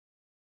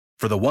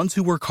For the ones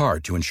who work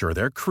hard to ensure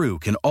their crew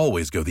can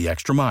always go the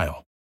extra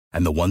mile,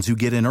 and the ones who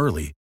get in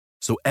early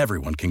so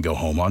everyone can go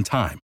home on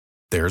time,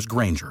 there's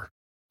Grainger,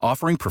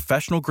 offering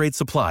professional-grade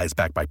supplies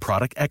backed by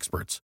product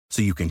experts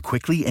so you can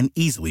quickly and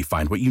easily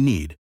find what you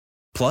need.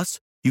 Plus,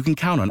 you can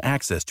count on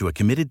access to a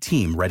committed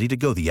team ready to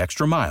go the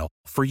extra mile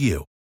for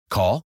you.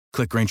 Call,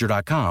 click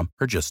Grainger.com,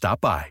 or just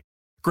stop by.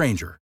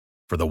 Grainger,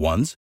 for the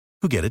ones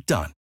who get it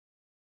done.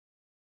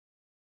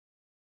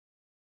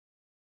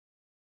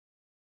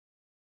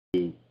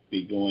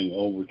 Be going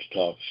over to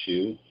Talk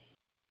Shoe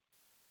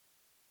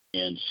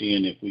and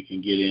seeing if we can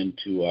get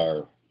into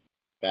our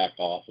back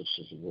office,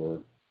 as it were.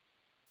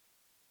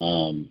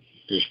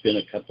 There's been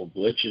a couple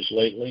glitches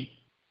lately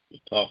with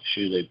Talk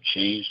Shoe. They've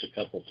changed a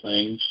couple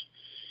things,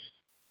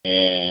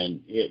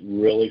 and it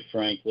really,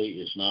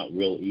 frankly, is not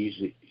real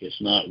easy.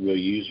 It's not real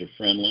user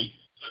friendly.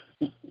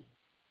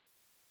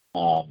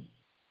 I'll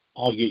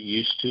get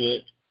used to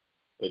it,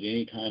 but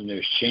anytime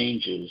there's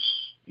changes,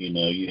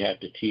 you have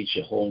to teach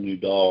a whole new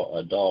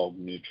dog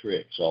new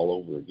tricks all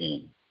over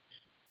again.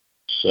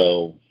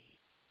 So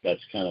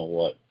that's kind of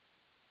what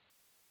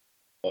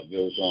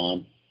goes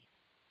on.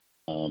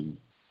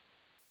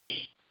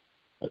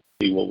 Let's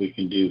see what we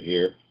can do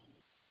here.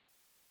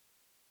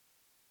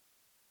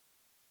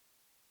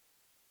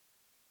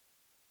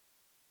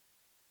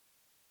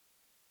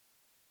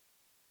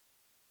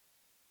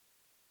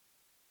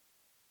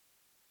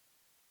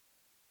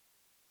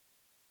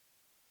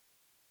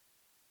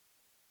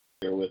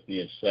 Bear with me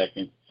a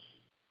second.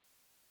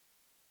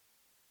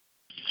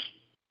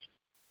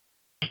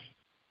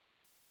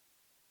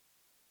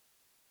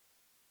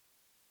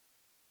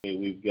 Okay,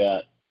 we've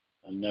got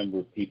a number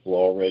of people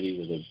already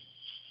that have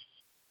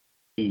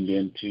tuned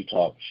into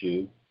Talk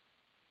Shoe.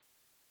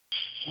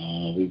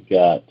 We've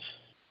got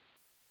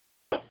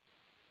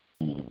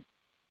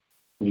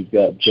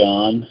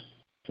John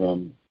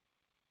from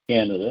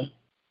Canada.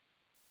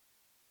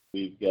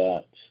 We've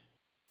got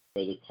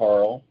Brother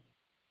Carl.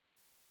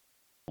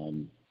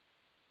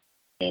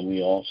 And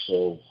we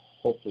also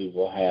hopefully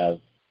will have.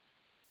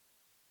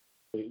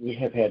 We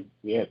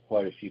have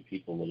quite a few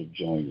people that have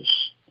joined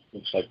us.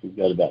 Looks like we've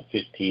got about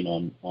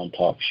 15 on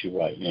Talk Shoe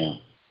right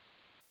now.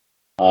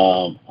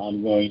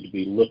 I'm going to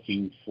be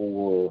looking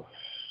for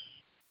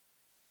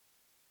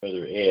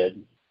Brother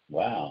Ed.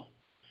 Wow.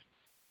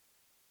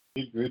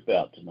 Good group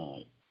out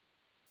tonight.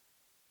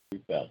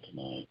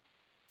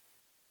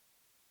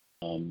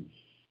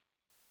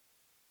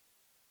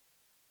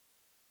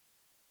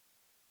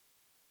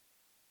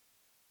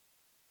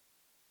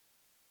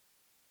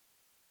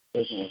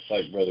 Doesn't look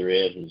like Brother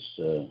Ed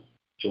has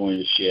joined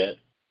us yet.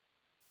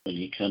 When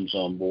he comes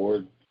on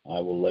board, I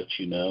will let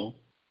you know.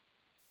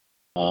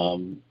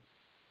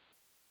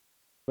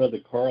 Brother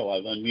Carl,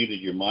 I've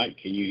unmuted your mic.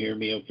 Can you hear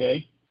me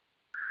okay?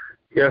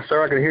 Yes,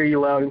 sir. I can hear you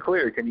loud and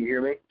clear. Can you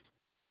hear me?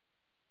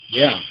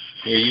 Yeah,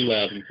 hear you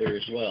loud and clear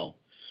as well.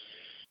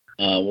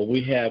 Well,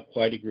 we have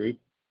quite a group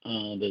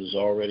that has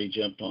already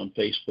jumped on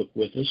Facebook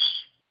with us.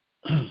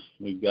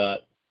 We've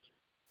got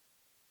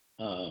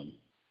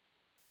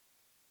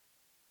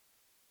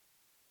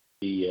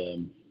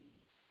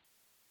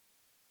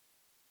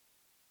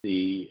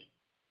the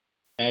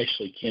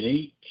Ashley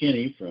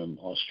Kinney from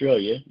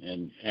Australia,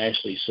 and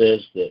Ashley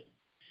says that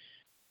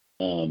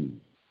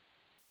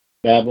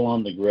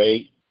Babylon the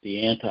Great,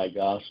 the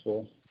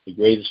Anti-Gospel, the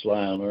Greatest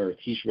Lie on Earth.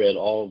 He's read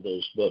all of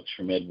those books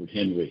from Edward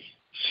Hendrie,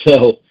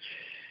 so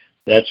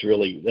that's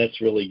really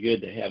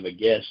good to have a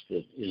guest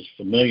that is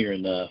familiar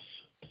enough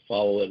to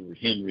follow Edward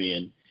Hendrie.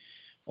 And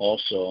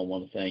also, I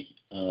want to thank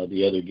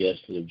the other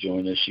guests that have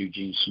joined us,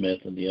 Eugene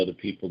Smith and the other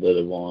people that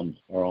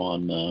are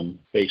on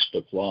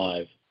Facebook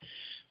Live.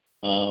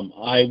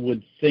 I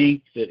would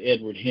think that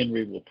Edward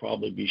Hendrie will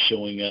probably be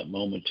showing up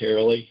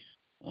momentarily.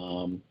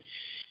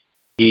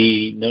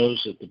 He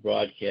knows that the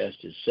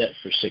broadcast is set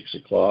for 6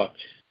 o'clock,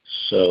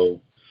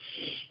 so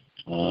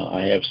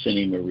I have sent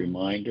him a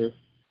reminder,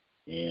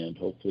 and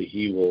hopefully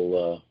he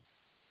will.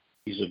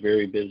 He's a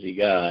very busy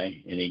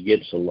guy, and he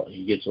gets a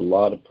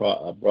lot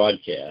of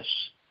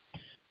broadcasts.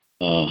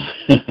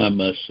 I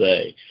must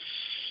say.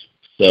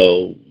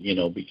 So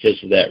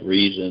because of that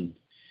reason,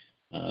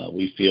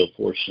 we feel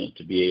fortunate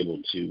to be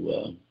able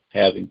to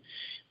have him.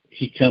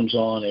 He comes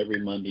on every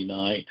Monday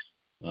night,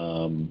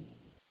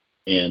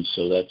 and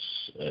so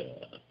that's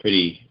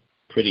pretty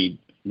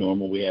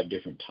normal. We have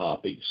different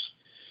topics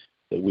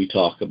that we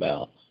talk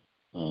about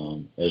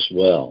as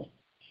well.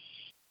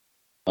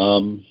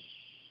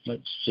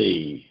 Let's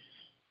see.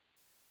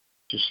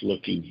 Just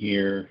looking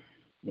here.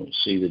 I don't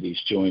see that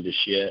he's joined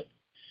us yet.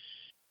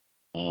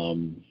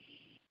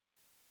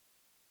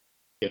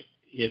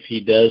 If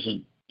he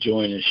doesn't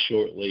join us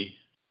shortly,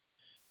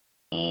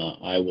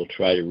 I will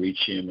try to reach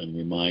him and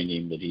remind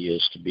him that he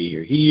is to be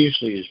here. He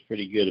usually is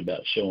pretty good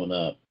about showing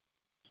up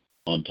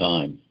on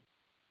time.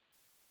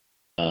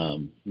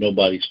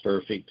 Nobody's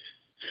perfect,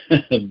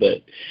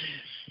 but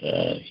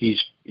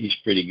he's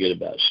pretty good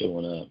about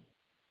showing up.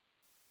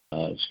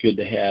 It's good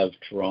to have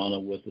Toronto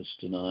with us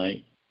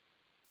tonight.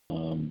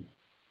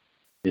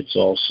 It's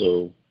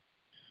also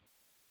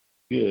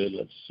good.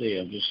 Let's see.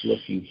 I'm just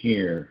looking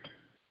here.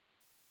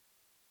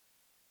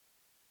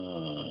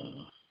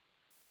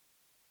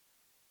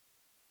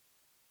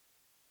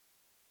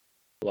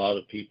 A lot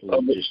of people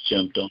have just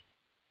jumped on.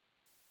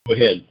 Go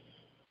ahead.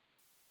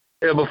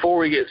 Yeah, before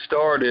we get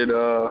started,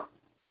 I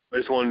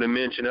just wanted to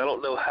mention, I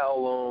don't know how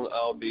long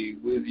I'll be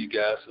with you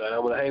guys tonight.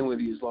 I'm going to hang with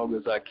you as long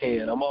as I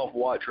can. I'm off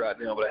watch right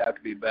now, but I have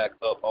to be back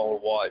up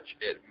on watch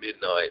at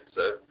midnight.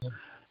 So.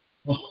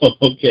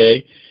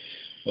 Okay.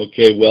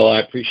 Okay, well, I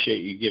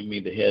appreciate you giving me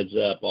the heads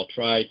up. I'll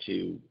try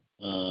to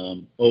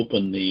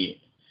open the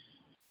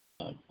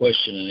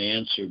question and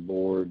answer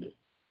board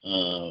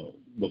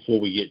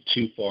before we get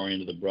too far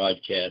into the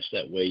broadcast.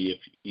 That way, if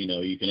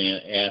you can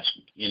ask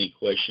any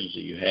questions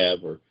that you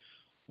have or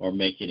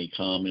make any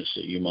comments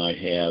that you might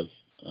have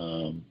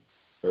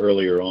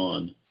earlier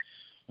on.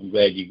 I'm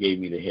glad you gave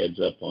me the heads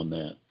up on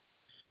that.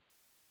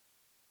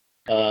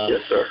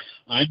 Yes, sir.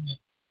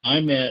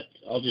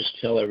 I'll just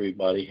tell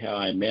everybody how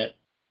I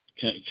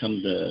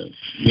come to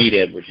meet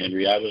Edward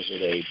Hendrie. I was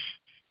at a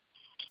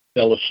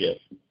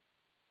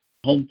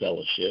home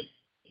fellowship,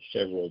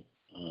 several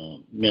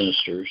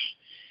ministers,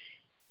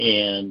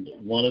 and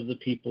one of the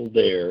people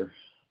there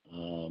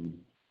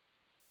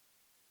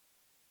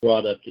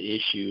brought up the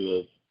issue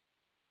of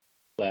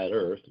flat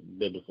earth,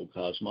 biblical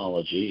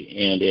cosmology,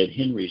 and Ed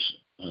Hendrie's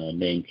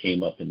name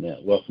came up in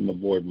that. Welcome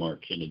aboard,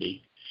 Mark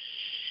Kennedy.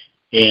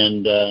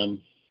 And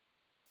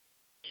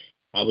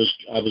I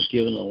was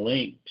given a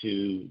link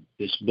to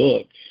this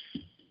book,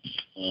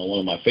 one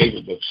of my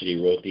favorite books that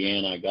he wrote, The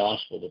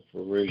Anti-Gospel, the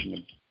Perversion of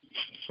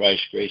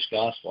Christ's Grace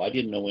Gospel. I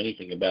didn't know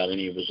anything about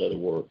any of his other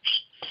works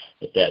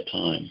at that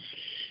time.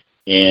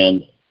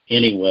 And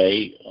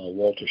anyway,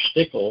 Walter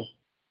Stickle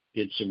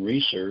did some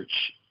research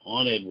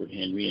on Edward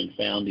Hendrie and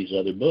found these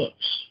other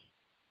books.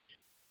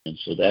 And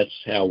so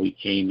that's how we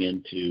came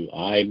into,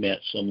 I met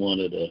someone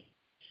at a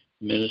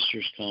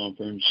ministers'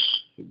 conference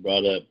who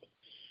brought up,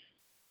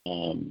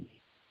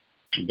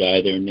 a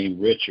guy there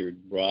named Richard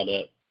brought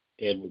up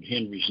Edward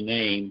Hendrie's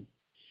name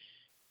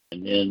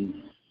and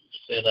then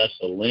sent us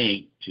a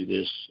link to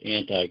this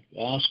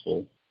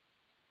anti-gospel,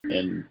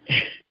 and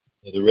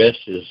the rest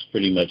is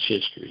pretty much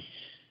history.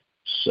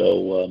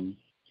 So,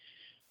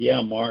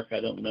 yeah, Mark, I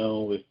don't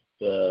know if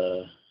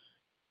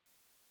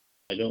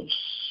I don't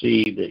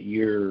see that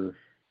you're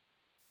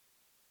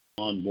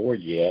on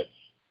board yet.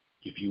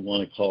 If you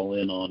want to call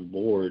in on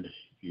board,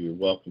 you're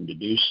welcome to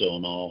do so,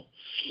 and I'll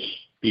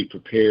be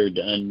prepared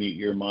to unmute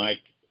your mic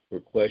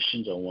for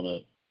questions. I want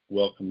to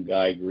welcome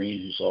Guy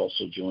Green, who's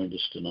also joined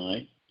us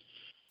tonight.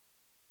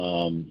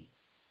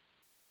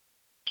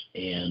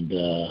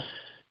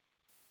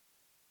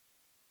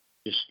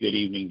 Just good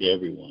evening to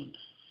everyone.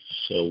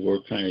 So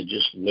we're kind of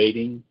just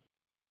waiting.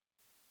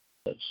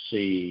 Let's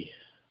see.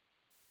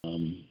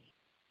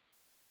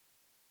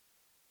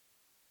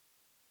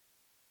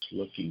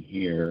 Looking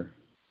here.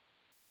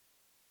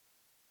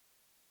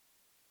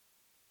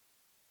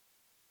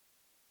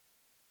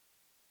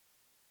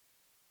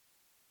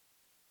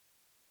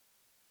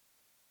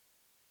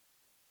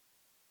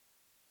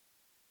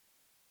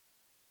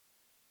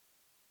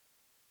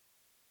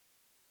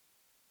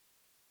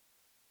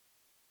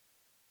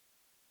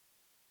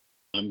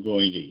 I'm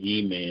going to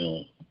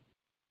email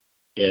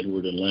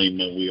Edward and let him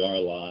know we are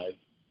live.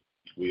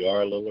 We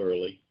are a little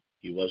early.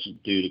 He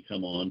wasn't due to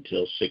come on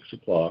till 6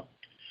 o'clock,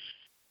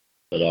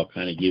 but I'll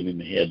kind of give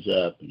him a heads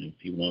up, and if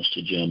he wants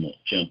to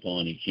jump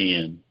on, he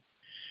can.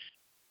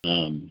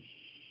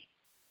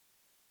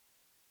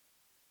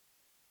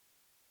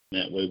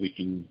 That way we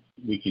can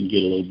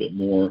get a little bit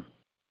more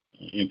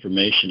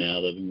information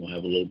out of him. We'll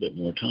have a little bit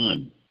more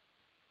time.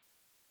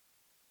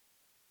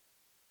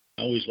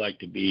 I always like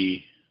to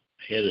be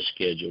ahead of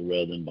schedule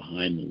rather than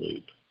behind the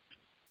loop.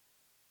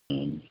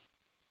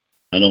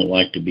 I don't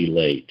like to be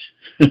late.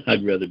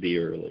 I'd rather be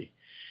early.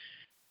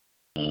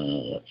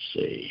 Let's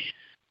see.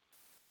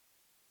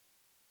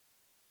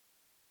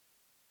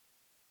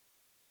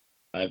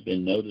 I've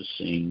been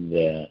noticing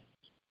that,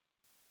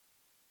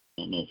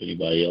 I don't know if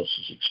anybody else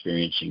is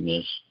experiencing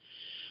this,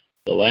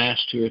 the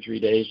last 2 or 3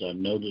 days I've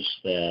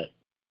noticed that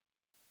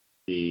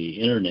the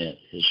internet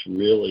has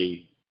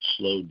really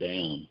slowed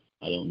down.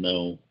 I don't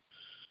know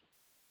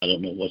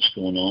what's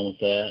going on with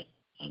that.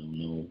 I don't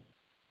know.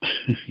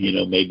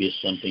 Maybe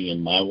it's something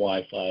in my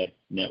Wi-Fi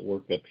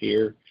network up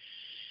here,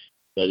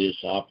 but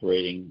it's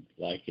operating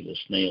like at a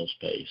snail's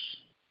pace.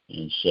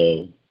 And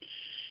so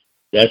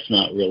that's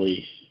not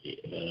really,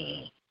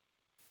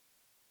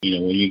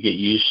 when you get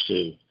used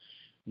to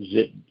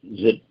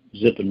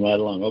zipping right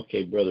along.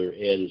 Okay, Brother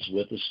Ed is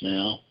with us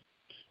now.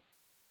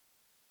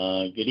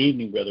 Good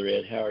evening, Brother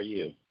Ed. How are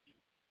you?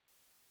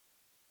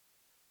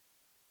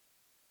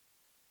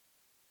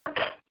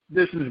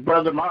 This is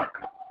Brother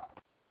Mark.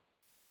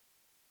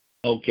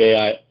 Okay,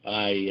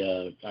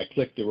 I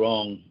clicked the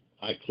wrong.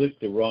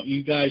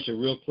 You guys are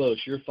real close.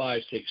 You're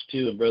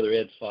 562 and Brother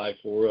Ed's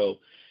 540.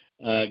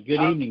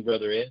 Good evening,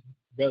 Brother Ed.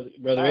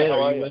 Brother Ed,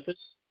 are you with us?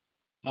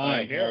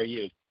 Hi, how are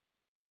you?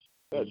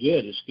 Good.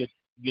 It's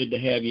good to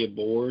have you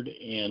aboard,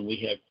 and we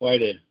have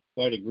quite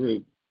a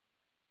group.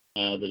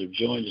 that have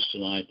joined us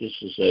tonight. This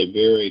is a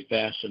very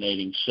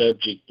fascinating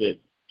subject that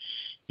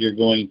you're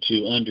going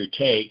to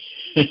undertake.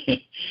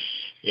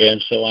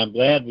 And so I'm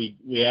glad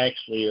we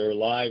actually are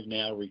live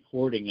now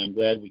recording. I'm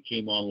glad we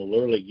came on a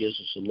little early. It gives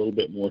us a little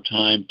bit more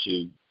time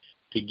to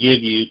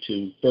give you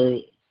to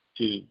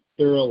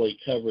thoroughly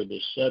cover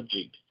this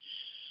subject.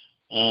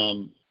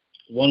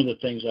 One of the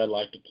things I'd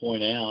like to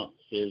point out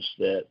is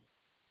that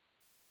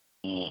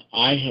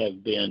I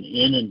have been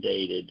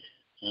inundated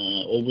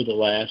over the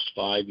last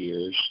 5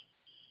 years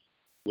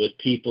with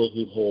people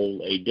who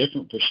hold a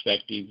different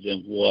perspective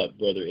than what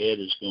Brother Ed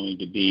is going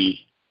to be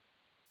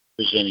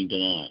presenting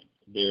tonight.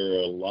 There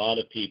are a lot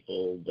of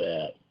people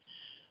that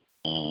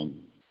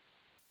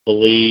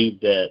believe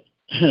that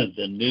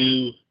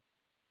the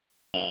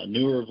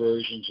newer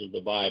versions of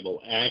the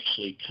Bible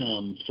actually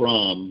come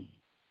from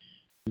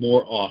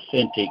more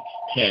authentic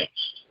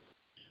text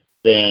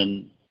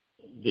than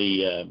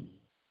the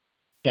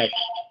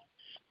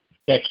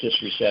Textus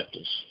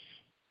Receptus,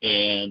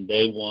 and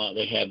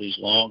they have these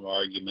long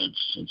arguments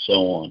and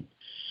so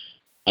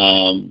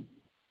on.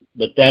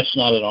 But that's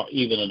not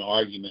even an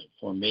argument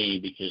for me,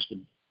 because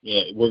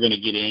we're going to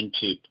get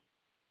into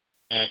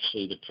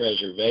actually the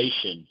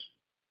preservation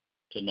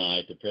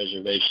tonight, the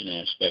preservation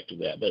aspect of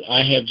that. But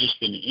I have just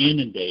been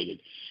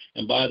inundated,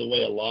 and by the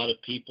way, a lot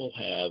of people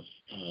have,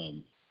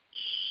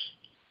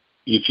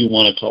 if you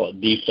want to call it,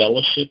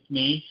 defellowshipped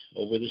me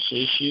over this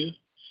issue,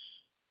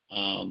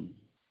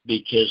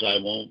 because I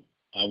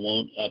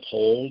won't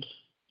uphold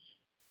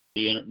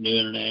the New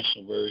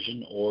International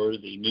Version or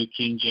the New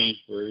King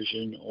James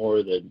Version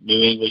or the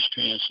New English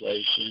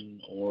Translation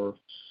or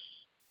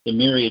the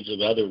myriads of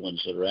other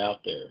ones that are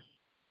out there.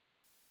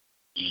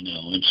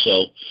 And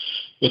so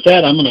with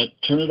that, I'm going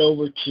to turn it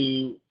over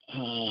to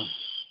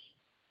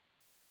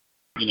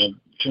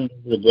turn it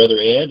over to Brother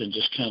Ed and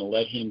just kind of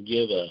let him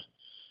give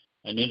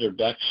an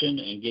introduction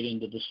and get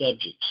into the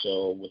subject.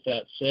 So with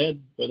that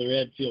said, Brother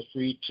Ed, feel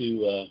free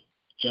to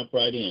jump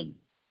right in.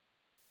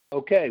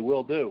 Okay,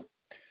 will do.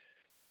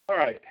 All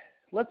right,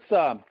 let's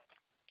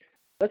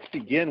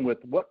begin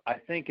with what I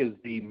think is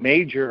the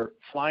major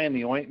fly in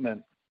the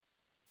ointment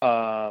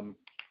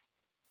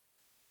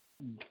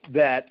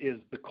that is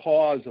the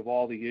cause of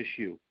all the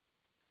issue.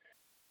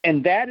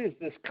 And that is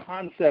this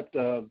concept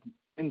of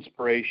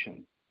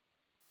inspiration.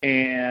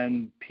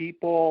 And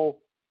people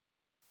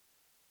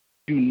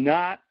do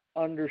not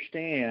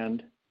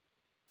understand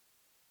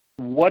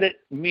what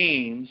it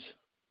means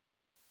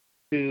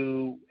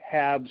to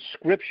have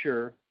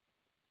Scripture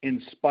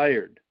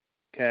inspired,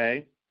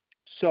 okay?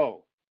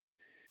 So,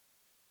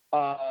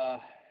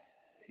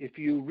 if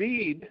you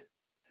read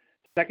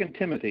 2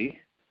 Timothy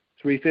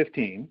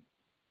 3:15,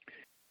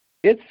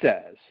 it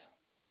says,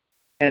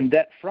 "And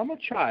that from a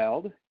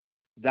child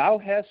thou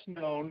hast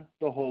known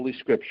the Holy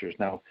Scriptures."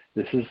 Now,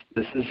 this is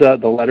the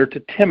letter to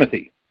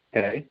Timothy,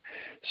 okay?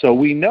 So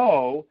we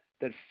know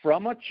that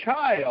from a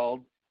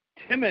child,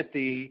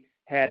 Timothy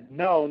had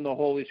known the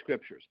Holy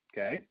Scriptures,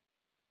 okay?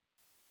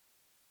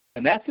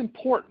 And that's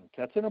important.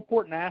 That's an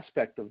important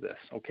aspect of this,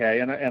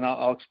 okay? And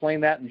I'll explain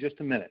that in just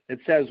a minute.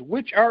 It says,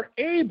 "Which are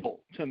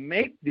able to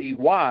make thee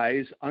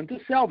wise unto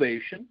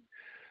salvation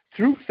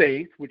through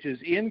faith, which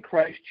is in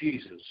Christ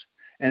Jesus."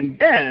 And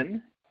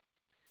then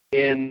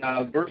in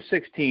verse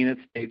 16, it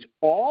states,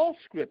 "All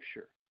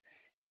Scripture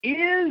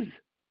is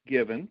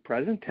given,"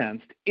 present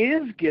tense,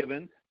 "is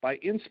given by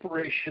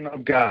inspiration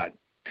of God,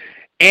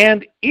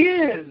 and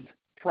is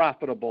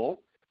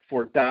profitable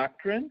for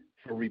doctrine,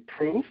 for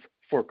reproof,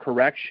 for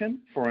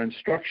correction, for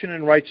instruction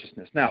in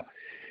righteousness." Now,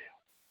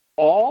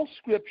 all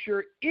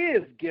Scripture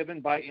is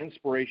given by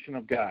inspiration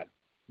of God.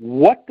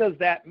 What does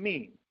that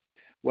mean?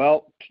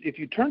 Well, if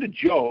you turn to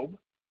Job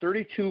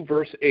 32,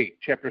 verse 8,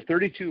 chapter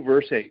 32,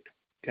 verse 8,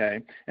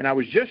 okay, and I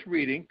was just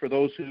reading, for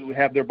those who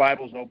have their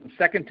Bibles open,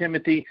 2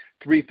 Timothy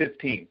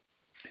 3:15,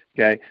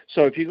 okay,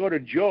 so if you go to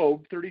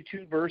Job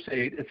 32, verse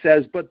 8, it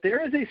says, "But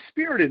there is a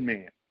spirit in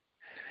man,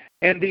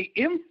 and the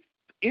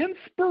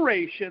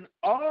inspiration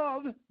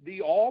of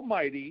the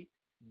Almighty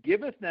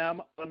giveth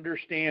them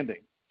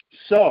understanding."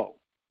 So,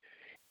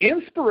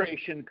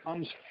 inspiration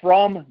comes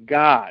from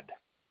God,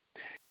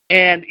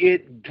 and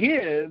it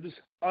gives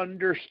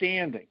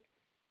understanding.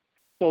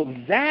 So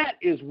that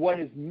is what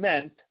is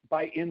meant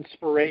by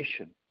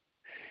inspiration.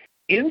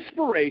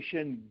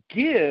 Inspiration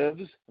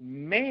gives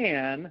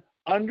man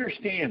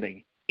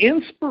understanding.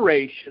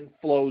 Inspiration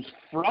flows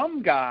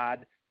from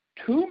God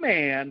to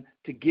man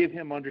to give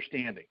him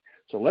understanding.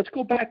 So let's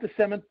go back to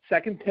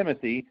 2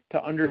 Timothy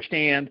to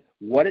understand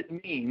what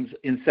it means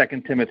in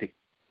 2 Timothy.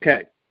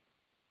 Okay.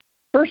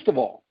 First of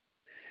all,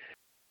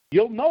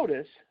 you'll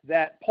notice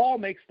that Paul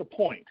makes the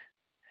point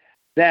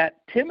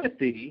that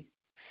Timothy,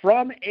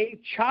 from a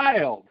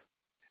child,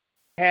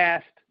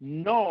 hast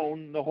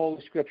known the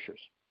Holy Scriptures.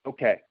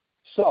 Okay.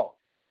 So,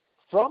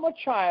 from a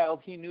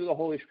child, he knew the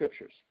Holy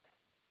Scriptures.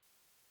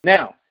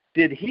 Now,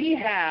 did he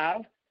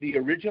have the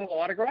original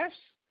autographs?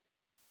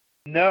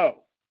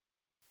 No.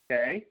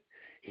 Okay.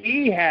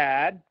 He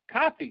had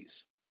copies.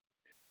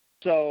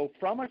 So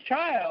from a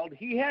child,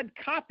 he had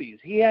copies.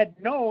 He had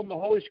known the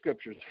Holy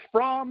Scriptures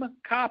from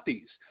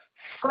copies,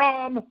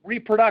 from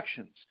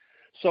reproductions.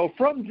 So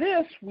from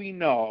this, we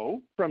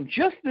know, from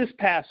just this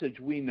passage,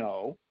 we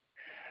know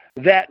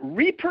that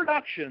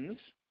reproductions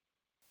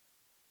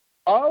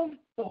of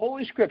the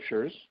Holy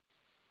Scriptures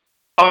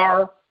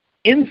are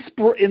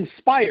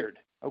inspired,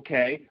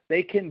 okay?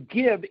 They can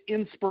give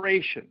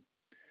inspiration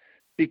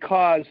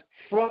because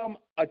from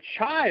a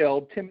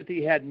child,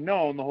 Timothy had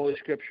known the Holy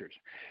Scriptures.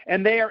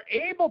 And they are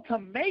able to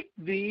make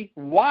thee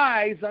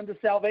wise unto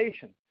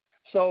salvation.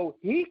 So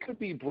he could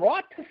be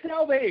brought to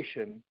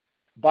salvation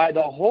by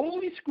the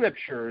Holy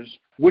Scriptures,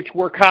 which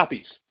were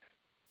copies.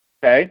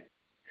 Okay?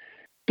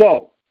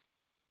 So,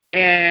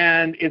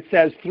 and it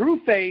says,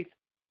 through faith,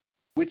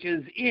 which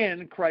is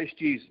in Christ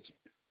Jesus.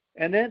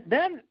 And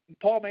then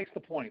Paul makes the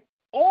point,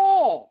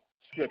 all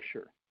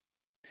Scripture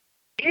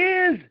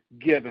is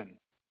given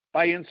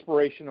by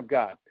inspiration of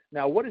God.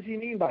 Now, what does he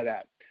mean by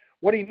that?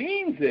 What he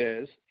means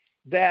is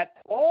that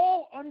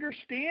all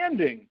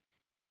understanding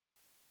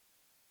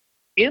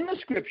in the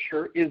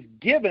Scripture is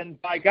given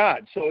by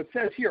God. So it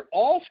says here,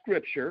 all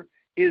Scripture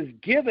is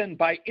given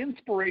by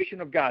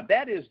inspiration of God.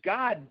 That is,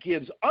 God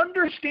gives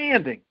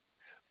understanding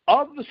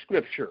of the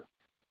Scripture,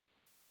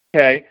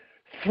 okay,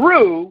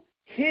 through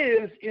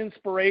his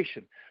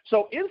inspiration.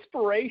 So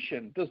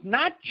inspiration does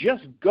not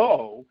just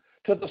go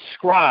to the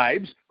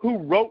scribes who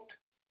wrote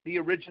the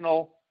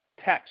original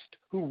text,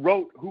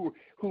 who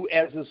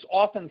as is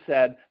often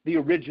said, the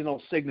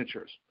original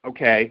signatures,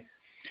 okay?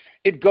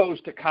 It goes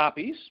to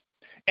copies,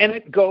 and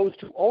it goes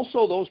to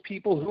also those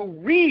people who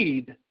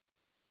read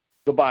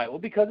the Bible,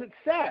 because it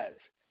says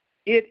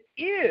it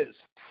is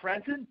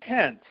present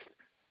tense,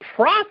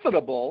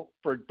 profitable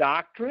for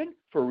doctrine,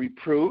 for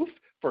reproof,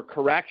 for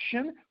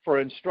correction, for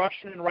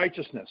instruction in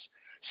righteousness.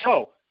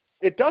 So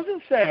it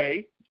doesn't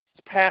say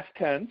past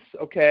tense,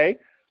 okay?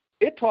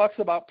 It talks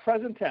about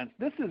present tense.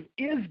 This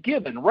is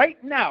given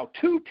right now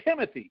to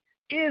Timothy,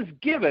 is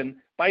given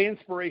by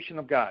inspiration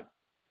of God,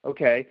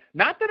 okay?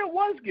 Not that it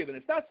was given.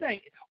 It's not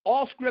saying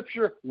all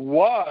Scripture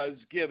was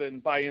given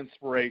by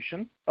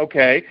inspiration,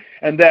 okay,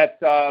 and that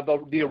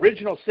the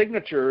original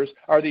signatures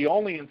are the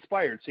only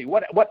inspired. See,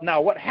 what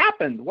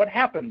happened? What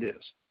happened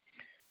is,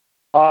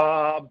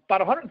 about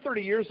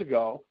 130 years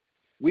ago,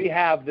 we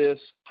have this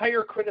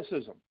higher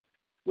criticism,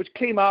 which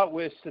came out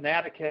with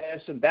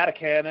Sinaiticus and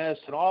Vaticanus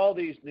and all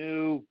these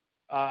new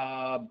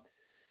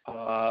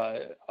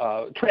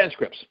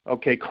transcripts,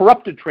 okay,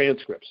 corrupted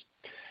transcripts.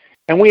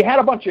 And we had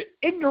a bunch of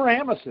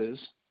ignoramuses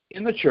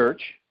in the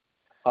church,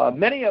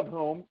 many of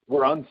whom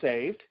were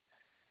unsaved,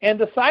 and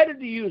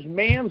decided to use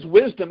man's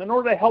wisdom in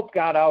order to help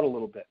God out a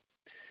little bit.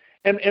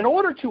 And in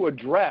order to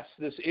address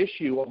this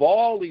issue of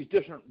all these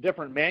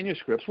different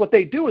manuscripts, what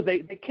they do is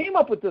they came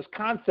up with this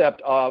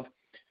concept of,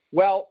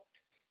 well,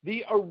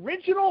 the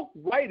original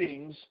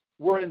writings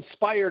were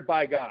inspired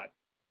by God.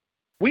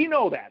 We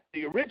know that.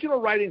 The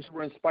original writings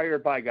were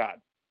inspired by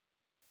God.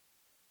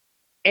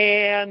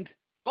 And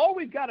all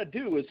we've got to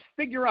do is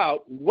figure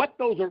out what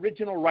those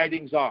original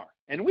writings are.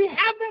 And we have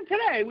them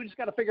today. We just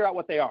got to figure out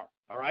what they are.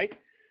 All right?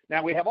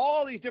 Now, we have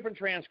all these different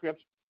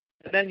transcripts,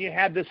 and then you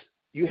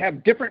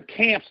have different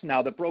camps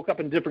now that broke up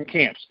in different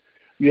camps.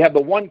 You have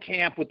the one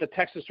camp with the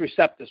Textus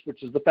Receptus,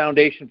 which is the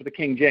foundation for the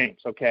King James,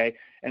 okay?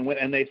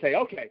 And they say,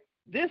 okay,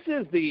 this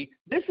is the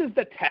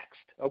text,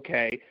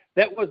 okay,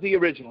 that was the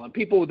original. And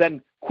people would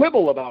then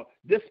quibble about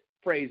this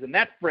phrase and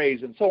that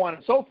phrase and so on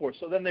and so forth.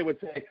 So then they would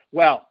say,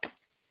 well,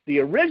 the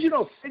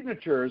original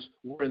signatures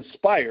were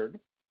inspired,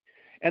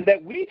 and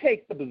that we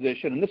take the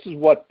position, and this is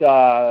what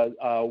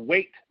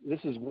Waite's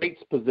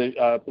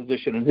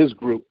position in his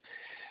group.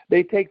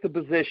 They take the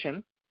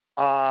position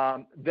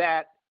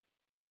that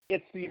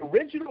it's the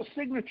original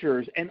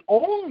signatures and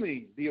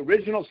only the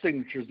original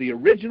signatures, the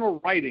original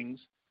writings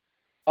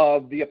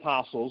of the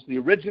apostles, the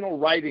original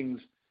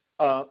writings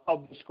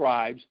of the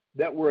scribes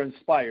that were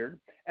inspired,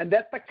 and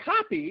that the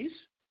copies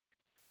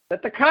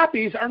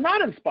are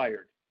not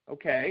inspired,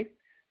 okay?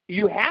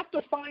 You have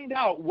to find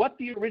out what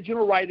the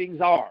original writings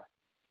are,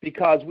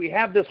 because we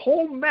have this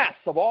whole mess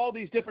of all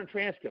these different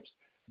transcripts.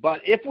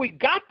 But if we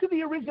got to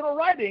the original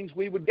writings,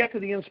 we would get to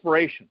the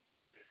inspiration,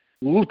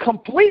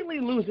 completely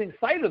losing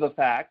sight of the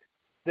fact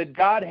that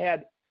God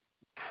had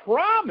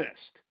promised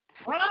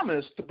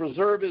to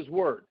preserve his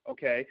word,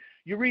 okay?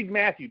 You read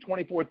Matthew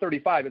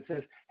 24:35, it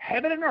says,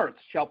 heaven and earth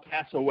shall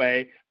pass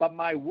away, but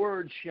my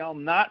word shall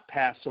not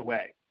pass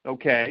away,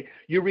 okay?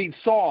 You read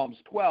Psalms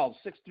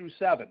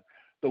 12:6-7,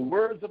 the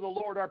words of the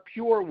Lord are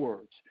pure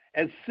words,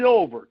 as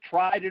silver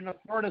tried in a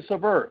furnace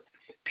of earth,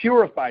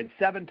 purified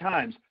 7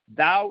 times.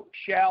 Thou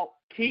shalt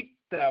keep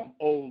them,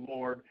 O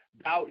Lord.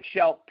 Thou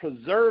shalt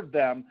preserve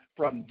them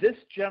from this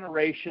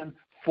generation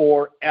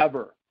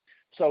forever.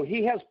 So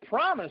he has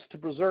promised to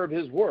preserve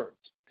his words.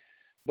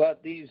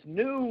 But these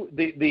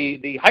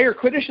the higher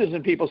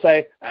criticism people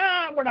say,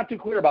 we're not too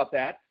clear about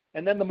that.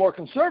 And then the more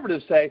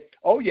conservatives say,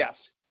 oh, yes,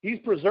 he's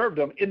preserved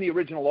them in the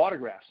original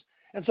autographs.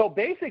 And so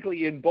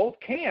basically in both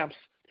camps,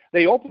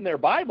 they open their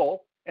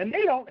Bible and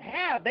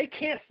they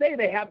can't say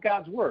they have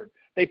God's word.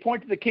 they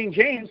point to the King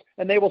James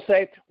and they will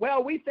say,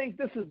 well, we think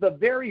this is the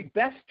very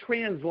best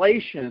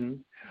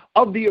translation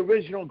of the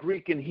original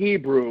Greek and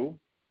Hebrew.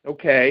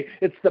 Okay,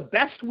 it's the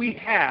best we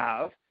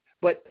have,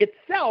 but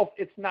itself,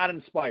 it's not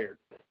inspired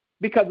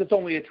because it's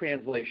only a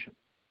translation.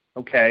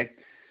 Okay,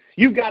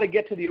 you've got to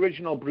get to the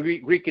original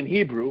Greek and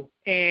Hebrew,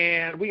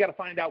 and we got to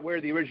find out where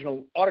the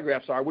original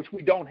autographs are, which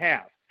we don't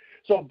have.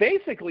 So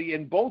basically,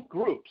 in both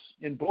groups,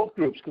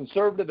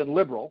 conservative and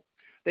liberal,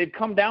 they've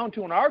come down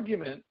to an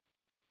argument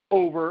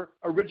over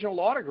original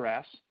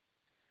autographs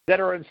that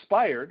are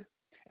inspired,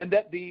 and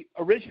that the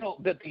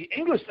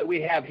English that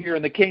we have here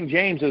in the King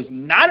James is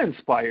not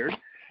inspired,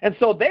 and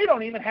so they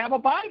don't even have a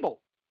Bible.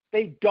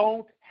 They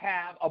don't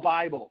have a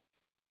Bible.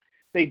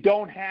 They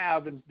don't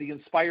have the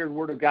inspired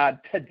Word of God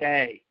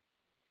today.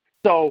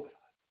 So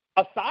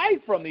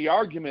aside from the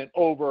argument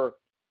over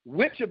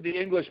which of the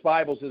English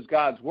Bibles is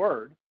God's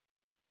Word,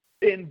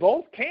 in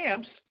both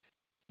camps,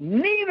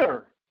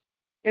 neither.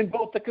 In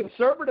both the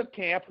conservative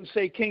camp who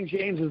say King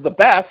James is the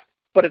best,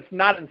 but it's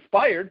not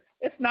inspired,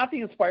 it's not the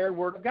inspired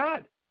Word of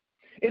God.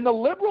 In the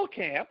liberal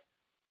camp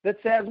that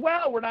says,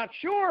 well, we're not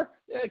sure,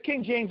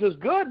 King James is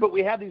good, but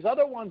we have these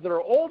other ones that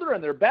are older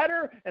and they're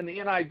better, and the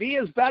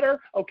NIV is better,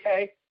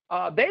 okay,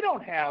 they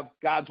don't have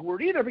God's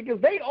Word either,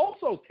 because they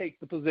also take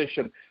the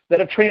position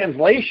that a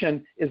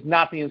translation is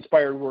not the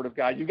inspired Word of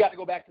God. You've got to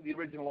go back to the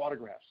original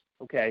autographs,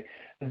 okay?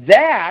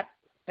 That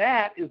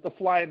is the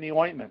fly in the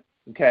ointment,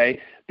 okay,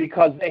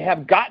 because they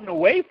have gotten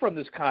away from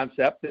this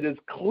concept that is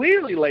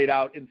clearly laid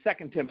out in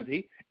 2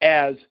 Timothy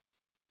as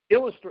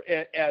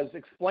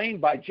explained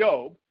by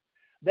Job,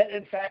 that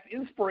in fact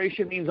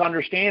inspiration means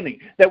understanding,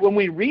 that when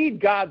we read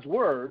God's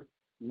Word,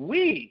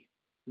 we,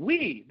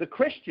 the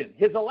Christian,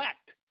 his elect,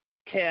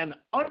 can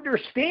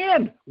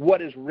understand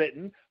what is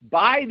written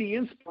by the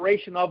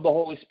inspiration of the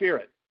Holy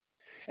Spirit,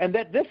 and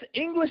that this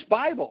English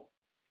Bible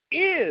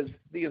is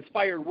the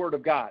inspired Word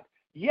of God.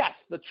 Yes,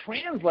 the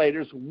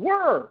translators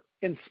were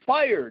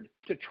inspired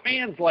to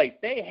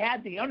translate. They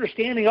had the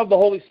understanding of the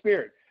Holy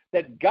Spirit,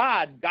 that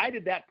God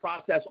guided that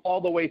process all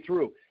the way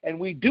through. And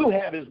we do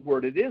have his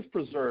Word. It is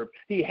preserved.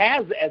 He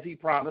has, as he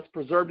promised,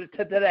 preserved it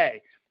to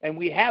today. And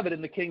we have it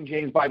in the King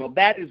James Bible.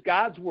 That is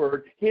God's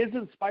Word, his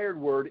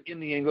inspired Word in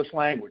the English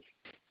language.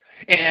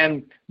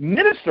 And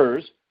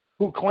ministers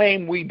who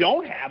claim we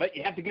don't have it,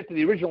 you have to get to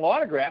the original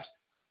autographs,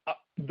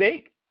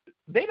 they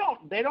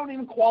don't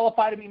even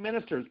qualify to be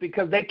ministers,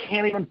 because they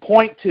can't even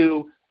point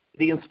to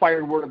the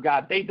inspired Word of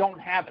God. They don't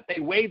have it. They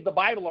wave the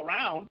Bible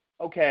around,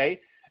 okay,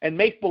 and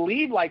make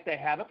believe like they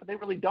have it, but they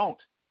really don't.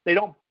 They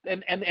don't.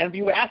 And if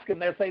you ask them,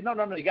 they'll say, no,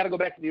 you got to go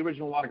back to the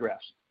original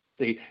autographs.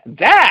 See,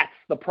 that's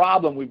the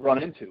problem we've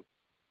run into.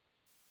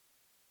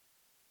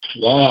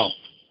 Wow.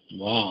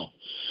 Well,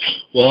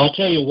 I'll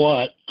tell you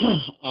what,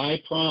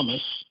 I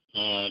promise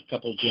a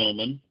couple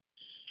gentlemen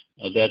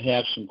that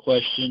have some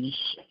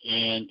questions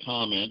and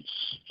comments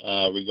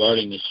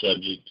regarding this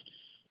subject,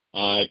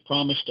 I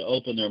promise to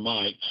open their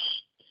mics.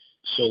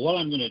 So what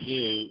I'm going to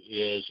do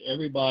is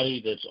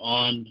everybody that's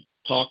on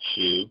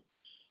TalkShoe,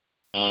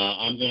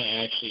 I'm going to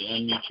actually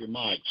unmute your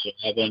mic. So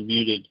I've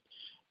unmuted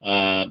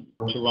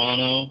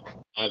Toronto,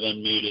 I've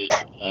unmuted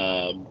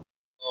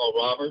Paul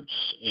Roberts,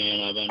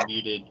 and I've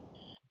unmuted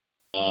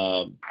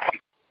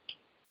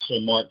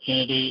Mark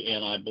Kennedy,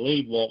 and I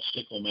believe Walt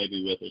Stickle may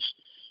be with us.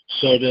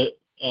 So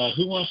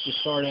who wants to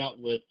start out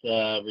with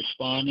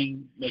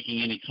responding,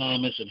 making any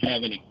comments, and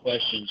have any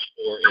questions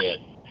for Ed?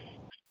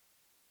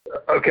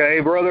 Okay,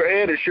 Brother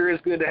Ed, it sure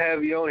is good to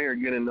have you on here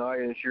again tonight,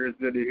 and it sure is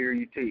good to hear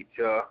you teach.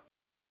 Thank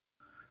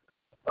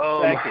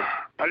you.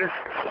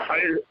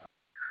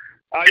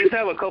 I just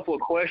have a couple of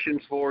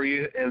questions for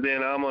you, and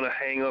then I'm going to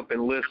hang up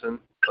and listen.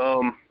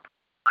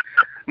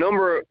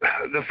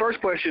 The first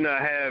question I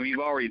have,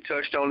 you've already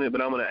touched on it,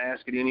 but I'm going to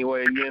ask it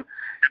anyway again,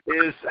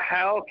 is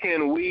how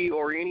can we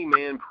or any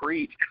man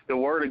preach the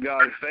Word of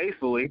God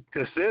faithfully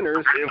to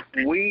sinners if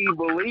we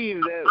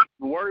believe that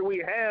the Word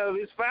we have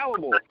is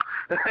fallible,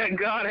 that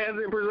God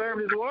hasn't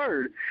preserved his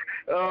Word?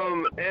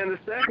 And the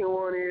second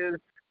one is,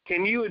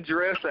 can you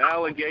address the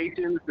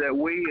allegations that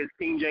we as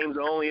King James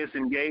onlyists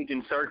engage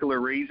in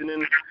circular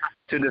reasoning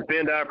to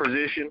defend our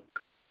position?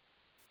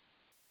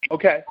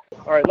 Okay.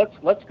 All right.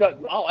 Let's go.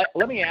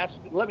 Let me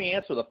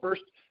answer the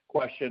first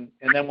question,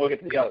 and then we'll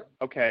get to the other.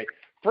 Okay.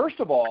 First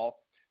of all,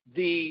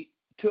 to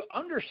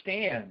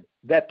understand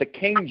that the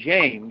King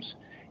James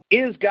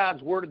is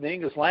God's Word in the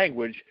English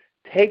language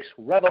takes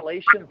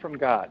revelation from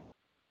God.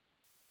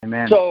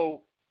 Amen.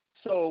 So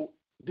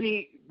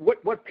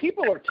what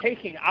people are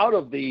taking out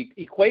of the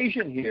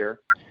equation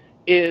here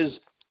is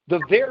the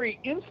very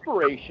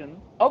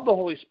inspiration of the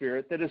Holy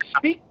Spirit that is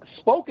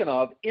spoken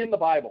of in the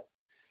Bible.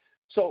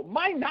 So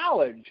my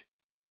knowledge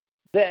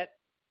that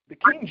the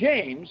King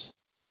James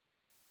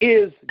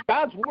is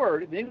God's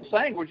Word in the English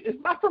language is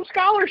not from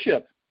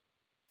scholarship.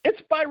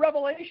 It's by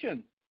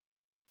revelation.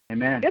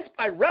 Amen. It's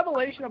by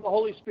revelation of the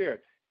Holy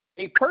Spirit.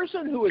 A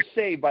person who is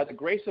saved by the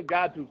grace of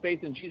God through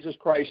faith in Jesus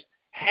Christ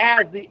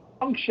has the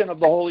unction of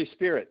the Holy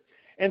Spirit.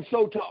 And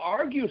so to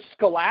argue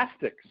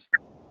scholastics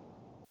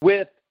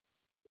with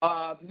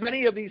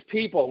many of these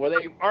people where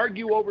they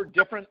argue over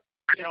different,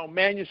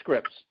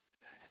 manuscripts.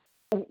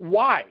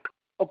 Why?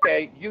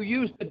 Okay, you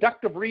use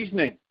deductive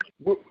reasoning.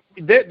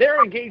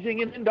 They're engaging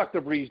in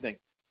inductive reasoning.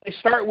 They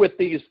start with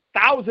these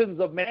thousands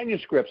of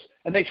manuscripts,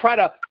 and they try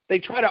to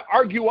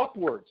argue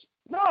upwards.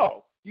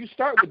 No, you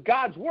start with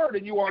God's word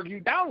and you argue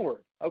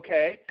downward.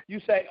 Okay,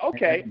 you say,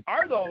 okay,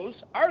 are those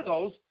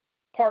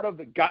part of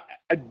the God?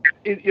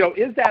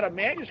 Is that a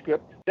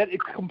manuscript that it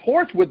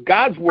comports with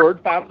God's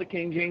word found in the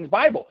King James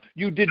Bible?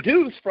 You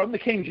deduce from the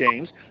King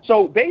James.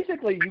 So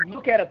basically, you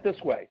look at it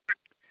this way: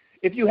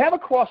 if you have a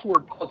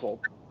crossword puzzle,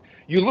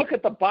 you look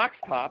at the box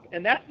top,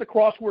 and that's the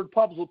crossword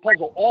puzzle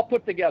all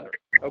put together.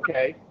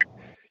 Okay,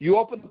 you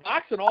open the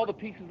box, and all the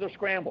pieces are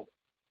scrambled.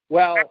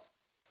 Well,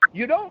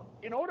 you don't.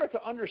 In order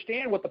to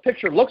understand what the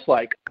picture looks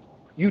like,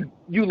 you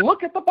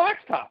look at the box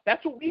top.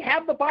 That's what we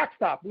have. The box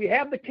top. We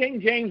have the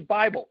King James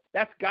Bible.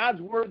 That's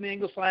God's word in the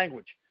English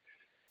language.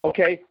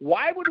 Okay,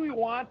 why would we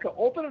want to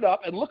open it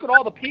up and look at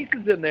all the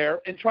pieces in there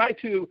and try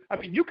to? I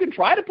mean, you can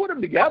try to put them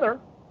together.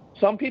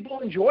 Some people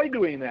enjoy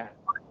doing that.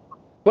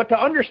 But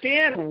to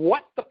understand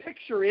what the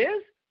picture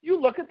is, you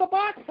look at the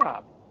box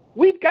top.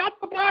 We've got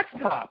the box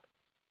top.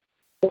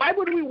 Why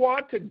would we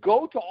want to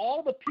go to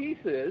all the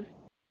pieces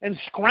and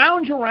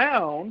scrounge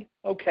around,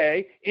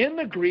 okay, in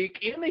the Greek,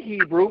 in the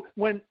Hebrew,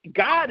 when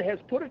God has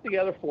put it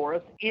together for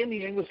us in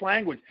the English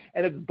language?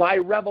 And it's by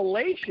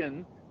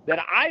revelation that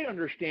I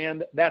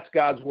understand that's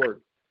God's word.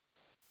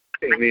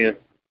 Amen.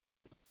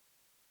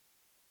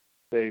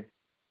 See?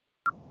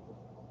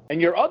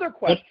 And your other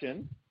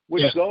question,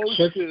 which goes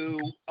to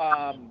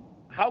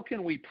how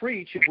can we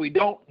preach if we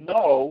don't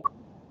know?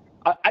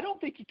 I don't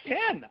think you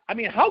can. I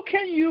mean, how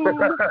can you?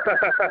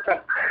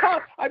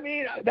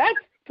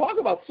 Talk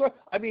about.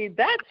 I mean,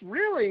 that's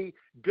really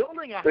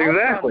building a house.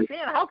 Exactly.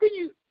 How can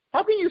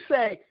you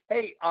say,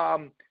 hey,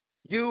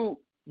 you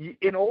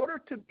in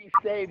order to be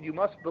saved, you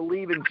must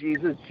believe in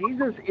Jesus.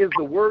 Jesus is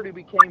the Word who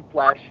became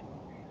flesh.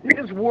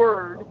 His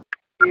Word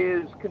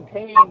is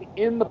contained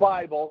in the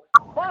Bible,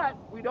 but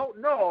we don't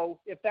know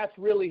if that's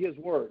really His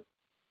Word.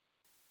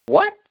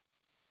 What?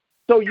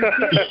 So you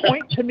can't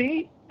point to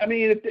me? I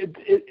mean,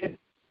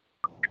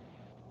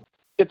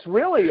 it's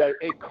really a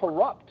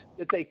corrupt.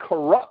 It's a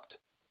corrupt.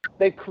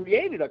 They've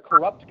created a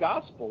corrupt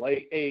gospel.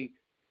 They've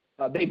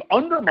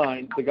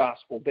undermined the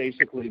gospel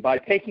basically by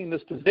taking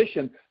this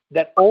position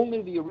that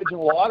only the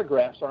original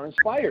autographs are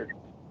inspired.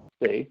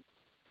 See?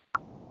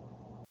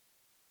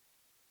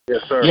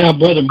 Yes, sir. Yeah,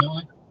 Brother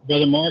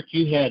Mark,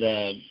 you had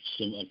a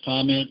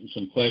comment and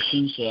some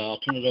questions. I'll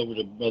turn it over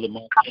to Brother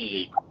Mark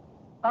Kennedy.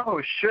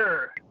 Oh,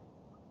 sure.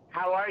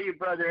 How are you,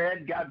 Brother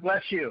Ed? God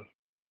bless you.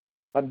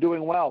 I'm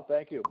doing well,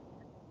 thank you.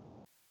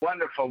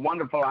 Wonderful,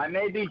 wonderful. I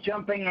may be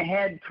jumping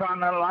ahead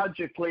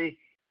chronologically,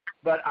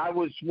 but I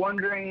was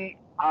wondering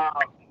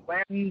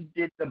when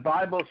did the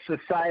Bible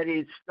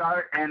Society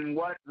start and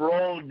what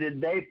role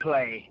did they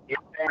play, if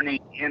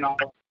any, in all?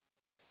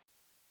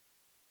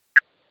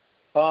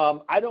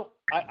 I'm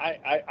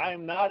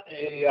not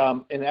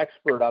an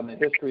expert on the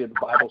history of the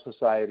Bible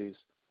societies,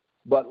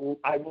 but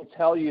I will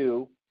tell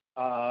you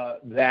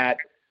that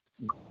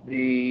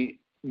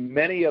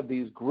many of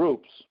these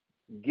groups,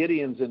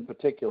 Gideon's in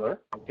particular,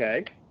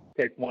 okay,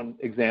 take one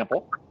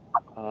example,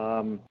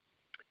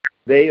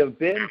 they have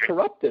been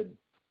corrupted,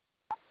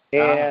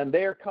 and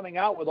they're coming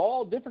out with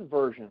all different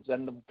versions.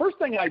 And the first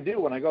thing I do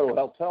when I go to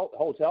a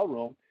hotel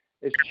room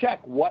is check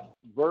what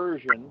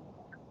version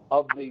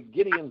of the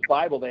Gideon's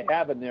Bible they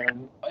have in there,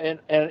 and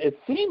it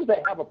seems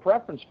they have a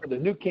preference for the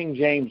New King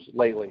James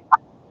lately,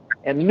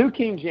 and the New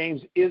King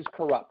James is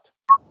corrupt.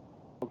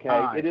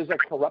 Okay, it is a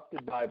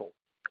corrupted Bible.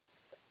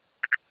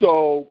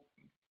 So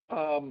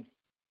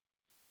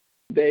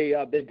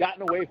they've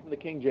gotten away from the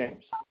King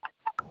James.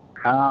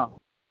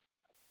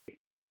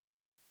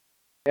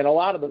 And a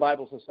lot of the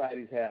Bible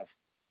societies have.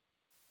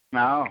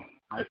 Oh,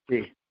 I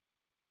see.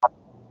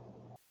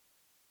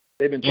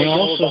 They've been taken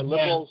over by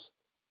liberals.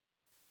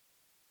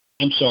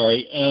 I'm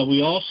sorry.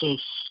 We also,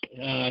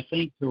 I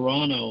think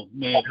Toronto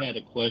may have had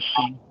a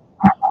question.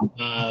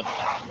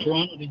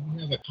 Toronto, did you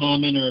have a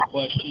comment or a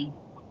question?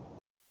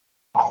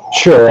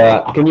 Sure.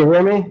 Can you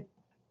hear me?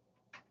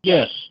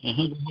 Yes. Go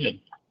ahead.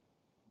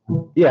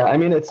 Yeah, I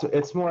mean,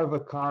 it's more of a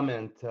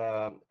comment.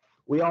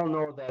 We all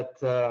know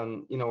that,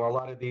 a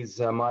lot of these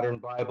modern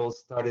Bibles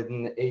started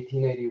in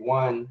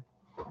 1881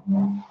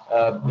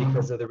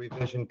 because of the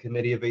Revision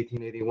Committee of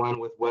 1881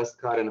 with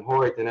Westcott and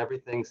Hort, and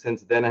everything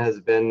since then has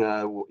been,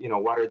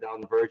 watered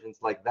down versions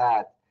like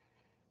that.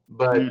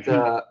 But,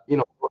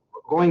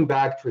 going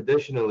back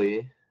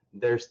traditionally,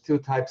 there's two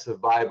types of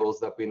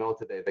Bibles that we know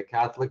today, the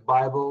Catholic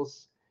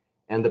Bibles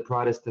and the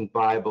Protestant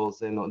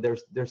Bibles. And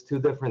there's two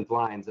different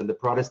lines. And the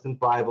Protestant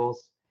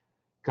Bibles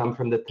come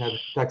from the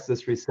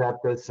Textus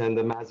Receptus and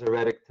the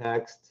Masoretic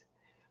text,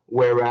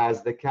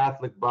 whereas the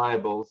Catholic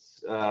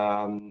Bibles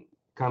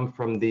come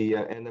from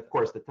and of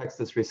course the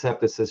Textus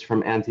Receptus is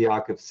from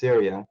Antioch of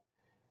Syria,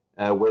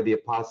 where the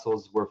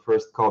apostles were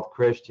first called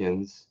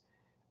Christians.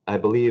 I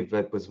believe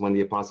it was when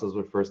the apostles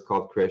were first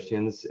called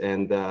Christians,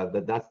 and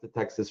that's the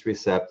Textus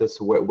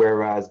Receptus,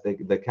 whereas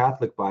the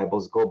Catholic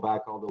Bibles go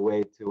back all the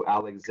way to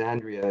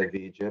Alexandria of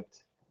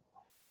Egypt,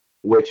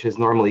 which is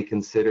normally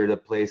considered a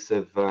place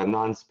of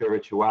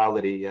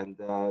non-spirituality.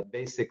 And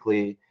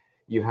basically,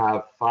 you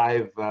have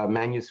 5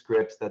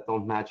 manuscripts that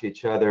don't match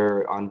each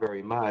other on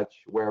very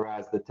much,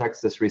 whereas the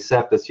Textus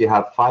Receptus, you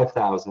have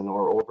 5,000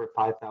 or over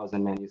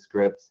 5,000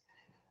 manuscripts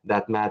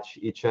that match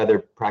each other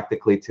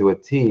practically to a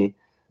T.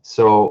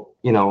 So,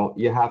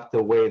 you have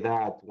to weigh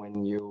that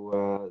when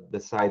you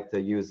decide to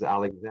use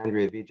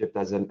Alexandria of Egypt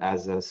as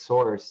a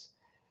source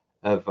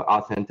of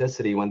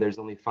authenticity, when there's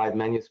only 5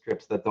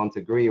 manuscripts that don't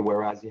agree,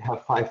 whereas you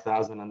have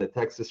 5,000 on the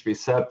Textus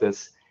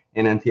Receptus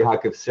in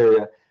Antioch of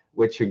Syria,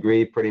 which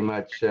agree pretty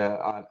much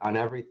on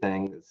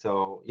everything.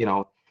 So, we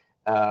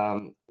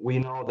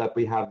know that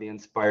we have the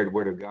inspired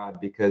Word of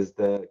God because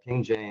the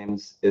King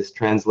James is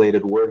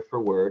translated word for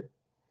word.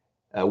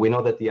 We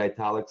know that the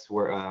italics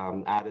were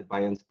added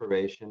by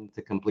inspiration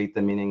to complete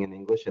the meaning in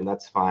English, and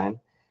that's fine.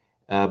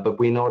 But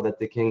we know that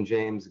the King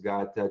James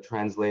got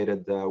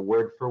translated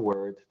word for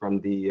word from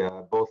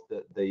both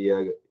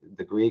the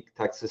Greek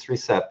Textus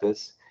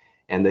Receptus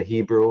and the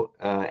Hebrew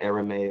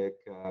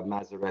Aramaic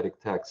Masoretic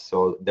text.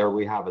 So there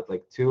we have it,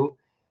 like 2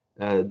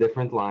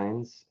 different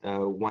lines,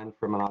 one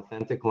from an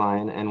authentic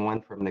line and one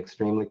from an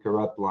extremely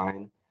corrupt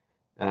line.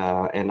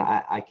 And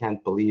I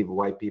can't believe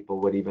why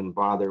people would even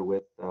bother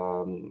with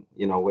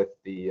with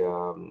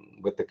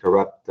the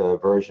corrupt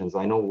versions.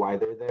 I know why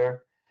they're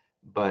there,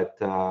 but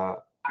go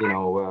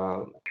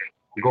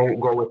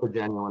with the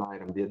genuine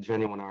item, the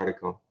genuine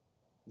article.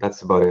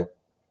 That's about it.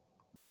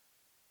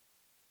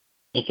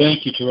 Well,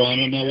 thank you,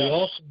 Toronto. Now, we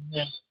also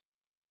have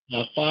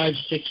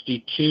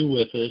 562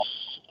 with us.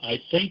 I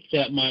think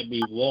that might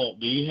be Walt.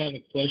 Do you have a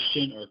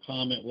question or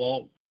comment,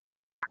 Walt?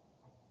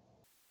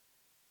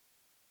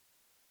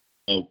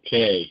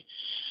 Okay.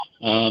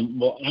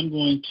 Well, I'm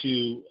going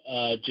to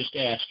just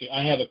ask you.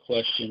 I have a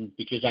question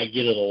because I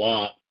get it a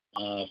lot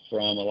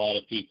from a lot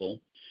of people.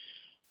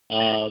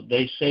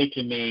 They say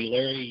to me,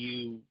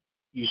 Larry,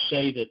 you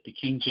say that the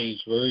King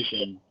James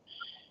Version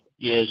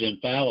is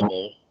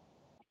infallible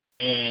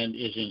and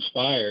is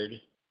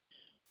inspired.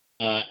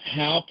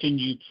 How can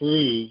you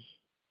prove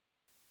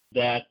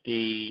that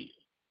any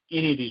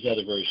of these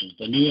other versions,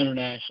 the New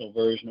International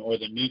Version or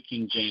the New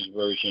King James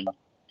Version,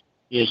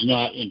 is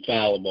not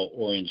infallible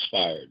or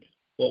inspired?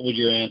 What would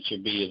your answer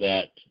be to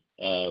that?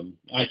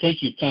 I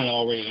think you've kind of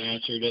already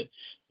answered it,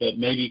 but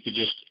maybe you could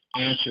just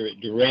answer it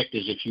direct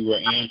as if you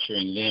were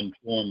answering them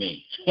for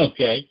me.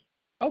 Okay?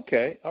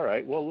 Okay, all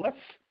right. Well,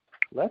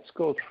 let's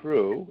go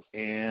through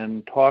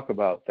and talk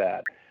about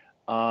that.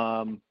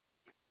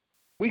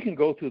 We can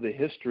go through the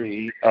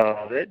history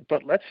of it,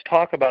 but let's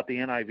talk about the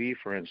NIV,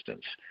 for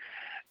instance.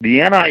 The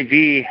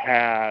NIV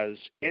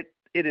it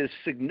is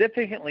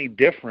significantly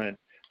different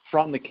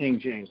from the King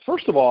James.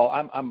 First of all,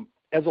 I'm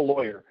as a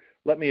lawyer,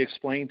 let me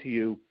explain to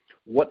you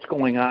what's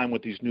going on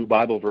with these new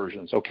Bible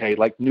versions, okay,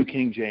 like New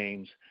King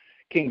James,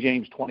 King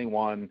James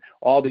 21,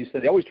 all these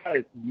things. They always try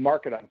to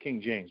market on King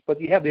James,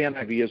 but you have the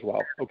NIV as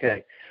well,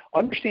 okay.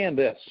 Understand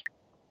this,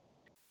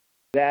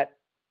 that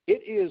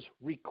it is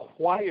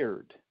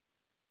required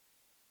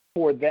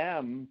for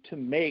them to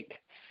make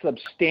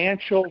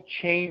substantial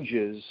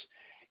changes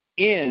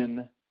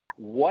in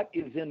what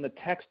is in the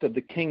text of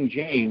the King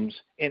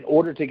James in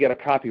order to get a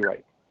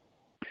copyright.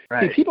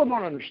 Right. See, people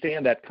don't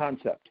understand that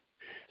concept.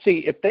 See,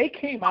 if they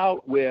came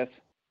out with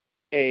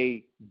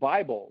a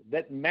Bible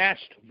that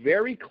matched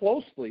very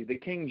closely the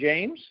King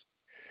James,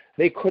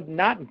 they could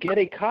not get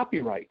a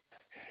copyright.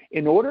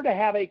 In order to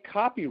have a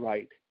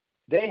copyright,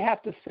 they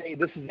have to say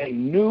this is a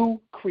new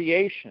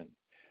creation.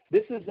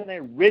 This is an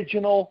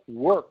original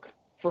work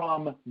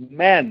from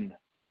men.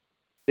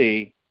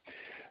 See?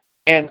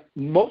 And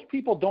most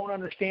people don't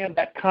understand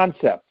that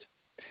concept.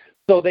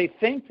 So they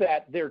think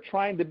that they're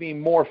trying to be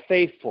more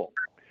faithful.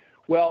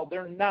 Well,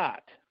 they're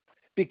not.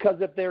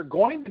 Because if they're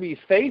going to be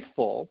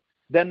faithful,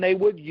 then they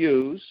would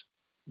use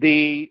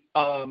the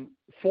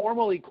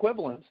formal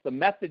equivalence, the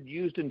method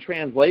used in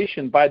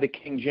translation by the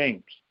King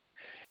James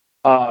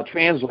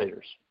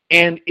translators.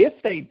 And if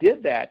they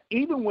did that,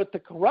 even with the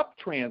corrupt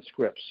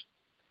transcripts,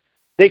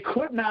 they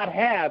could not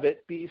have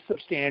it be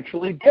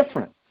substantially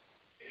different.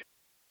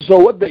 So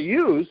what they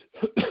use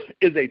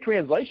is a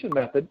translation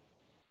method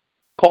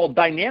called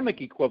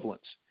dynamic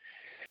equivalence.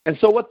 And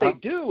so what they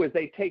do is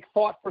they take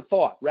thought for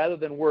thought rather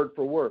than word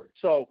for word.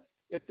 So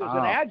if there's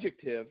an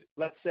adjective,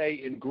 let's say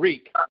in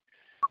Greek,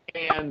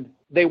 and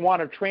they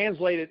want to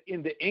translate it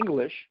into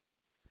English,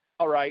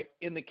 all right,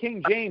 in the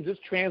King James,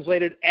 it's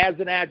translated as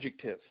an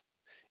adjective.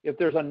 If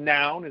there's a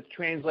noun, it's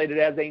translated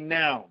as a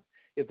noun.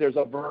 If there's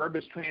a verb,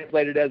 it's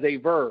translated as a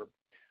verb.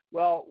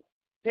 Well,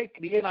 take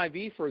the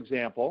NIV, for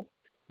example.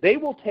 They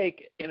will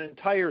take an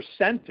entire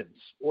sentence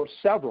or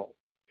several.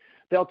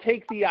 They'll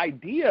take the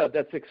idea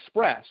that's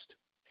expressed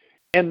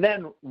and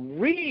then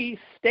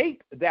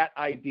restate that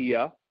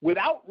idea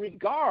without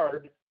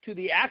regard to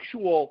the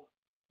actual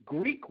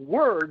Greek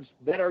words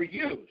that are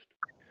used.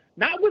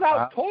 Not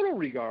without total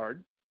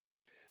regard,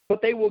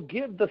 but they will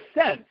give the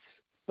sense,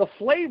 the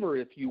flavor,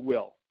 if you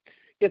will.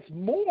 It's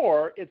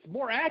more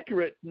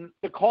accurate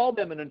to call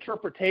them an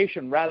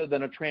interpretation rather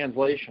than a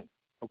translation,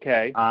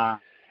 okay?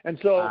 And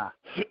so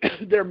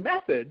their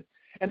method,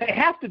 and they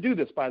have to do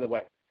this, by the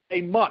way.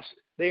 They must.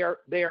 They are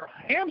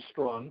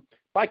hamstrung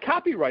by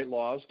copyright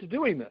laws to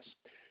doing this,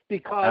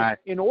 because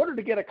in order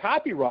to get a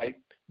copyright,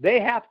 they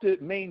have to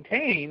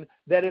maintain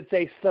that it's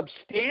a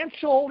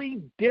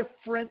substantially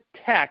different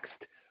text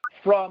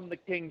from the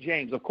King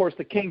James. Of course,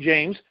 the King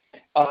James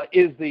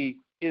is the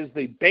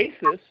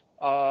basis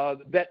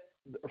that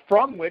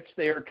from which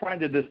they are trying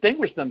to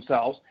distinguish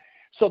themselves,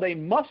 so they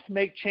must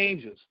make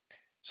changes.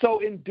 So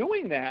in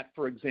doing that,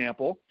 for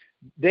example,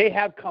 they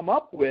have come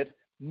up with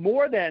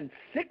more than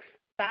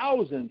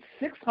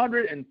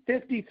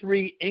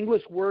 6,653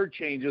 English word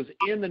changes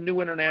in the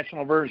New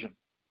International Version.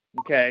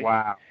 Okay?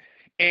 Wow.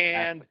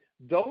 And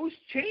those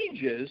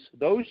changes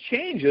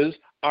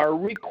are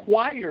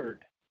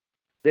required.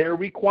 They're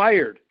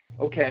required.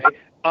 Okay?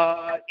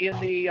 In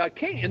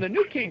the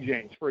New King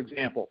James, for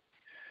example,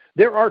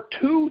 there are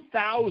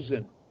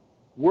 2,000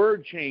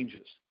 word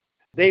changes.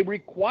 They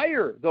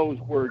require those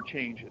word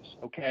changes,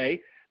 okay?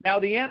 Now,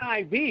 the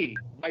NIV,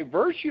 by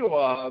virtue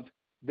of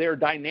their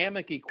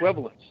dynamic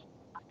equivalence,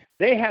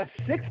 they have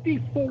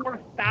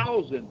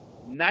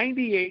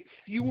 64,098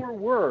 fewer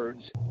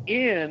words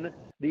in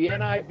the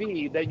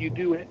NIV than you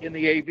do in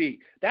the AV.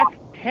 That's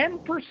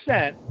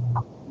 10%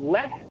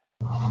 less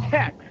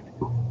text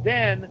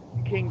than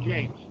King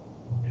James.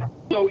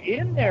 So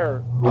in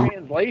their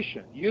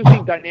translation,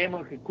 using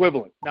dynamic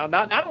equivalent, now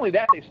not only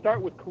that, they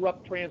start with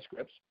corrupt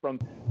transcripts from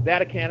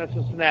Vaticanus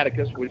and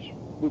Sinaiticus, which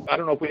I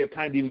don't know if we have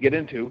time to even get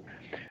into,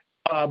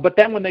 but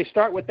then when they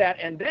start with that,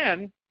 and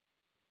then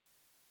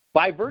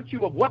by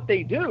virtue of what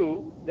they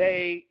do,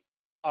 they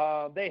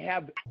have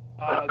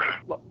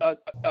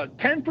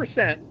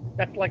 10%,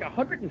 that's like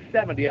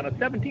 170 on a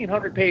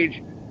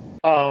 1,700-page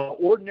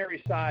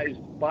ordinary-sized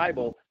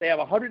Bible, they have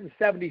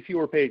 170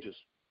 fewer pages.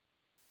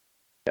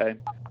 Okay?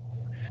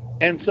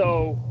 And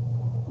so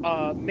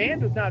man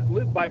does not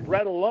live by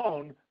bread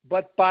alone,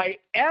 but by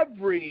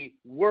every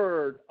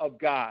word of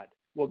God.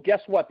 Well,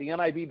 guess what? The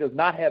NIV does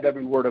not have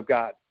every word of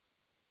God.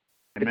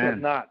 Amen. It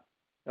does not.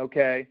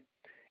 Okay?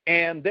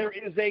 And there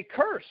is a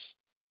curse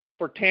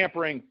for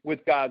tampering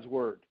with God's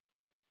word.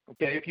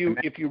 Okay?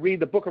 If you read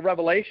the book of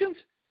Revelations,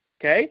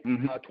 okay,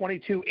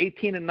 22,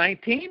 18, and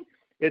 19,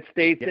 it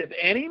states, if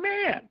any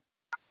man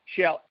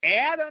shall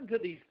add unto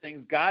these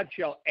things, God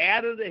shall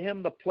add unto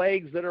him the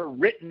plagues that are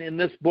written in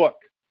this book.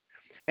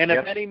 And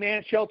if any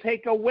man shall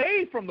take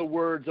away from the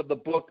words of the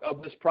book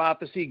of this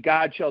prophecy,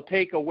 God shall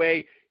take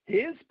away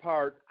his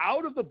part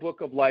out of the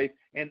book of life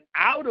and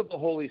out of the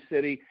holy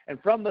city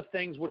and from the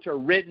things which are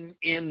written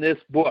in this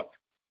book.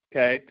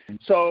 Okay?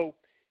 So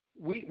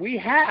we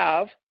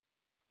have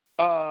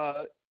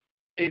a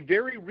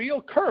very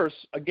real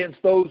curse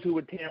against those who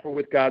would tamper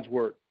with God's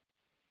word.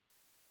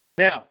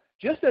 Now,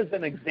 just as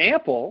an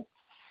example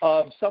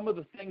of some of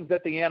the things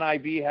that the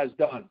NIV has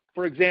done.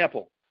 For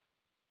example,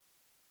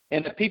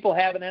 and if people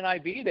have an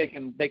NIV,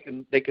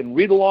 they can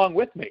read along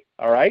with me.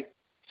 All right.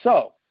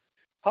 So,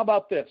 how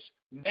about this?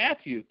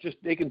 Matthew.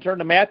 They can turn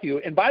to Matthew.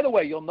 And by the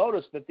way, you'll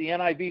notice that the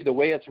NIV, the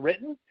way it's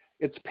written,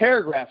 it's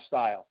paragraph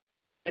style.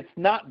 It's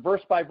not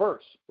verse by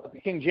verse. But the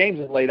King James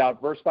is laid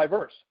out verse by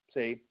verse.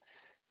 See,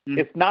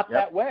 it's not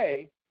that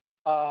way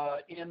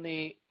in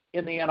the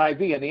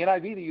NIV. In the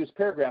NIV, they use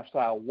paragraph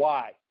style.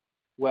 Why?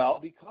 Well,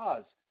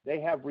 because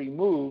they have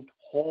removed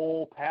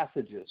whole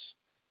passages.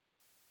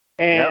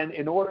 And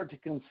in order to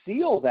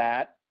conceal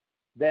that,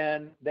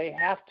 then they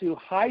have to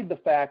hide the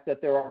fact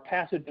that there are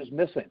passages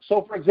missing.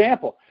 So, for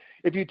example,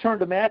 if you turn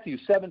to Matthew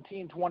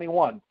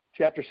 17:21,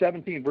 chapter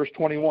 17, verse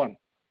 21,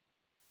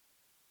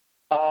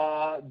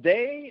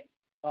 they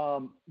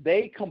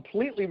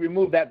completely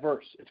remove that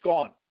verse. It's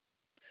gone.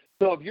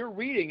 So if you're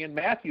reading in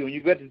Matthew and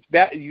you get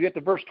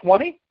to verse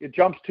 20, it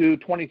jumps to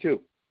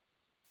 22.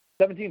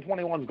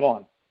 17:21 is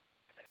gone.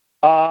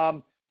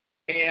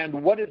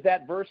 And what does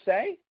that verse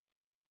say?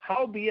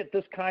 Howbeit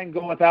this kind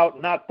goeth out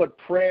not but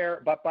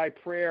by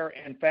prayer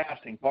and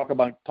fasting.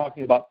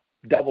 Talking about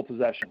devil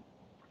possession.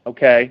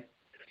 Okay.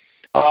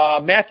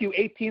 Matthew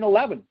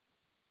 18:11.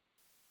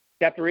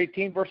 Chapter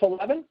 18, verse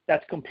 11.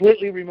 That's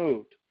completely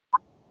removed.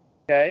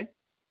 Okay.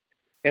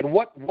 And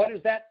what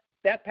is that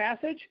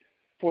passage?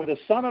 For the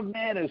Son of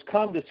Man is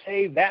come to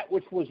save that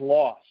which was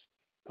lost.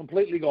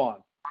 Completely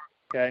gone.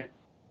 Okay.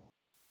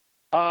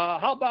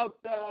 How about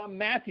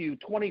Matthew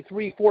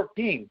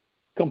 23:14?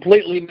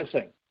 Completely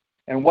missing.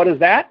 And what is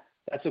that?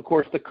 That's, of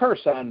course, the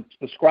curse on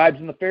the scribes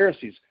and the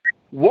Pharisees.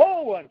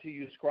 Woe unto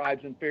you,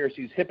 scribes and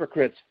Pharisees,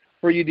 hypocrites,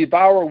 for you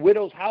devour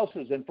widows'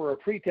 houses, and for a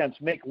pretense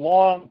make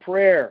long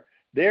prayer.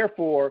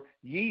 Therefore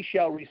ye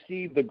shall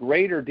receive the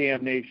greater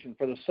damnation,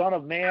 for the Son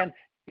of Man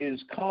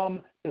is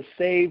come to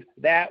save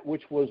that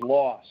which was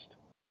lost.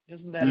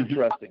 Isn't that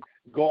interesting?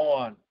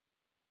 Gone.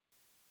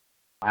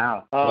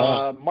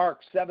 Wow.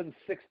 Mark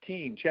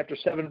 7:16, chapter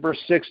 7,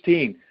 verse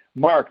 16.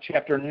 Mark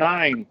chapter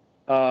 9,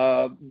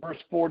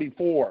 verse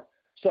 44.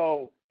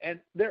 So And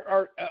there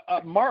are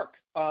Mark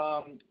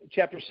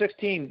chapter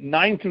 16,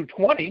 9 through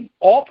 20,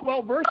 all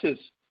 12 verses,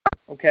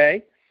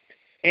 okay?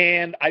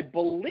 And I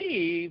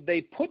believe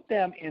they put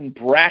them in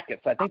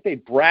brackets. I think they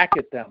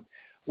bracket them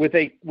with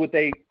a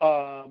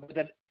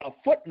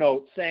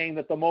footnote saying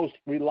that the most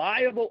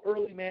reliable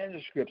early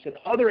manuscripts and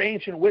other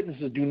ancient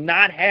witnesses do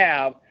not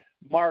have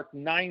Mark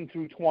 9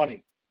 through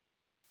 20,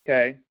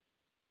 okay?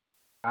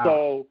 Wow.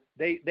 So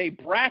they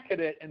bracket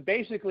it and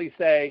basically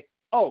say,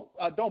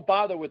 don't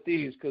bother with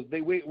these because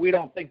we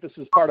don't think this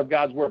is part of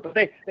God's word. But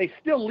they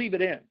still leave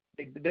it in.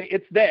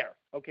 It's there.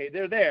 Okay,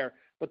 they're there,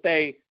 but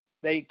they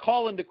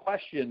call into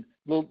question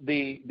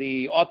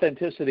the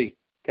authenticity.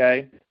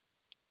 Okay.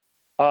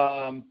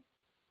 1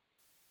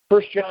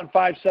 John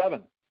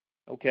 5:7.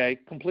 Okay,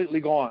 completely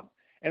gone.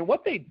 And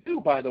what they do,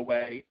 by the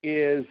way,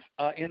 is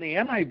in the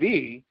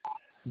NIV,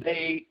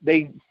 they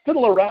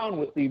fiddle around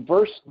with the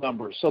verse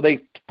numbers. So they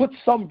put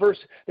some verse.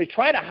 They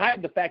try to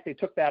hide the fact they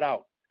took that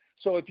out.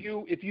 So if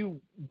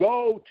you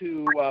go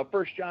to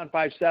 1 John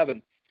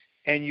 5:7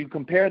 and you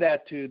compare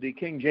that to the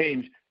King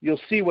James, you'll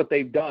see what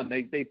they've done.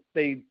 They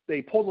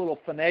pulled a little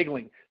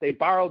finagling. They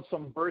borrowed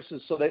some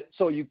verses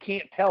so you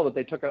can't tell that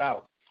they took it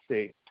out.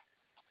 See,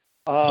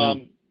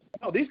 no,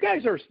 these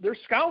guys they're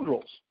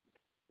scoundrels.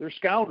 They're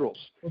scoundrels.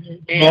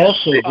 And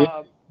also,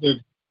 they're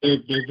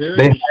very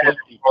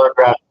deceptive.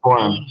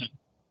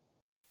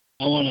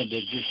 I wanted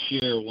to just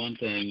share one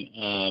thing.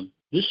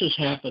 This has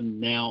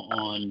happened now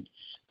on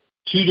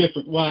three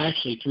different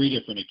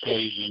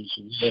occasions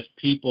with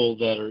people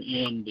that are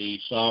in the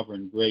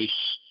Sovereign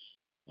Grace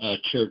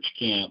church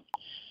camp.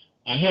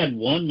 I had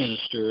one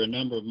minister a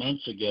number of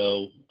months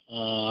ago.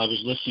 I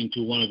was listening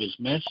to one of his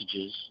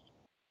messages,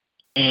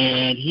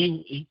 and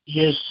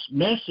his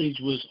message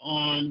was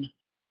on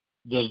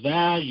the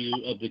value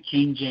of the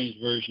King James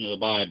Version of the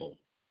Bible.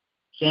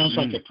 Sounds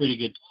like a pretty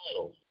good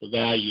title, the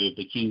value of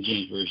the King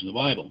James Version of the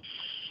Bible.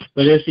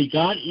 But as he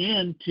got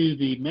into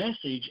the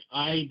message,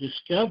 I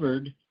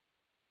discovered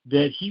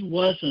that he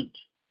wasn't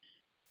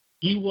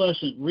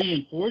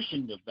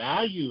reinforcing the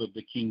value of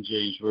the King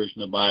James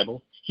Version of the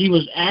Bible. He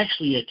was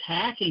actually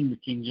attacking the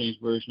King James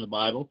Version of the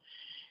Bible.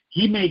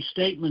 He made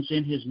statements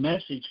in his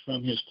message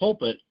from his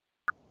pulpit.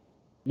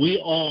 We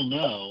all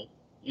know,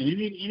 and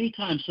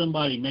anytime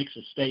somebody makes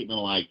a statement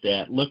like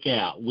that, look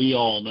out, we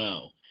all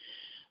know.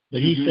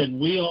 But he said,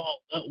 we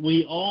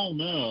all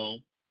know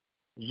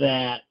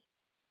that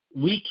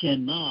we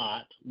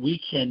cannot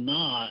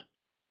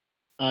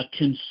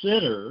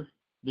consider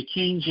the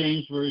King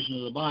James Version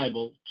of the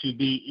Bible to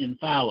be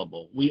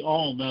infallible. We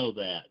all know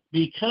that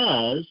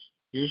because,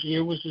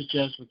 here was his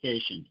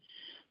justification,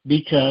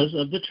 because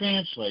of the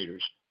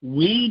translators.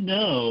 We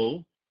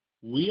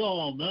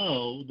all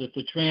know that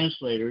the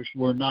translators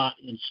were not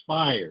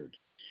inspired.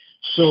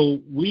 So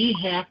we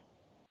have,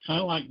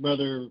 kind of like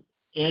Brother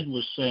Ed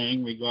was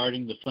saying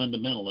regarding the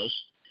fundamentalists,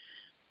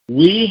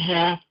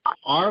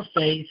 our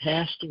faith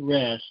has to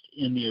rest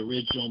in the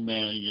original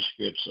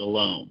manuscripts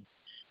alone.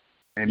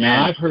 Amen.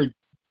 Now,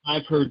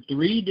 I've heard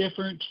three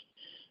different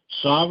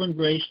Sovereign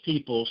Grace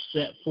people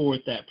set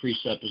forth that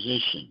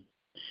presupposition.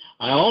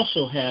 I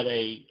also had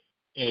a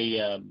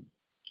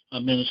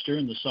minister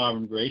in the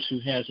Sovereign Grace who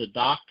has a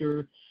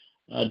doctor's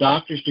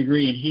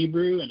degree in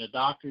Hebrew and a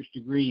doctor's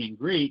degree in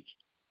Greek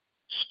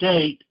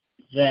state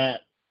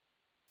that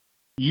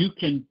you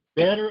can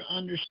better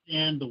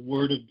understand the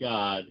Word of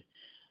God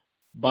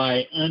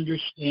by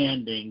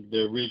understanding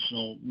the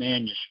original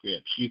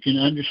manuscripts. You can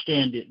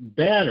understand it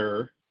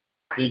better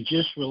than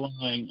just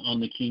relying on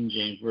the King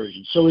James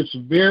Version. So it's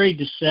very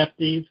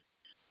deceptive.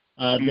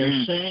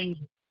 They're saying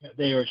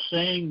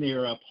they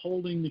are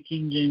upholding the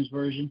King James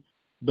Version,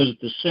 but at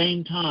the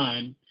same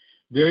time,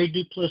 very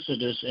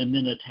duplicitous and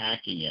then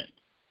attacking it.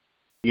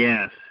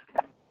 Yes.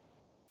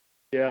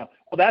 Yeah.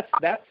 Well,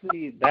 that's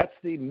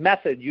the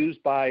method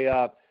used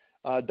by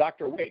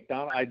Dr. Waite,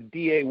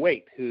 D.A.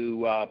 Waite,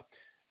 who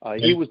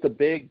he was the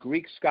big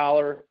Greek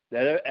scholar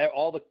that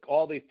all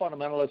the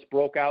fundamentalists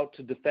broke out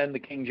to defend the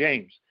King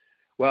James.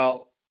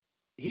 Well,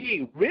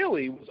 he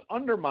really was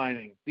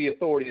undermining the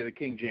authority of the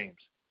King James.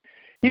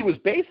 He was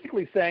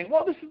basically saying,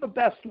 well, this is the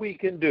best we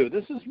can do.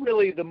 This is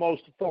really the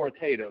most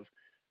authoritative.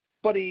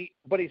 But he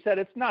said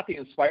it's not the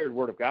inspired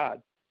Word of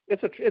God.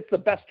 It's the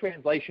best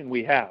translation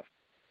we have.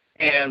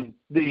 And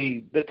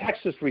the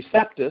Textus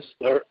Receptus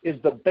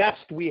is the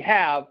best we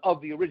have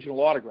of the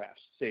original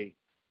autographs, see.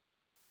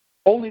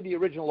 Only the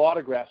original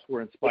autographs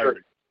were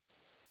inspired.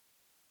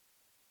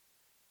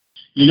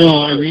 You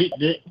know, I read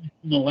it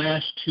in the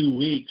last 2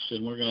 weeks,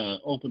 and we're going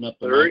to open up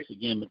the mics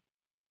again. But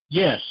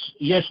yes,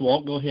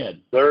 Walt, go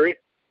ahead. Larry?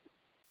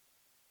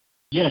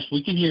 Yes,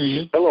 we can hear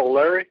you. Hello,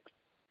 Larry.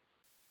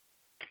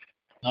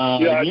 I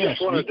yes,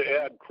 just wanted to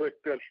add quick.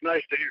 It's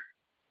nice to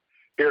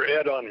hear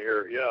Ed on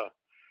here. Yeah.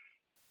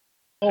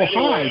 Oh,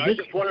 anyway, hi. I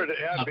just wanted to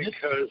add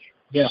because.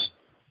 Yeah.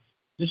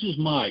 This is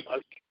Mike.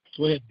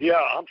 Go ahead. Yeah,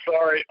 I'm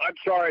sorry,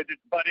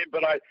 buddy,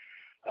 but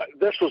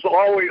this was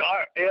always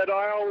Ed.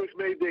 I always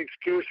made the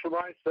excuse for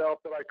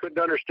myself that I couldn't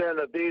understand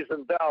the these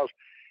and thous.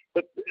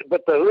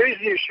 But the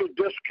reason you should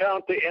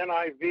discount the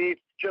NIV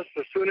just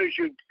as soon as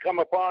you come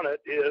upon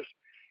it is,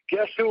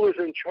 guess who was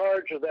in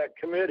charge of that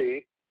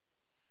committee?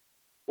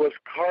 Was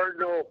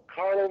Cardinal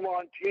Carlo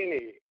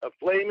Montini, a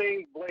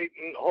flaming,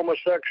 blatant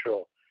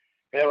homosexual,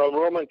 and a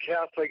Roman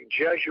Catholic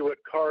Jesuit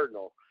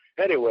cardinal.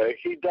 Anyway,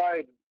 he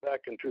died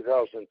back in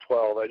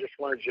 2012. I just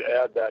wanted to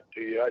add that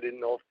to you. I didn't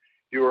know if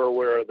you were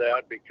aware of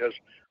that, because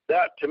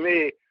that, to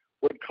me,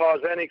 would cause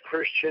any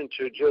Christian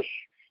to just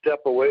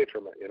step away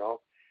from it,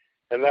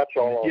 And that's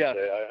all I'll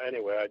say.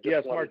 Anyway, I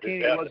just wanted Martini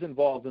to add was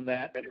involved in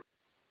that.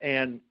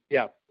 And,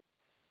 yeah.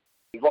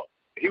 He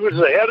was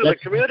the head of the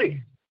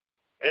committee.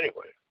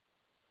 Anyway.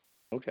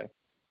 Okay.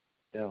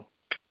 Yeah.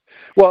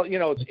 Well,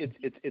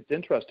 it's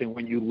interesting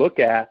when you look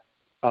at,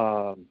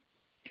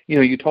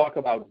 you talk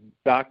about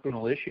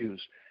doctrinal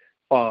issues.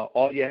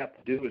 All you have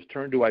to do is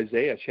turn to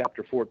Isaiah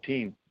chapter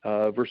 14,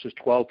 verses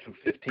 12 through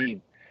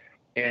 15.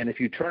 And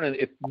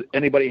if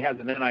anybody has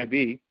an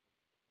NIV,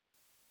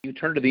 you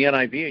turn to the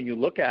NIV and you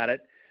look at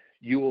it,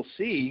 you will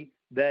see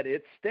that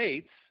it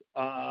states,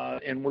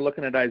 and we're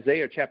looking at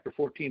Isaiah chapter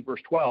 14,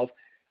 verse 12,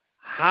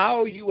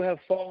 how you have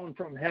fallen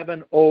from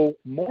heaven, O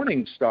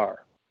morning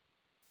star.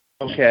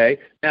 Okay.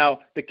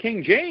 Now, the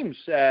King James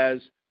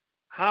says,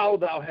 how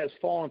thou hast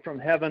fallen from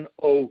heaven,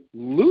 O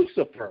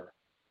Lucifer,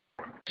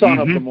 son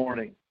of the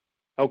morning.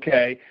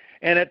 Okay.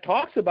 And it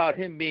talks about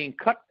him being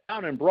cut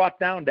down and brought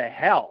down to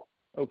hell.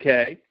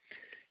 Okay.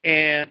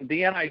 And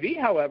the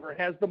NIV, however,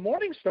 has the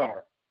morning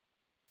star.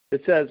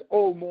 It says,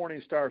 O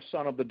morning star,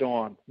 son of the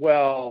dawn.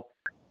 Well,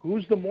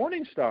 who's the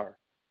morning star?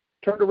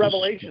 Turn to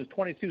Revelation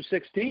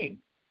 22:16.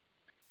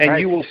 And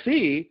you will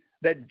see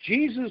that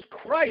Jesus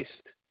Christ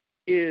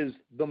is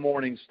the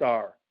morning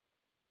star.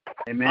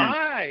 Amen.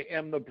 I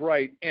am the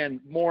bright and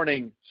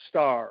morning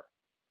star.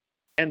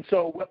 And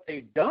so what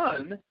they've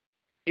done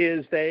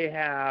is they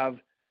have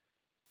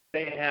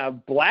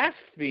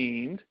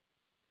blasphemed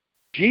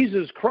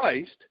Jesus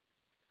Christ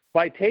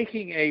by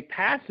taking a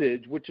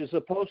passage which is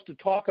supposed to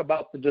talk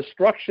about the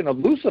destruction of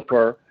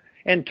Lucifer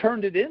and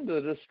turned it into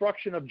the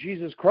destruction of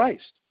Jesus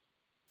Christ.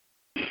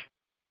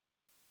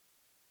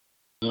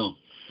 Oh,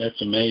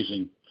 that's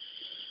amazing.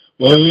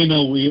 Well,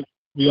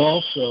 we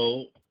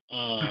also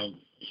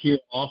hear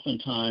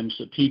oftentimes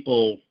that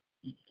people,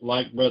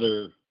 like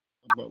our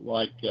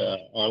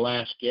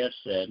last guest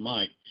said,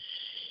 Mike,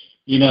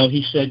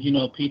 he said,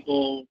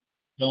 people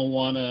don't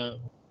want to,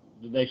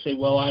 they say,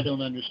 well, I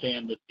don't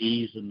understand the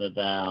these and the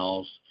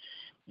thous.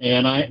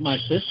 And my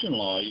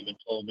sister-in-law even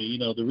told me,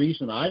 the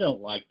reason I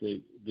don't like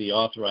the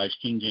Authorized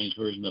King James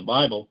Version of the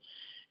Bible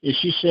is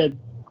she said,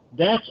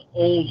 that's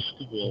old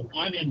school.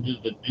 I'm into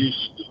the new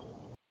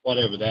school,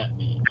 whatever that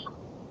means.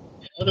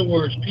 In other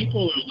words,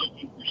 people are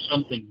looking for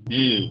something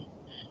new.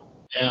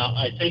 Now,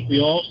 I think we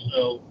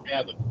also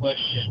have a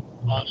question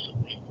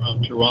possibly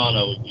from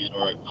Toronto again,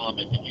 or a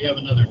comment. Did you have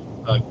another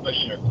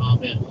question or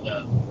comment,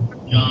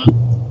 John?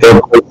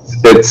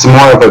 It's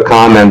more of a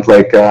comment.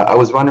 I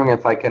was wondering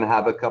if I can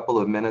have a couple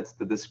of minutes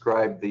to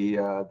describe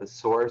the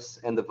source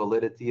and the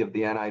validity of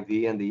the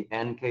NIV and the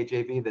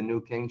NKJV, the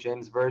New King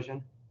James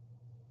Version.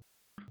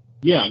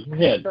 Yeah, go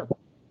ahead.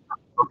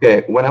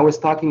 Okay, when I was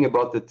talking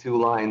about the two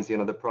lines,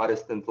 the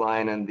Protestant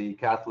line and the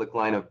Catholic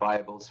line of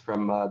Bibles,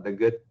 from the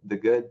good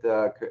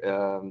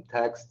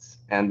texts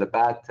and the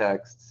bad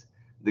texts,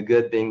 the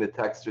good being the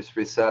Textus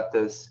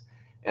Receptus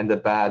and the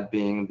bad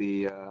being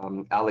the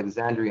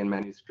Alexandrian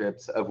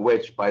manuscripts, of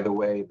which, by the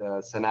way,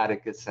 the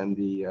Sinaiticus and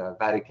the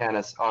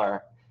Vaticanus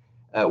are.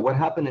 What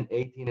happened in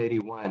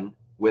 1881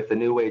 with the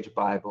New Age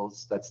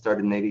Bibles that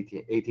started in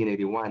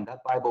 1881,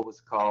 that Bible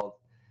was called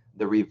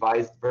the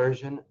Revised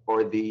Version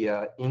or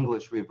the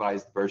English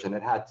Revised Version.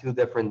 It had two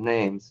different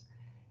names.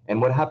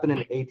 And what happened in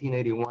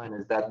 1881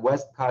 is that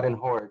Westcott and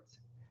Hort,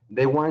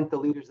 they weren't the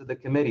leaders of the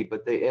committee,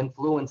 but they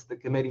influenced the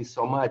committee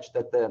so much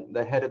that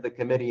the head of the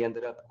committee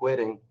ended up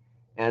quitting,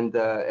 and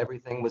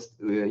everything was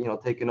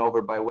taken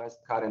over by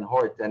Westcott and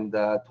Hort. And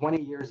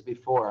 20 years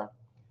before,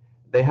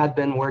 they had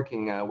been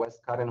working,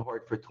 Westcott and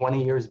Hort, for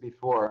 20 years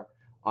before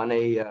on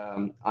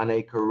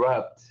a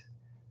corrupt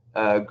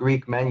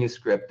Greek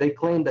manuscript. They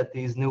claim that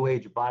these New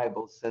Age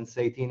Bibles since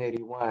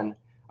 1881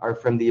 are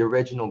from the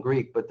original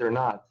Greek, but they're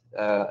not.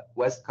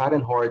 Westcott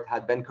and Hort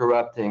had been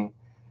writing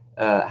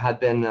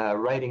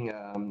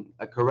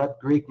a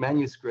corrupt Greek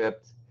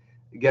manuscript.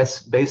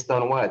 Guess based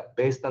on what?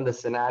 Based on the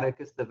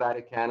Sinaiticus, the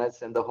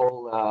Vaticanus, and the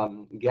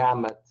whole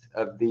gamut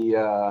of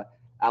the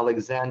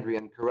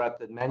Alexandrian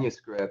corrupted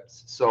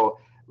manuscripts. So,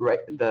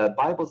 the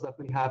Bibles that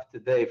we have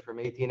today from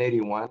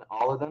 1881,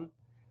 all of them,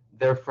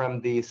 they're from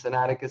the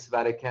Sinaiticus,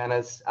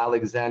 Vaticanus,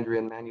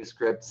 Alexandrian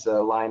manuscripts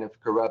line of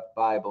corrupt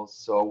Bibles.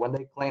 So when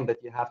they claim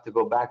that you have to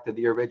go back to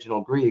the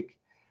original Greek,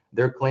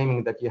 they're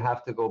claiming that you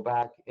have to go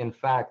back, in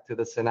fact, to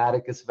the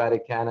Sinaiticus,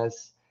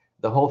 Vaticanus,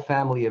 the whole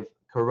family of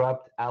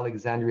corrupt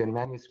Alexandrian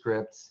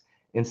manuscripts,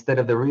 instead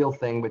of the real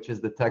thing, which is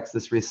the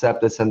Textus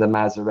Receptus and the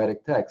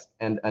Masoretic text.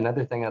 And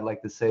another thing I'd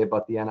like to say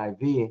about the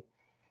NIV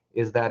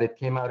is that it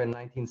came out in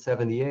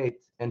 1978,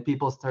 and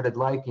people started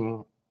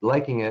liking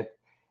it.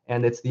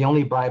 and it's the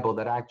only Bible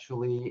that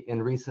actually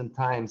in recent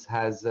times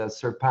has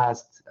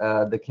surpassed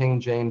the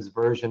King James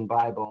Version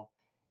Bible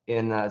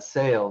in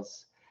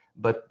sales.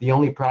 But the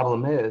only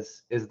problem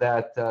is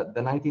that the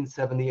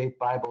 1978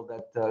 Bible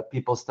that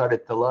people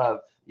started to love,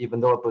 even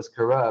though it was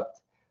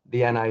corrupt, the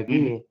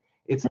NIV,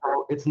 it's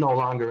no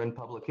longer in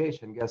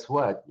publication. Guess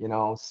what?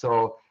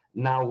 So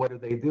now what do?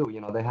 They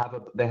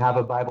have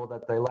a Bible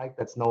that they like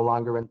that's no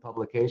longer in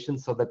publication,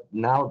 so that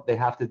now they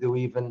have to do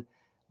even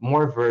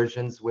more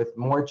versions with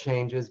more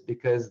changes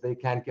because they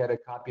can't get a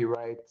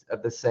copyright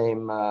of the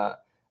same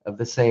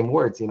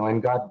words.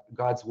 And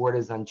God's word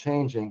is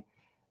unchanging.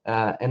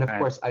 And of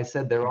course, I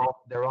said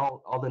all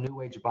the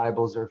New Age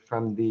Bibles are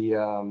from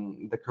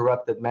the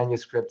corrupted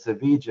manuscripts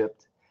of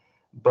Egypt,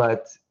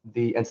 but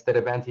instead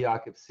of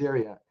Antioch of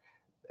Syria,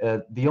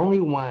 the only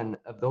one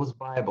of those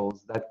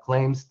Bibles that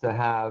claims to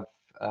have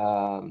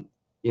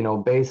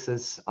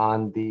basis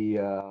on the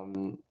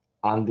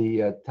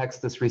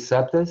Textus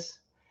Receptus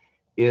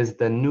is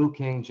the New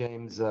King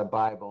James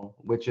Bible,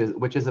 which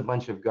is a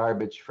bunch of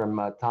garbage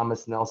from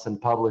Thomas Nelson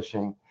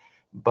Publishing.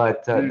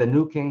 But the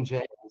New King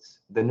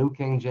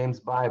James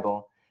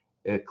Bible,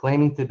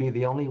 claiming to be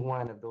the only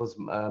one of those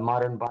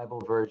modern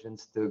Bible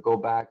versions to go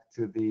back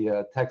to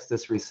the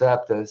Textus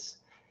Receptus,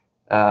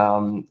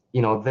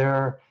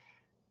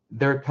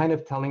 they're kind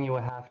of telling you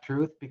a half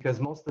truth, because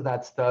most of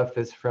that stuff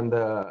is from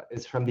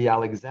the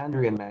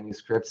Alexandrian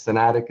manuscripts,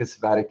 Sinaiticus,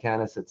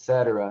 Vaticanus,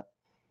 etc.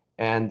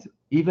 And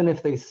even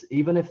if they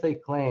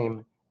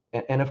claim,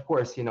 and of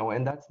course,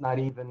 and that's not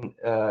even,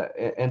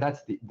 and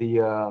that's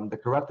the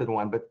corrupted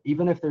one. But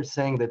even if they're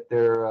saying that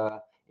they're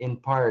in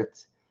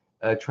part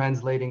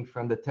translating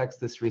from the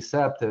Textus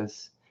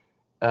Receptus,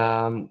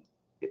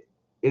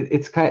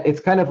 it's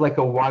kind of like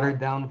a watered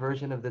down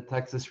version of the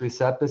Textus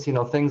Receptus.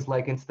 Things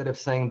like, instead of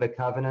saying the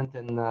covenant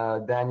in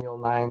Daniel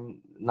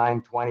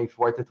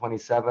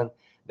 9:24-27,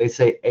 they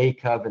say a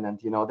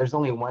covenant. There's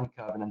only one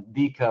covenant,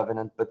 the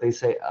covenant, but they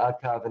say a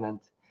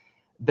covenant.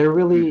 They're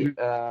really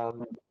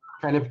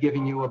kind of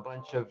giving you a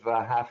bunch of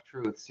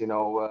half-truths.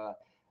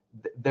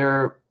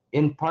 They're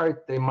in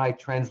part, they might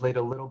translate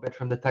a little bit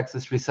from the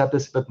Textus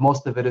Receptus, but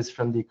most of it is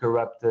from the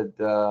corrupted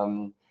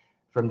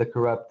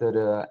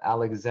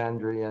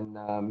Alexandrian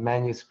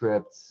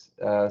manuscripts.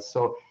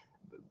 So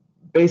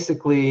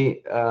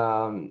basically,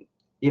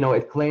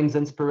 it claims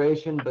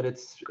inspiration, but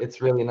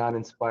it's really not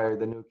inspired,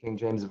 the New King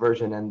James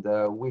Version. And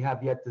we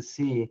have yet to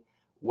see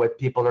what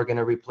people are going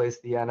to replace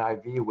the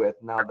NIV with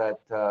now that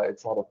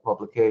it's out of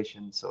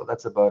publication. So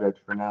that's about it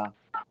for now.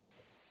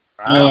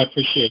 No, I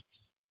appreciate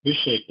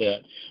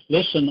that.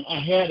 Listen, I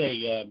had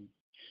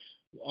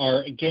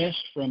our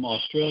guest from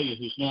Australia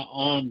who's not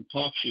on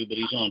TalkShoe, but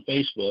he's on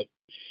Facebook,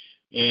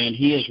 and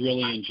he has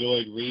really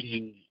enjoyed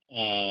reading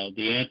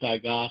the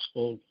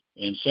Anti-Gospel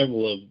and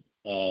several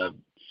of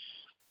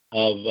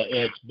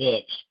Ed's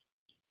books.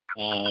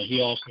 He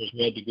also has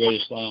read The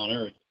Greatest Lie on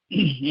Earth,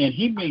 and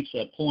he makes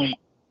a point.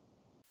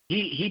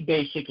 He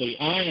basically,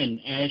 I and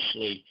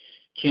Ashley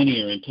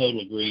Kinney are in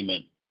total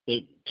agreement.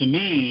 To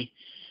me,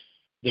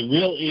 the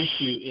real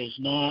issue is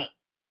not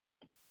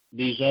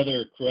these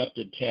other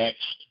corrupted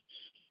texts,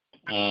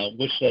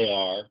 which they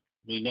are.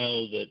 We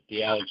know that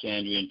the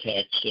Alexandrian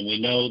text, and we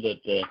know that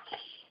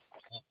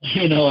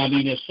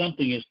if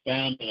something is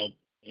found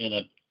in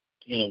a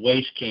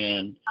waste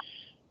can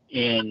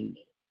and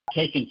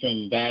taken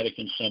from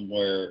Vatican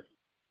somewhere,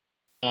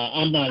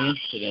 I'm not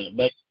interested in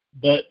it.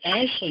 But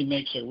Ashley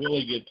makes a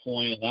really good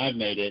point, and I've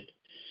made it,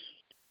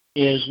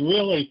 is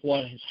really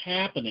what is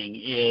happening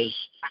is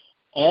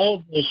all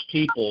of those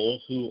people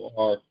who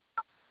are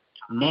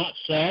not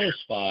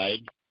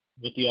satisfied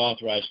with the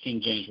Authorized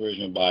King James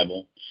Version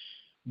Bible,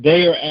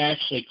 they are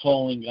actually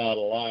calling God a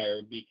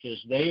liar,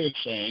 because they are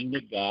saying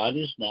that God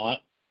is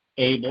not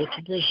able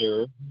to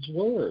preserve His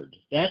Word.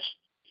 That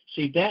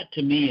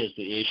to me is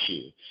the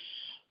issue,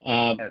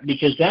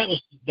 because that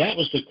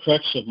was the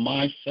crux of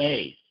my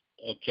faith.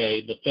 Okay,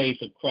 the faith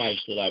of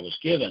Christ that I was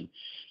given.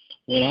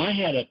 When I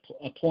had a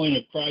point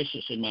of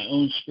crisis in my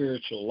own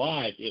spiritual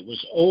life, it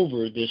was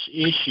over this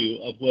issue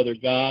of whether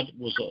God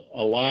was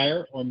a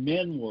liar or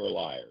men were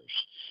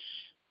liars.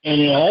 And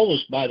it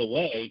always, by the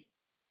way,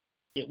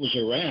 it was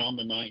around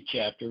the 9th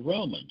chapter of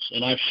Romans.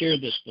 And I've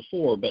shared this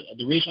before, but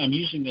the reason I'm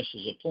using this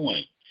as a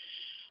point,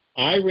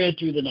 I read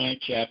through the 9th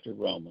chapter of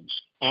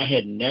Romans. I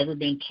had never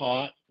been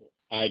taught,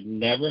 I'd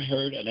never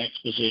heard an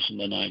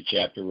exposition of the 9th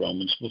chapter of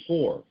Romans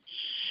before.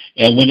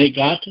 And when it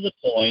got to the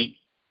point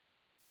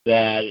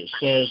that it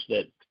says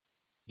that,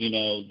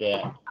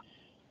 that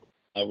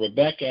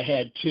Rebecca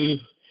had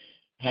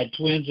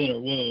twins in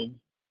her womb,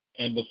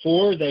 and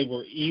before they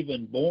were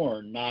even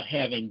born, not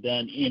having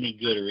done any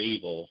good or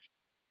evil,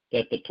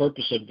 that the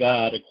purpose of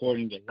God,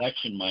 according to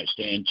election, might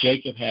stand.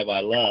 Jacob have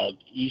I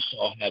loved,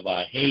 Esau have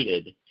I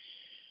hated.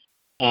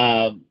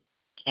 I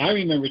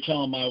remember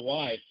telling my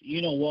wife,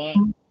 you know what?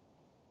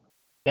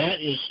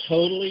 That is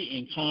totally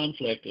in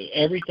conflict with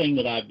everything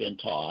that I've been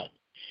taught.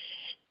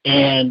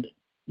 And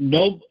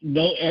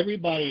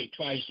everybody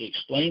tries to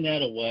explain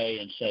that away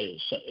and say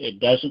it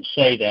doesn't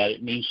say that.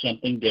 It means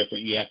something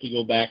different. You have to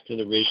go back to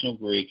the original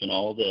Greek and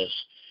all this.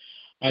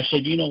 I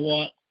said, you know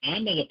what?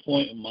 I'm at a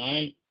point in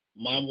my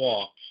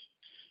walk.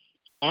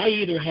 I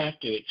either have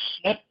to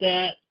accept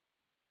that,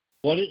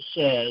 what it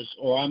says,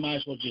 or I might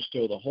as well just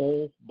throw the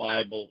whole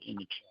Bible in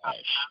the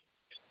trash.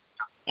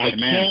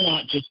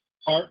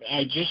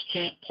 I just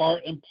can't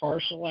part and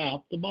parcel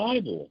out the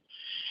Bible.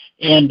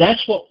 And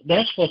that's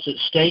what's at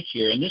stake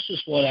here. And this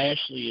is what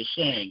Ashley is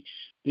saying.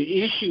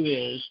 The issue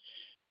is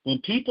when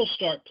people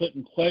start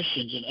putting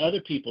questions in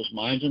other people's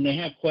minds, and they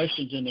have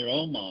questions in their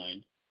own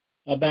mind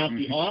about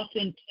the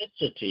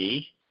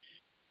authenticity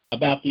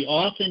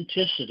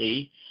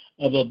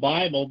of a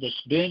Bible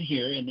that's been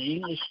here in the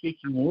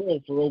English-speaking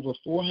world for over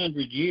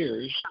 400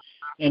 years,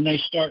 and they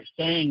start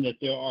saying that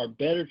there are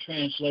better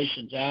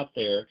translations out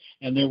there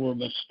and there were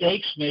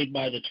mistakes made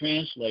by the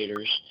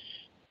translators,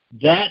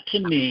 that to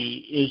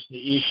me is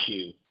the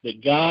issue,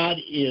 that God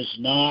is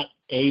not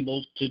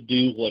able to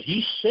do what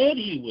he said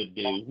he would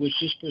do,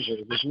 which is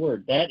preserve his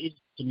word. That is,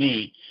 to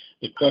me,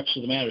 the crux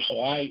of the matter. So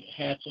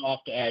hats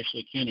off to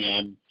Ashley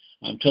Kinney.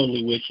 I'm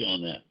totally with you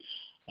on that.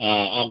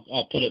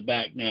 I'll put it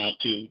back now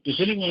to,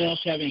 does anyone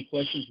else have any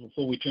questions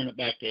before we turn it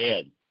back to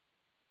Ed?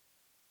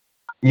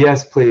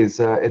 Yes, please.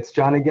 It's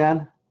John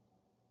again.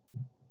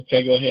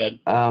 Okay, go ahead.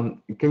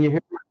 Can you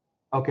hear me?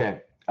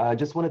 Okay.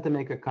 Just wanted to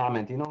make a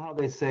comment. You know how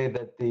they say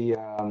that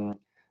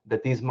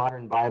that these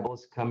modern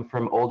Bibles come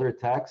from older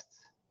texts?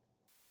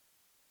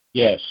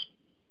 Yes.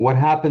 What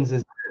happens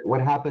is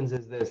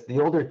this: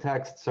 the older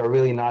texts are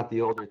really not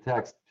the older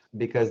texts,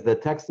 because the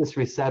Textus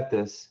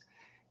Receptus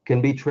can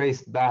be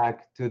traced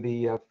back to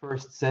the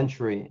 1st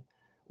century,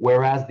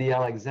 whereas the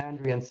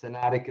Alexandrian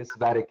Sinaiticus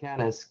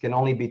Vaticanus can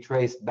only be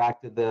traced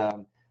back to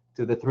the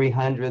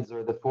 300s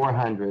or the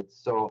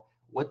 400s. So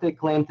what they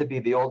claim to be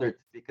the older,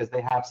 because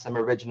they have some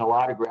original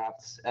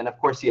autographs, and of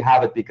course you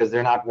have it because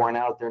they're not worn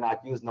out, they're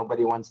not used,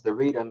 nobody wants to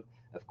read them.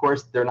 Of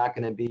course they're not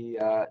going to be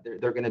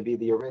they're going to be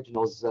the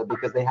originals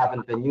because they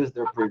haven't been used,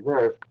 they're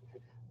preserved.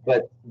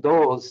 But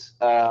those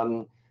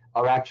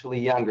are actually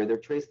younger. They're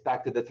traced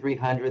back to the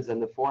 300s and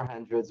the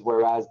 400s,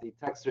 whereas the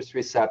Textus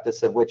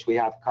Receptus, of which we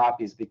have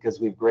copies because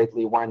we've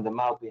greatly worn them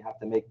out, we have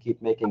to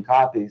keep making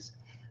copies.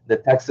 The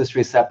Textus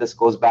Receptus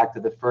goes back to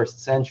the 1st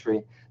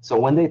century. So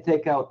when they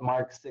take out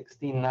Mark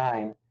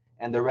 16:9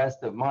 and the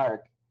rest of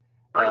Mark,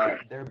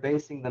 they're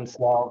basing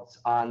themselves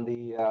on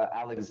the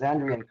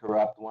Alexandrian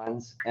corrupt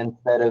ones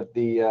instead of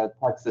the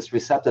Textus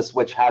Receptus,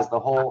 which has the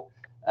whole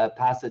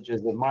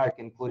passages of Mark,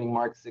 including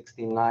Mark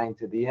 16:9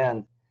 to the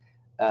end.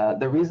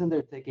 The reason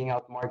they're taking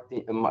out Mark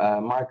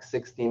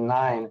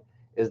 16:9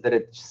 is that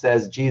it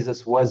says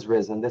Jesus was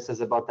risen. This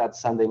is about that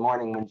Sunday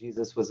morning when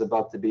Jesus was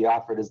about to be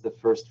offered as the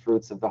first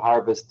fruits of the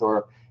harvest,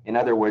 or in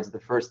other words, the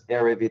first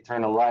heir of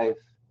eternal life,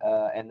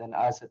 and then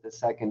us at the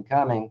second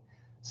coming.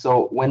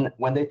 So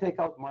when they take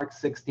out Mark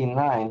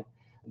 16:9,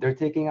 they're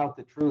taking out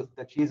the truth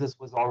that Jesus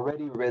was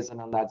already risen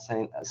on that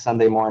same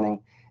Sunday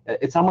morning.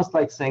 It's almost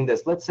like saying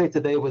this. Let's say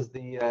today was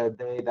the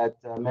day that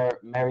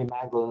Mary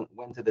Magdalene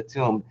went to the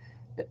tomb.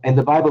 In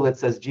the Bible, it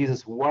says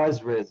Jesus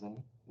was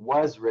risen.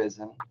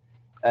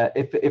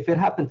 If it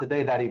happened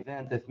today, that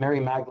event, if Mary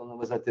Magdalene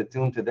was at the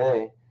tomb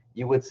today,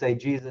 you would say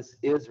Jesus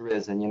is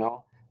risen,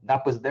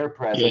 That was their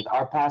present. Yeah.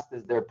 Our past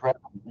is their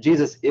present.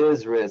 Jesus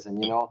is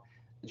risen,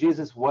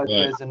 Jesus was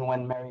risen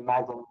when Mary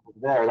Magdalene was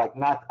there. Like,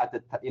 not at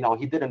the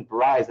he didn't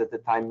rise at the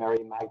time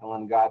Mary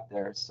Magdalene got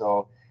there.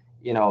 So,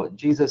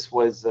 Jesus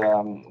was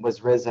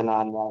risen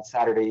on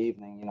Saturday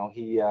evening.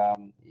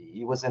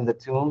 He was in the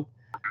tomb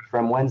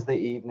from Wednesday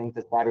evening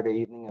to Saturday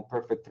evening, a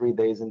perfect 3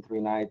 days and 3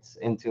 nights,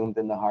 entombed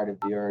in the heart of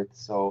the earth.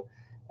 So,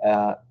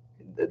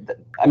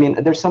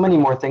 there's so many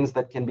more things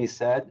that can be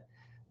said,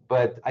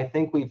 but I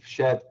think we've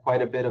shed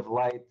quite a bit of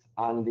light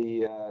on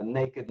the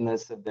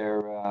nakedness of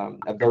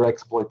their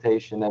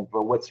exploitation of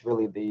what's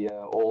really the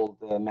old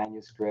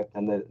manuscript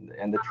and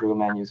the true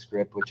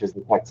manuscript, which is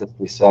the Textus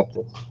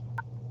Receptus.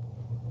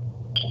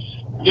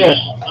 Yes.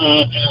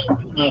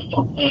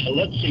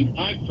 Let's see.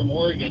 Mike from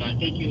Oregon, I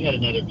think you had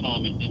another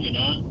comment, did you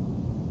not?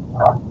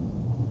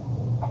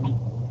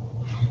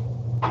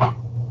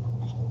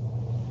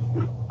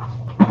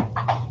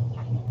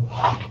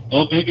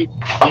 Oh, maybe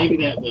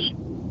that was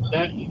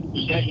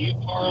that you,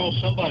 Carl?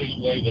 Somebody's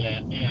waving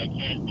at me. I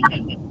can't.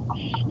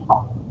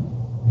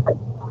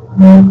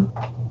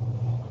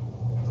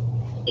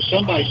 Well,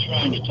 somebody's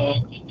trying to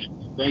talk.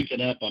 You're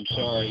breaking up. I'm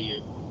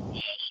sorry.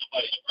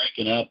 Somebody's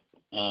breaking up.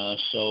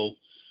 So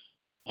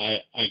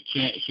I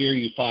can't hear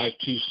you.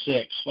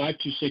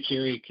 526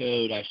 area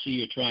code. I see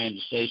you're trying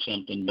to say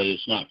something, but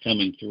it's not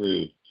coming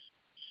through.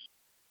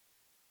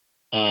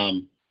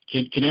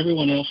 Can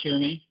everyone else hear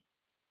me?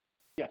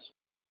 Yes,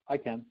 I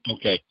can.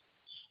 Okay.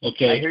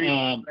 I hear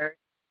you,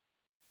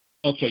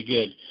 okay,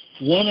 good.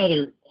 One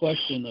other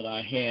question that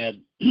I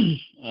had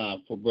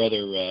for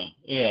Brother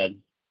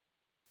Ed,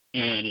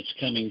 and it's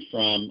coming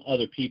from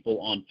other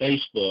people on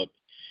Facebook,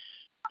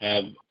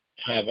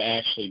 have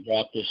actually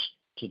brought this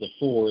to the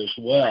fore as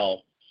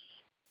well.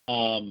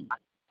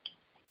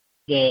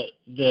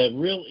 the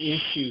real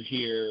issue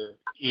here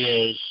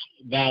is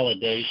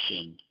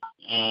validation.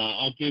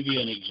 I'll give you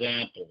an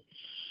example.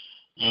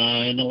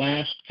 In the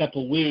last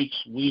couple of weeks,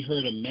 we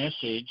heard a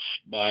message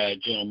by a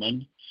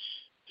gentleman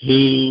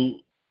who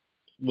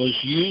was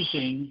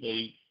using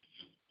the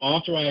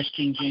Authorized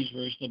King James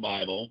Version of the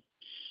Bible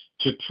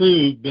to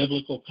prove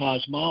biblical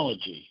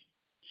cosmology.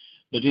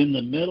 But in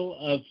the middle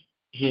of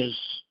his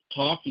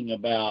talking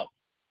about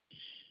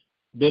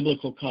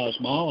biblical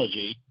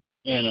cosmology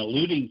and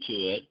alluding to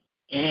it,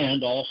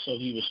 and also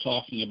he was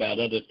talking about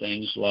other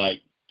things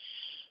like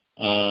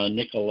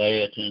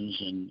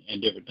Nicolaitans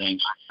and different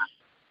things.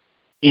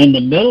 In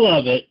the middle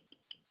of it,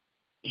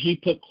 he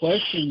put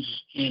questions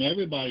in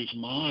everybody's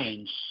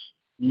minds,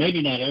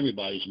 maybe not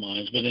everybody's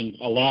minds, but in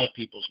a lot of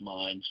people's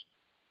minds,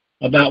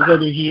 about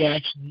whether he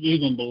actually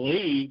even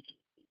believed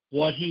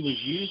what he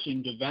was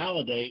using to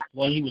validate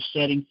what he was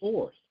setting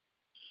forth.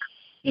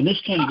 And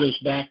this kind of goes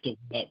back to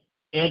what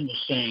Ed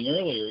was saying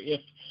earlier.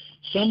 If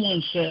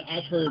someone said,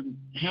 I've heard,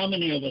 how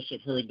many of us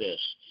have heard this?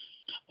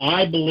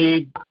 I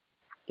believe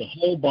the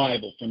whole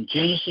Bible from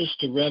Genesis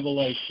to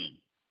Revelation.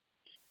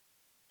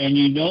 And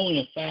you know,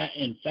 in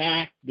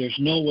fact, there's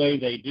no way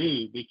they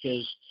do,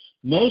 because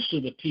most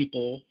of the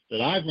people that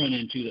I've run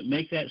into that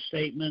make that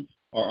statement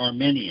are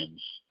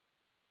Arminians.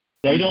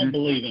 They don't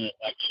believe in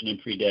election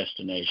and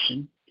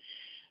predestination.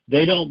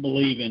 They don't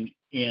believe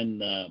in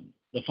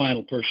the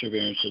final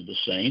perseverance of the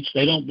saints.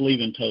 They don't believe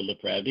in total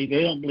depravity.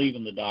 They don't believe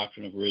in the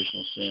doctrine of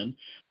original sin.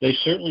 They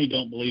certainly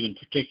don't believe in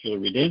particular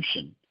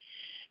redemption.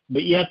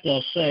 But yet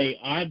they'll say,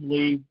 I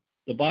believe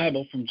the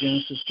Bible from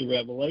Genesis to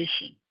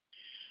Revelation.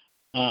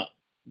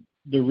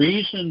 The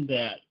reason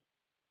that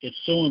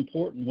it's so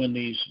important when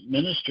these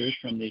ministers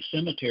from these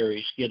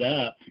cemeteries get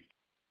up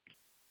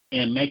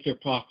and make their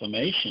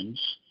proclamations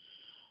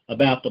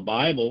about the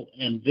Bible,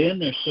 and then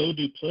they're so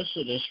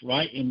duplicitous,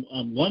 right?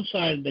 On one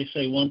side they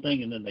say one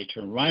thing, and then they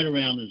turn right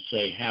around and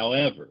say,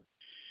 however,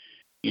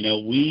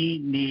 we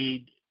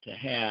need to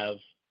have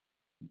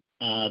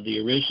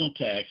the original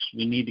text.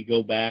 We need to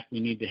go back.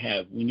 We need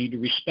to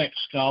respect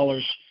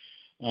scholars.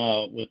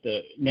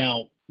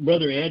 Now,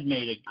 Brother Ed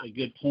made a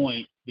good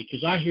point,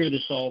 because I hear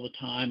this all the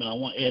time, and I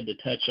want Ed to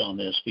touch on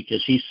this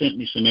because he sent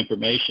me some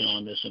information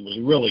on this and was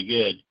really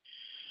good.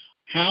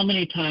 How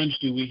many times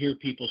do we hear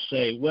people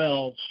say,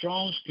 well,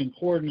 Strong's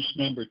Concordance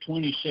number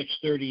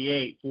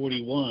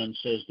 263841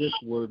 says this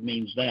word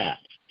means that?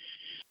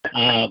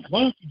 Why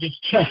don't you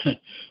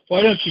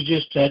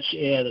just touch,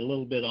 Ed, a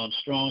little bit on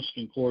Strong's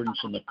Concordance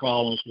and the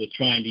problems with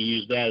trying to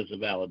use that as a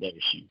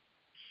validation?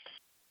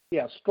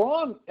 Yeah,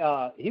 Strong,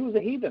 he was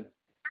a heathen.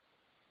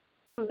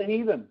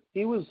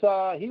 He was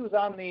on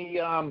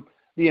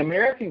the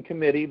American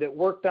committee that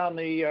worked on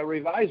the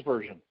Revised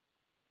Version.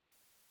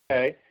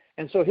 Okay,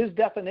 and so his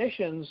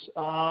definitions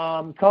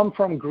come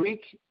from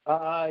Greek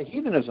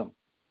heathenism.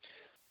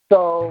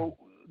 So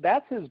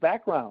that's his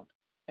background,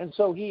 and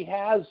so he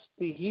has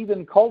the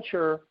heathen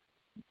culture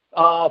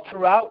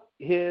throughout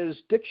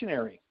his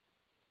dictionary.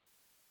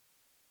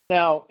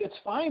 Now, it's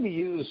fine to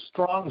use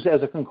Strong's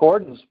as a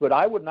concordance, but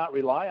I would not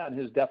rely on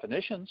his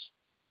definitions.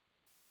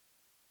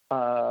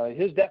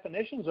 His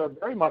definitions are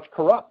very much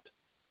corrupt.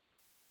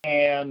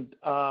 And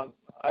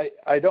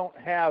I don't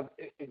have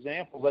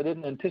examples. I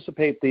didn't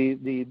anticipate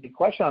the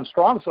question on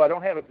Strong, so I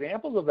don't have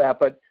examples of that.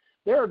 But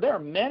there are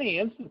many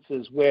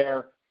instances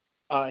where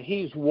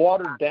he's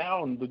watered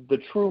down the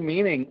true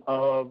meaning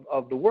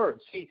of the word.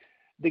 See,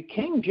 the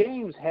King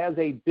James has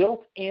a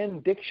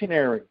built-in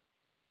dictionary.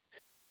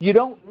 You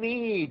don't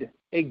need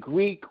a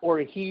Greek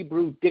or a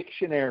Hebrew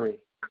dictionary.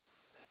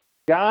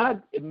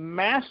 God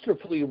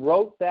masterfully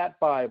wrote that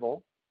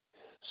Bible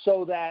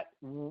so that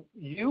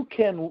you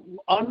can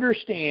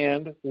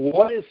understand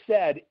what is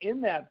said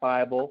in that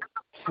Bible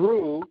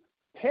through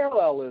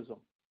parallelism.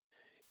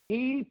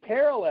 He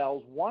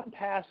parallels one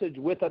passage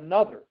with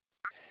another.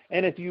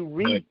 And if you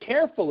read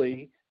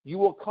carefully, you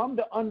will come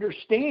to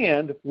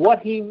understand what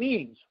he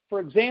means. For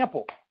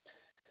example,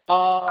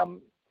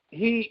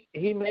 he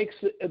makes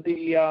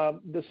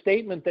the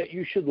statement that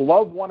you should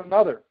love one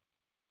another.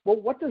 Well,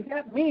 what does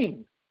that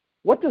mean?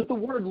 What does the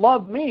word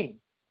love mean?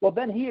 Well,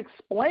 then he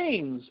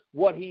explains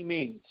what he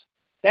means.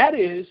 That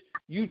is,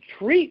 you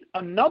treat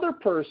another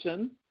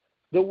person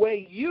the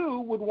way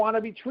you would want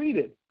to be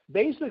treated.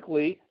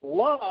 Basically,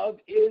 love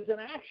is an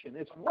action.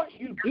 It's what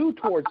you do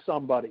towards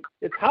somebody.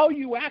 It's how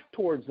you act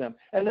towards them.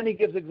 And then he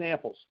gives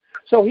examples.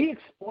 So he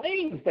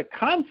explains the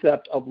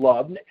concept of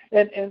love.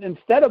 And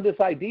instead of this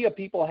idea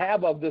people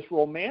have of this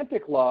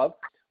romantic love,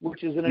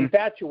 which is an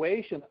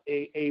infatuation,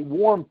 a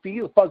warm,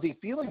 fuzzy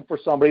feeling for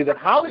somebody that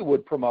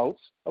Hollywood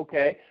promotes,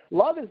 okay?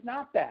 Love is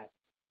not that.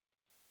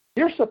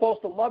 You're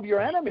supposed to love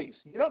your enemies.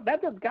 God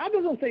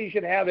doesn't say you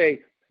should have a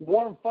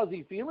warm,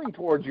 fuzzy feeling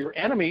towards your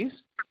enemies.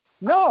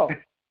 No.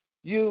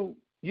 You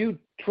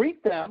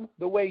treat them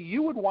the way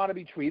you would want to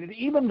be treated,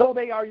 even though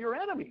they are your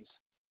enemies.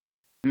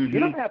 You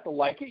don't have to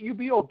like it. You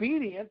be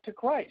obedient to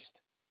Christ.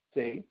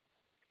 See?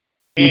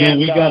 And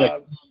we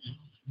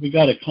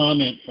got a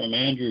comment from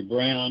Andrew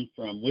Brown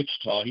from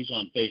Wichita. He's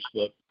on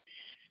Facebook.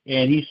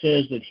 and he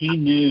says that he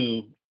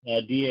knew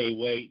D.A.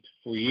 Waite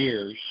for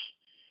years,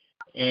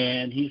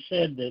 and he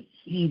said that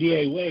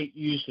D.A. Waite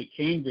used the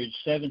Cambridge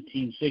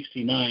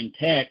 1769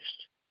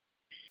 text,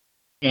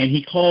 and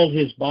he called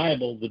his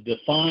Bible the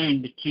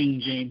Defined King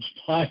James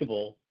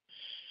Bible,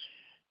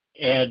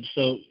 and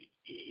so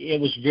it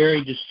was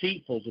very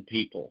deceitful to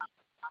people,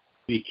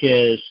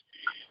 because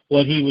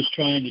what he was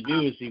trying to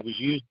do is he was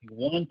using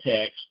one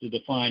text to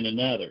define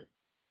another.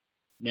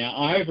 Now,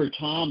 Ivor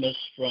Thomas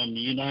from the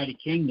United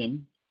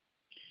Kingdom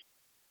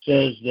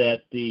says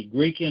that the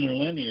Greek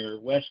interlinear,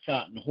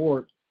 Westcott and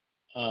Hort,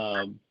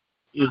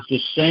 is the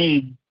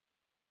same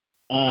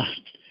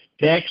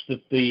text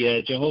that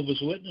the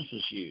Jehovah's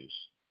Witnesses use.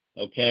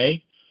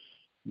 Okay?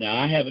 Now,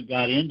 I haven't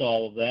got into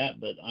all of that,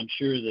 but I'm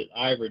sure that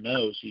Ivor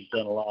knows. He's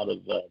done a lot of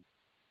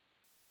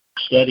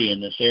study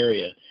in this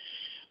area.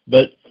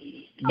 But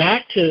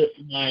back to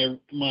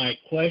my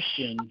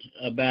question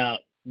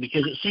about,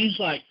 because it seems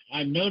like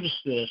I've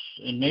noticed this,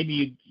 and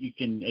maybe you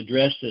can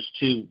address this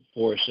too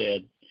for us,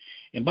 Ed.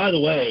 And by the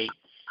way,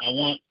 I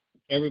want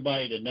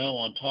everybody to know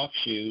on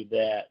TalkShoe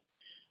that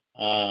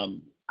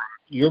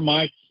your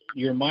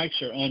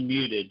mics are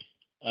unmuted.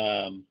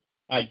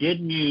 I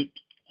did mute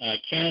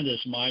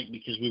Canada's mic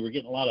because we were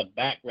getting a lot of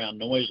background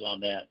noise on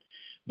that.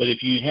 But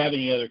if you have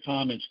any other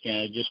comments,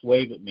 Canada, just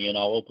wave at me and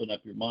I'll open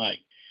up your mic.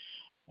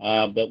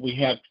 But we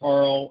have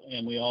Carl,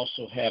 and we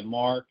also have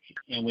Mark,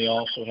 and we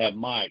also have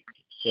Mike.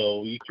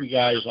 So you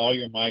guys, all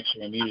your mics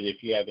are unmuted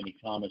if you have any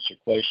comments or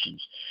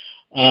questions.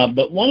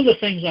 But one of the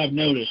things I've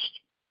noticed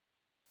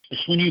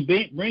is when you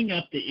bring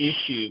up the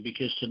issue,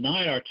 because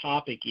tonight our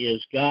topic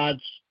is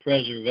God's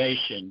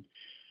preservation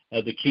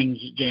of the King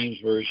James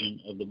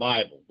Version of the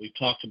Bible. We've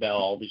talked about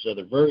all these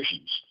other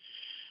versions.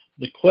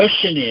 The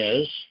question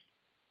is,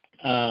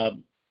 by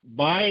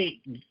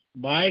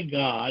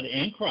God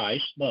and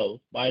Christ,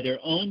 both, by their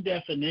own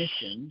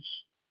definitions,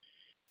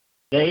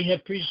 they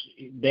have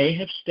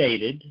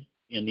stated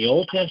in the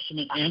Old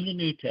Testament and the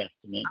New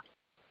Testament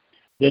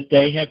that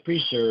they have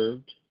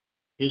preserved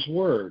His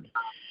Word.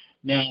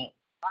 Now,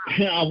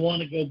 I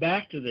want to go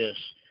back to this.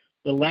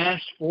 The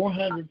last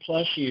 400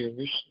 plus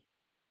years,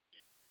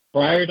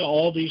 prior to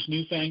all these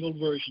newfangled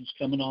versions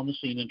coming on the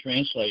scene in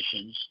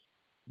translations,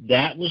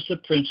 that was the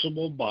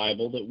principal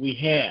Bible that we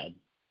had.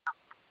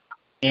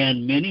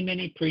 And many,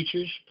 many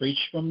preachers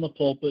preached from the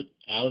pulpit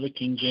out of the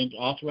King James,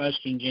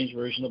 Authorized King James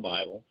Version of the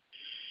Bible.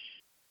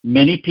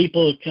 Many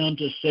people have come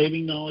to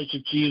saving knowledge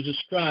of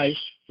Jesus Christ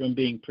from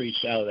being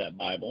preached out of that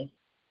Bible.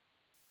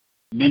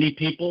 Many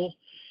people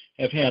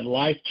have had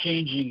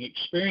life-changing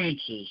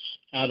experiences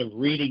out of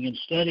reading and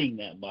studying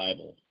that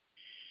Bible.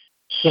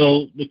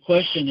 So the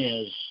question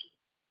is,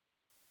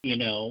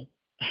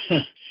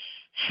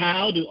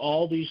 how do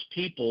all these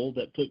people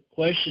that put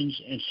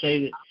questions and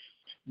say that,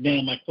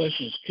 now my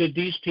question is, could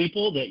these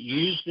people that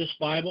use this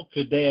Bible,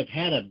 could they have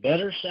had a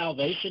better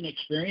salvation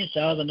experience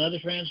out of another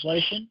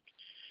translation?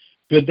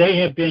 Could they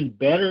have been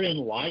better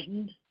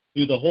enlightened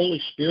through the Holy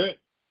Spirit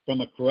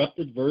from a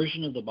corrupted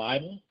version of the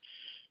Bible?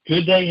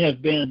 Could they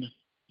have been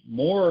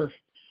more,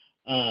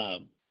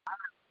 could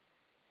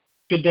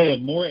they have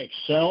more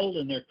excelled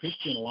in their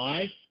Christian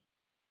life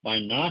by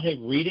not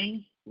having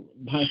read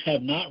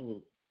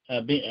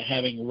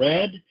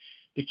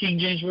the King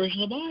James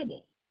Version of the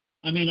Bible?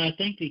 I mean, I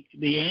think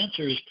the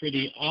answer is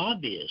pretty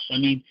obvious. I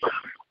mean,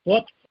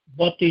 what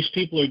these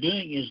people are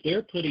doing is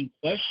they're putting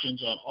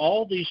questions on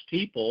all these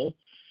people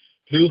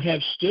who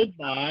have stood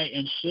by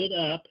and stood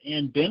up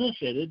and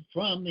benefited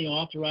from the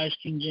Authorized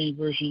King James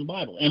Version of the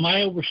Bible. Am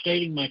I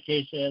overstating my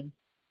case, Ed?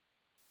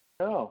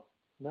 No,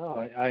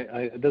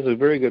 that's a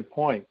very good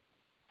point.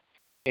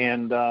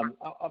 And I'm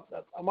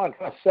going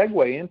to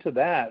segue into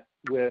that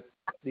with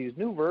these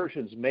new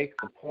versions make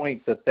the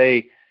point that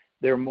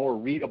they're more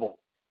readable.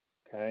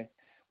 Okay.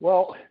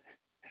 Well,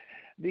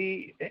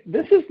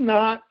 this is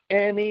not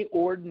any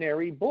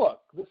ordinary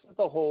book. This is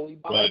the Holy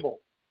Bible,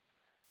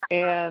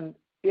 and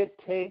it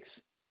takes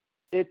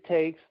the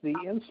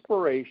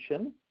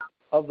inspiration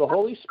of the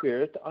Holy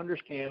Spirit to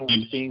understand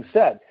what's being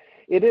said.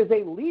 It is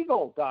a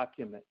legal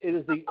document. It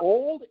is the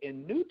Old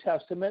and New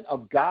Testament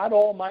of God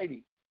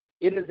Almighty.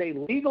 It is a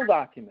legal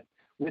document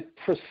with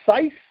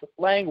precise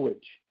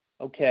language.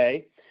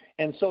 Okay,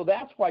 and so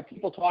that's why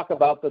people talk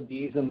about the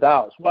these and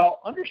thous. Well,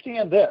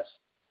 understand this.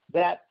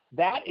 That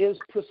is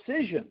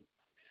precision.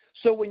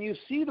 So when you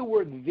see the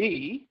word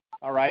thee,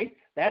 all right,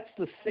 that's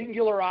the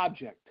singular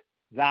object.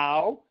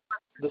 Thou,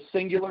 the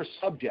singular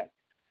subject.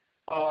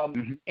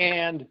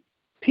 And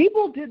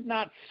people did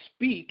not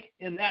speak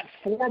in that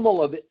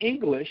formal of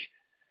English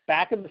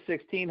back in the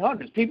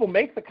 1600s. People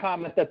make the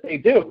comment that they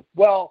do.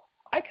 Well,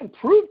 I can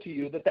prove to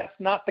you that that's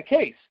not the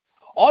case.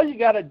 All you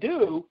got to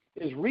do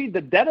is read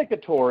the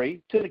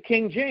dedicatory to the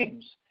King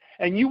James.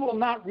 And you will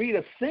not read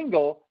a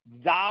single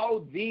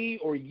thou, thee,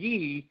 or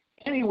ye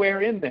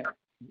anywhere in there.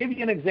 I'll give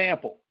you an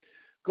example.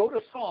 Go to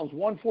Psalms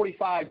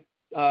 145,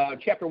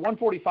 chapter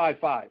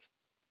 145:5.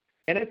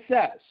 And it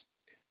says,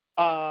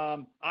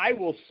 I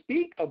will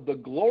speak of the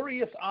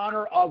glorious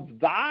honor of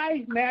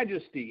thy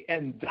majesty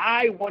and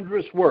thy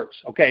wondrous works.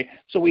 Okay,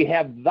 so we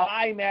have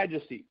thy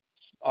majesty,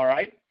 all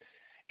right?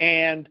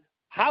 And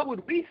how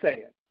would we say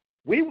it?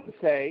 We would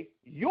say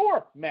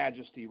your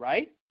majesty,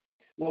 right?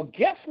 Well,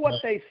 guess what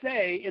they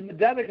say in the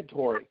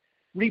dedicatory?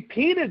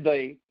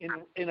 Repeatedly,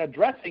 in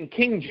addressing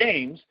King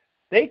James,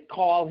 they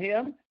call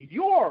him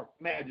your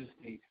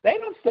majesty. They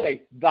don't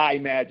say thy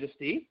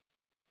majesty.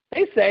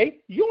 They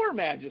say your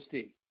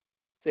majesty.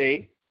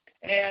 See?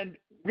 And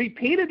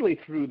repeatedly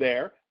through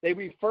there, they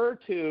refer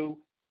to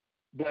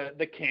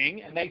the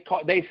king, and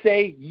they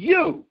say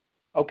you,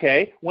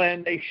 okay,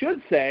 when they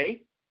should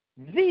say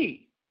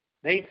thee.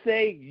 They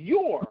say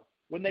your,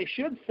 when they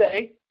should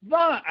say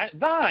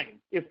thine,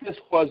 if this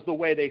was the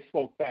way they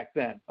spoke back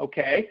then,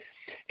 okay?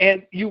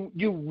 And you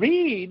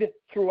read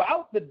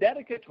throughout the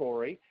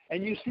dedicatory,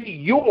 and you see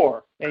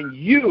your and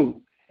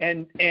you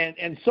and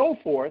so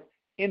forth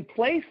in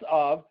place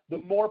of the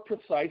more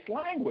precise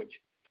language.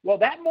 Well,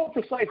 that more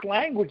precise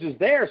language is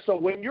there, so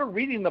when you're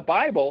reading the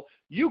Bible,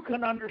 you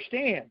can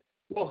understand,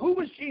 well, who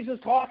was Jesus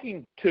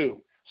talking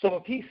to? So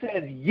if he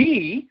says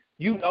ye,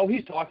 you know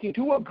he's talking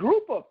to a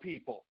group of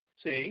people,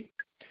 see?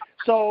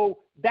 So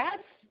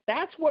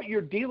that's what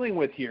you're dealing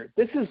with here.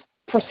 This is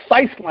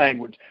precise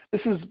language.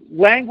 This is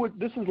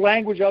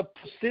language of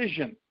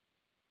precision.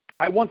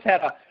 I once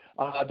had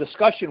a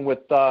discussion with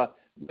a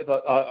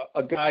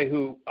guy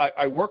who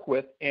I work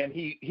with, and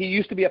he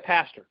used to be a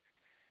pastor.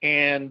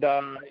 And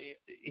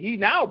he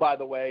now, by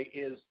the way,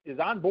 is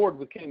on board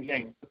with King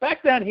James.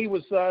 Back then, he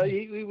was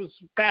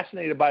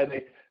fascinated by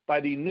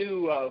the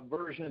new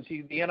versions.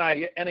 The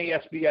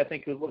NASB, I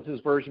think, was his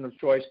version of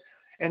choice.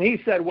 And he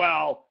said,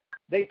 well,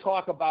 they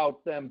talk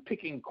about them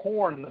picking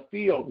corn in the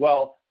field.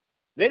 Well,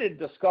 they didn't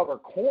discover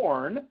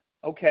corn,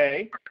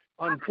 okay,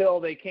 until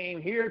they came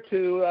here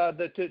to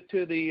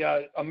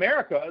the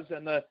Americas,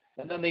 and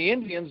then the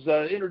Indians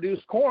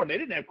introduced corn. They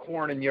didn't have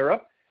corn in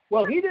Europe.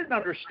 Well, he didn't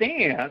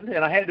understand,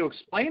 and I had to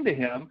explain to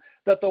him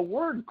that the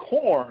word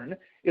corn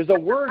is a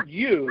word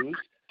used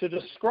to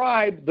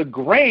describe the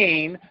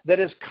grain that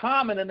is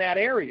common in that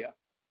area.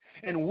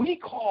 And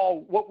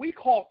what we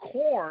call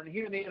corn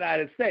here in the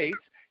United States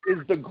is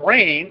the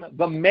grain,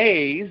 the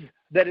maize,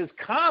 that is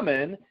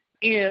common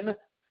in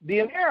the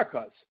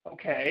Americas,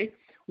 okay?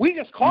 We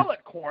just call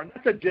it corn.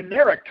 That's a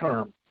generic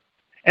term.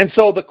 And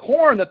so the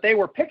corn that they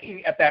were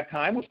picking at that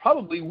time was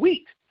probably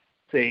wheat,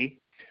 see?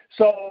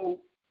 So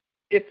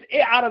it's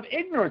out of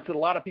ignorance that a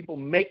lot of people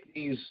make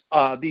these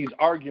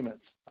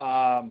arguments.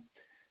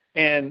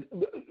 And,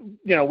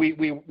 you know,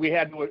 we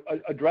had to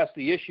address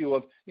the issue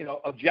of, you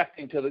know,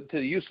 objecting to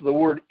the use of the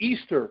word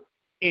Easter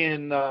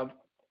in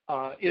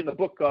the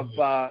book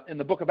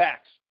of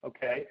Acts,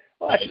 okay?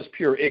 Well, that's just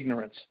pure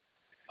ignorance.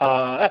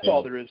 That's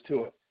all there is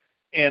to it.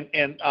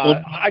 And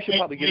I should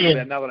probably get into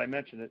that now that I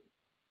mentioned it.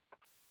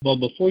 Well,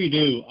 before you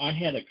do, I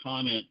had a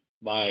comment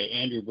by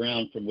Andrew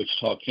Brown from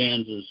Wichita,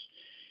 Kansas.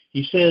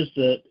 He says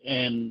that,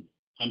 and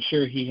I'm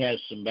sure he has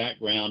some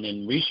background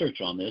in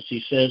research on this, he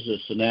says the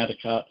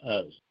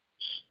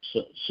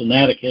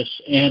Sinaiticus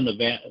and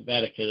the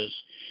Vaticanus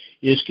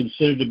is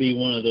considered to be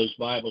one of those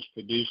Bibles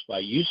produced by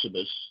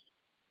Eusebius.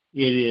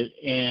 It is,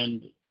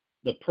 and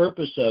the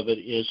purpose of it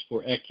is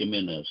for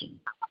ecumenism,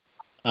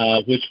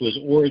 which was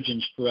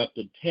Origen's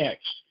corrupted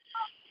text.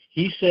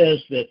 He says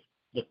that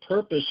the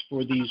purpose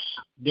for these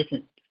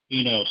different,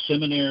 you know,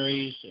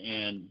 seminaries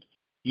and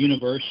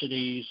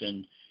universities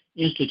and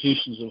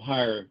institutions of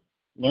higher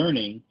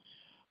learning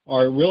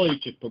are really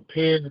to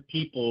prepare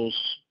people's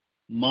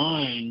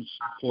minds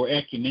for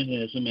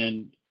ecumenism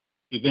and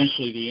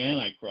eventually the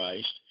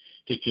Antichrist,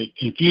 to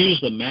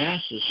confuse the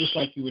masses, just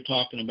like you were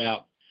talking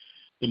about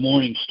the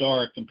morning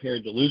star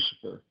compared to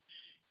Lucifer.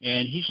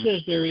 And he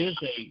says there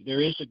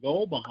is a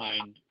goal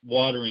behind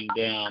watering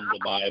down the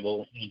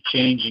Bible and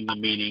changing the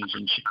meanings,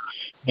 and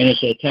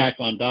it's an attack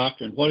on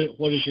doctrine. What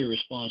is your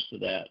response to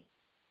that?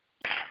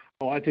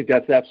 Oh, I think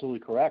that's absolutely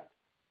correct.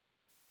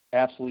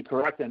 Absolutely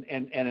correct. And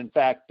in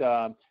fact,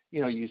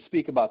 you know, you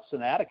speak about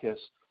Sinaiticus.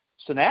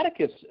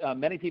 Sinaiticus,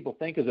 many people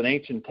think is an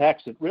ancient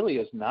text. It really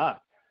is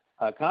not.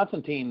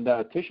 Constantine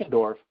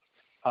Tischendorf,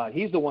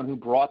 he's the one who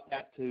brought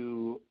that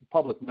to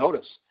public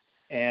notice.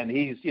 And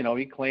he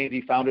claimed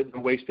he found it in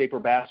a waste paper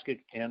basket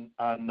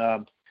on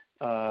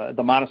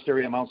the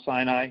monastery of Mount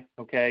Sinai,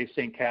 okay,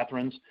 St.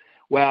 Catherine's.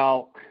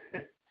 Well,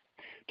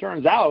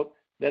 turns out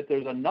that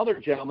there's another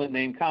gentleman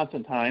named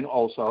Constantine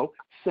also,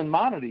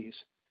 Simonides.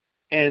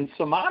 And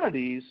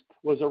Simonides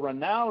was a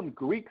renowned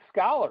Greek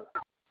scholar.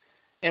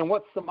 And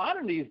what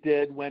Simonides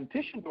did when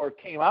Tischendorf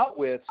came out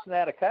with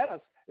Sinaiticus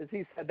is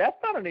he said, that's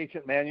not an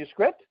ancient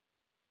manuscript.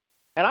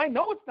 And I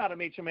know it's not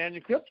an ancient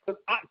manuscript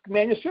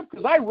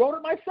because I wrote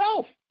it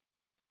myself.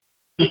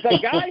 The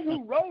guy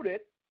who wrote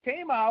it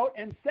came out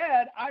and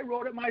said, I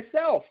wrote it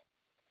myself.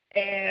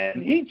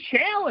 And he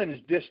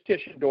challenged this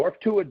Tischendorf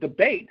to a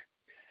debate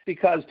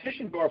because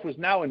Tischendorf was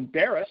now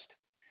embarrassed.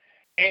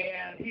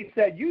 And he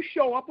said, you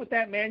show up with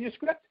that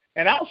manuscript,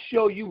 and I'll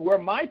show you where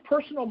my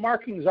personal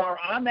markings are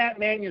on that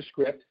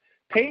manuscript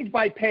page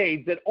by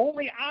page, that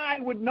only I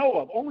would know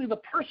of, only the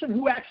person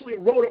who actually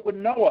wrote it would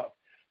know of.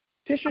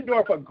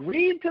 Tischendorf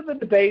agreed to the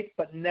debate,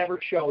 but never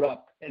showed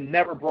up and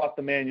never brought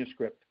the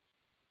manuscript.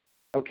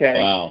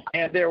 Okay? Wow.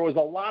 And there was a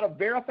lot of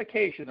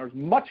verification. There's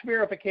much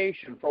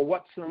verification for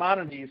what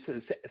Simonides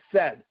has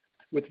said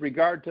with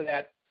regard to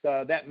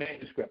that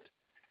manuscript.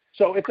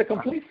 So it's a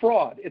complete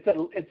fraud.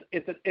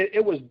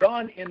 It was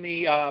done in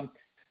the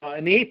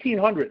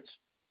 1800s.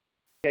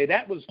 Okay,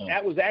 that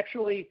was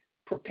actually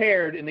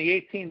prepared in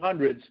the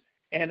 1800s,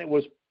 and it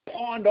was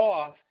pawned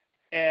off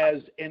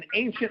as an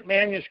ancient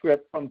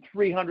manuscript from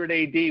 300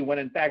 AD, when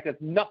in fact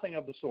it's nothing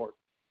of the sort.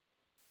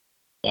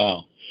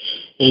 Wow.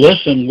 Well,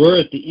 listen, we're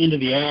at the end of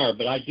the hour,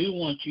 but I do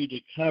want you to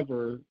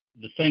cover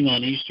the thing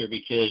on Easter,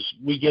 because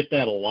we get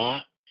that a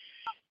lot,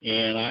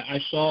 and I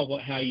saw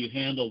how you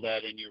handled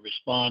that in your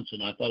response,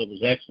 and I thought it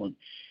was excellent.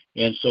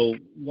 And so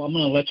I'm going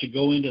to let you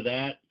go into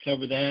that,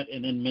 cover that,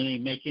 and then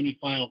make any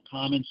final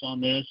comments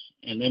on this,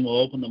 and then we'll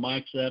open the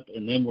mics up,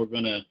 and then we're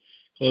going to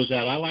close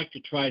out. I like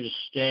to try to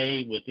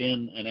stay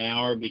within an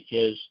hour,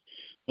 because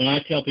when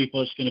I tell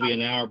people it's going to be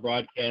an hour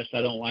broadcast,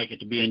 I don't like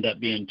it to end up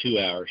being 2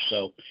 hours.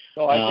 So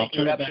I think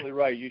you're absolutely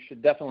right. You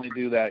should definitely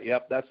do that.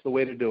 Yep, that's the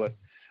way to do it.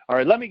 All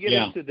right, let me get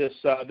into this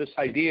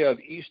idea of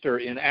Easter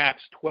in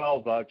Acts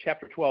 12,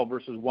 chapter 12,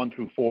 verses 1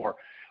 through 4,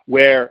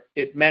 where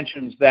it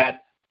mentions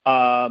that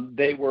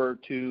they were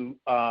to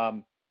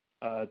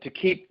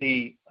keep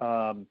the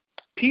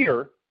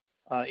Peter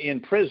in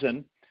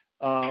prison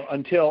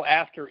until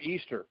after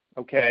Easter.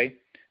 Okay,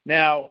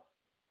 now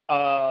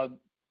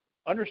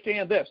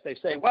understand this. They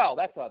say, "Well,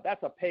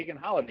 that's a pagan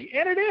holiday,"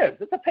 and it is.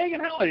 It's a pagan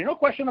holiday, no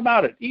question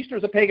about it. Easter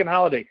is a pagan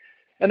holiday,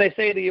 and they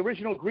say the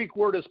original Greek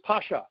word is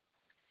Pascha,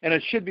 and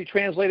it should be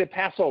translated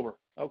Passover.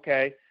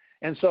 Okay,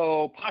 and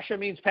so Pascha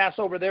means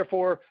Passover.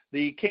 Therefore,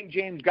 the King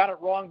James got it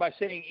wrong by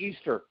saying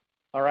Easter.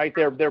 All right,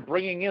 they're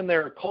bringing in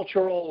their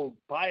cultural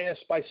bias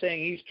by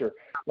saying Easter.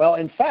 Well,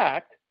 in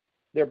fact,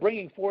 they're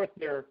bringing forth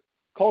their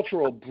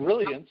cultural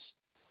brilliance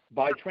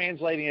by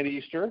translating it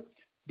Easter,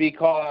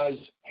 because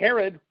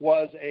Herod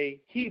was a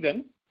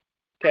heathen,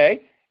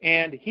 okay,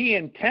 and he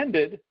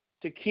intended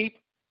to keep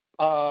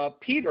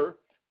Peter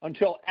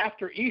until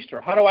after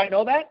Easter. How do I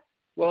know that?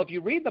 Well, if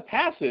you read the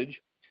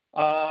passage,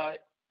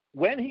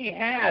 when he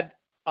had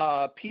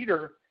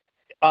Peter,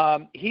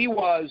 he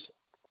was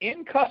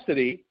in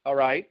custody, all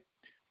right,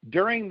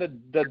 during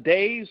the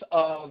days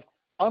of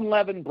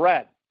unleavened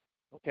bread.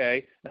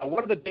 Okay, now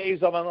what are the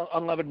days of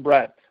unleavened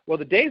bread? Well,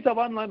 the days of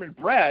unleavened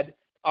bread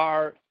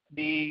are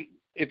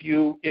if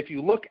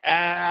you look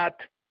at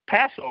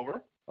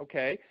Passover,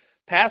 okay,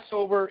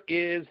 Passover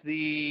is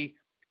the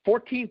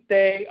 14th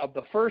day of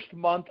the first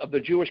month of the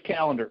Jewish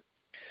calendar.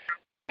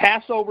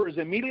 Passover is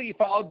immediately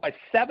followed by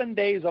 7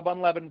 days of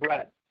unleavened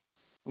bread.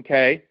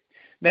 Okay,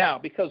 now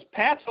because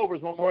Passover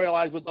is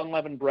memorialized with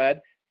unleavened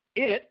bread,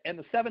 it and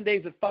the 7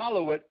 days that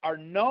follow it are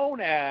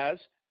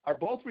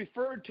both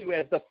referred to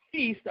as the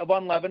Feast of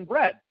Unleavened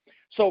Bread.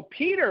 So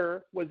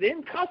Peter was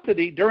in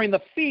custody during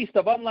the Feast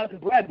of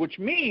Unleavened Bread, which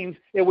means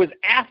it was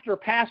after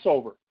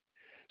Passover.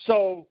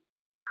 So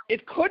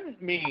it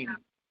couldn't mean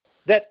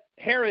that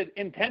Herod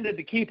intended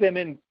to keep him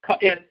in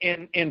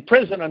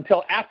prison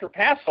until after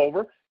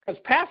Passover,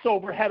 because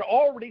Passover had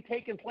already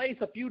taken place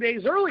a few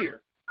days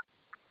earlier.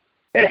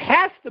 It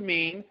has to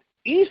mean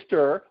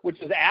Easter, which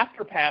is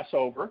after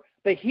Passover,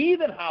 the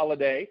heathen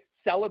holiday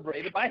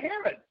celebrated by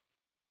Herod.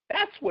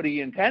 That's what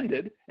he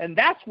intended, and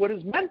that's what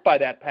is meant by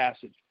that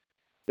passage.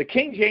 The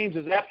King James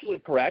is absolutely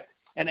correct,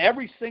 and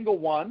every single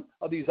one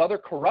of these other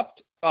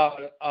corrupt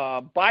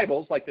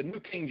Bibles, like the New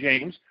King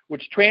James,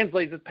 which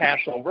translates as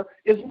Passover,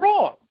 is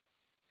wrong.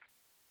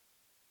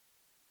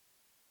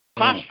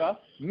 Pascha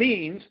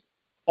means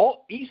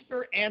all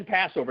Easter and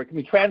Passover. It can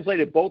be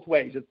translated both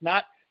ways. It's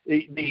not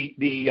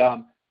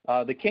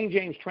the King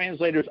James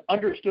translators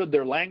understood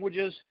their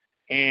languages,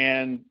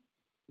 and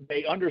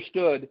they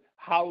understood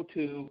how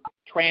to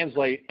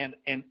translate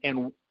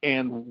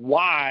and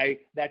why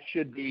that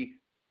should be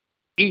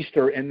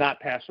Easter and not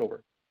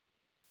Passover.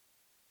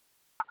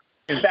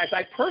 In fact,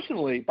 I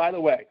personally, by the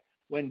way,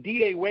 when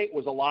D.A. Waite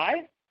was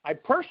alive, I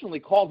personally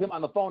called him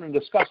on the phone and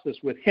discussed this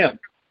with him.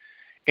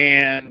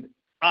 And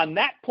on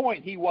that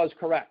point, he was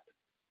correct.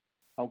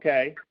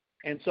 Okay?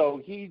 And so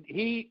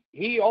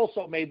he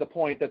also made the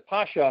point that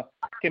Pascha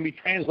can be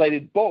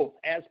translated both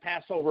as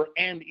Passover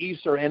and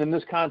Easter, and in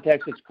this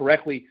context, it's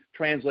correctly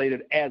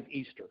translated as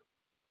Easter.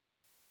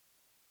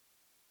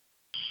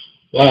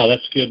 Wow,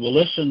 that's good. Well,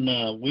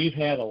 listen, we've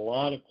had a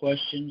lot of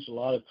questions, a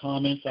lot of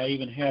comments. I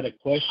even had a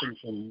question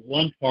from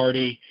one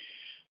party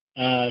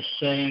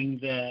saying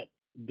that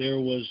there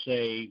was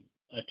a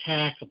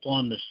attack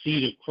upon the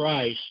seed of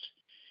Christ,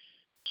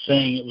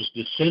 saying it was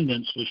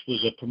descendants, which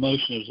was a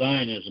promotion of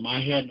Zionism. I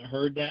hadn't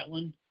heard that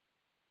one,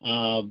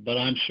 but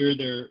I'm sure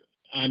there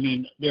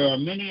are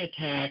many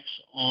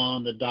attacks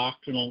on the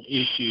doctrinal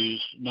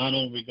issues, not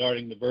only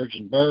regarding the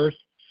virgin birth,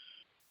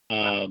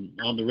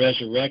 on the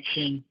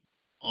resurrection,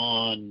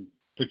 on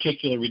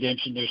particular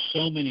redemption. There's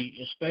so many,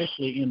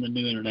 especially in the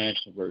New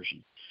International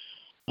Version.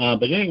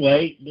 But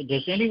anyway,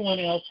 does anyone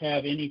else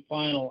have any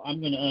final?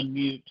 I'm going to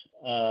unmute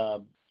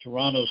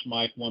Toronto's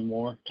mic one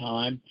more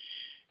time.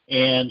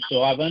 And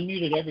so I've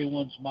unmuted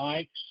everyone's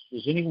mics.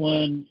 Does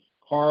anyone,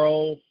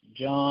 Carl,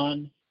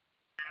 John,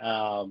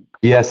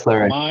 Yes,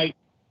 Larry. Mike?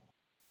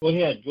 Go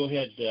ahead,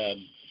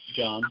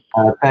 John.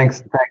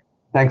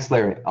 Thanks,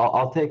 Larry.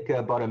 I'll take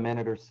about a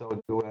minute or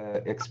so to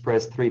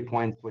express 3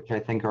 points which I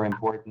think are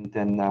important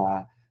in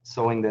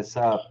sewing this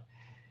up.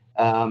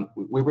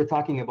 We were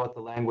talking about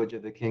the language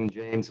of the King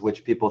James,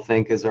 which people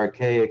think is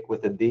archaic,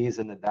 with the D's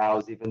and the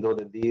thous, even though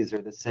the D's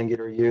are the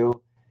singular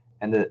you,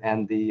 and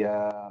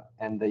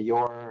the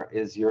your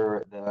is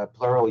the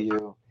plural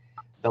you.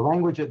 The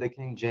language of the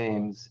King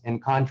James, in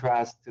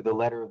contrast to the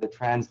letter of the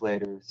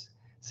translators.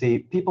 See,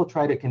 people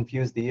try to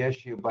confuse the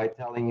issue by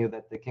telling you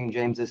that the King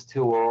James is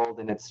too old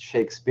and it's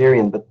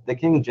Shakespearean, but the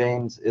King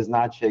James is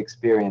not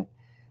Shakespearean.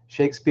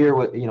 Shakespeare,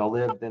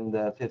 lived in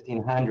the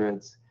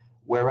 1500s,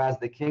 whereas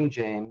the King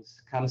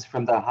James comes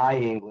from the High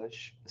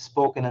English,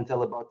 spoken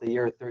until about the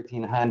year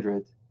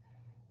 1300.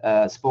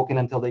 That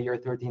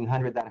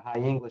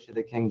High English of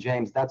the King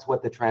James, that's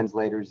what the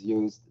translators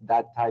used,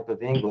 that type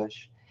of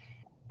English.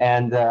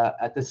 And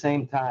at the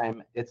same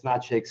time, it's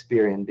not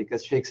Shakespearean,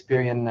 because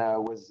Shakespearean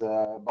was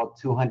about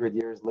 200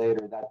 years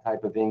later, that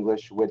type of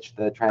English, which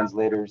the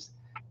translators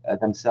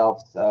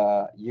themselves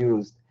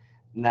used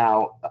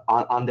now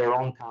on their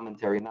own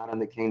commentary, not on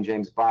the King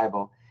James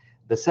Bible.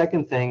 The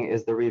second thing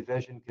is the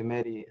Revision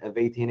Committee of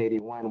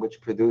 1881,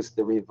 which produced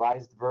the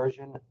Revised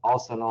Version,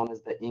 also known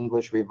as the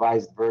English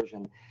Revised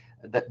Version.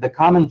 The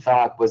common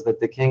thought was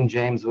that the King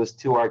James was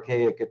too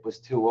archaic, it was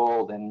too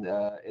old, and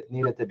it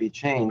needed to be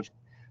changed.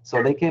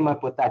 So they came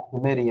up with that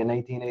committee in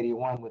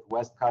 1881 with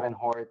Westcott and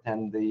Hort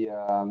and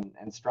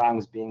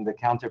Strong's being the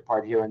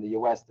counterpart here in the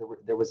U.S.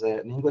 There was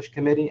an English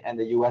committee and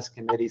the U.S.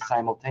 committee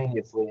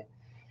simultaneously.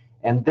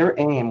 And their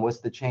aim was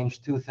to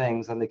change two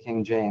things on the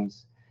King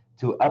James: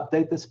 to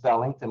update the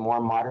spelling to more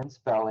modern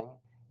spelling,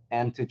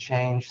 and to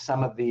change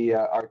some of the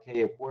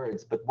archaic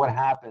words. But what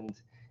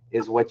happened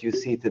is what you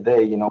see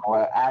today,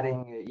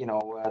 adding,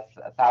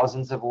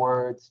 thousands of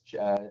words,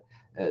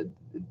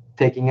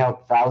 taking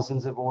out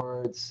thousands of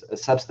words,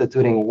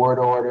 substituting word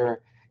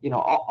order,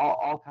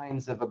 all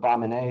kinds of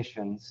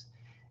abominations.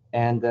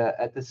 And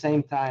at the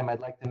same time, I'd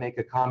like to make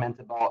a comment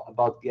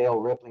about Gail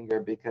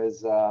Ripplinger,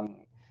 because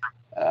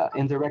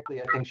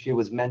indirectly, I think she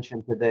was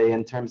mentioned today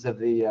in terms of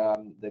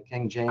the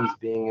King James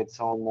being its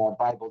own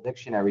Bible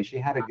dictionary. She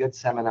had a good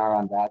seminar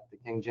on that, the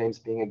King James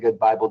being a good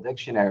Bible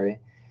dictionary.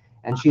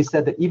 And she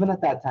said that even at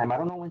that time, I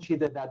don't know when she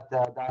did that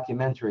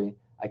documentary,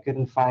 I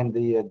couldn't find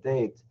the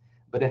date,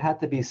 but it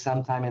had to be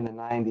sometime in the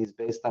 90s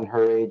based on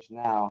her age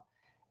now.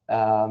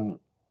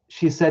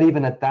 She said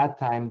even at that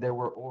time, there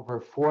were over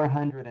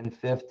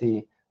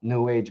 450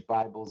 New Age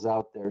Bibles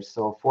out there.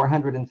 So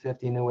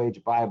 450 New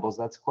Age Bibles,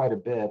 that's quite a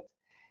bit.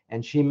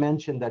 And she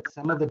mentioned that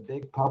some of the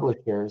big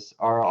publishers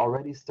are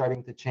already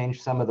starting to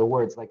change some of the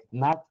words, like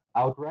not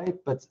outright,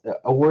 but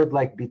a word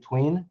like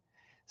between.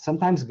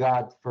 Sometimes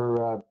God,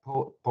 for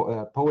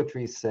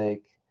poetry's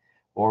sake,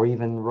 or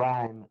even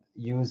rhyme,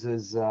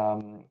 uses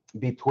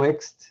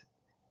betwixt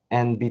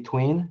and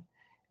between,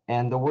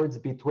 and the words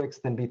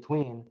betwixt and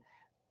between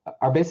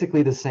are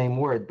basically the same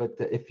word, but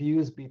if you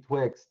use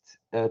betwixt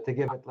to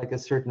give it like a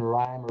certain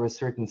rhyme or a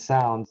certain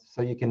sound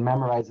so you can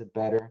memorize it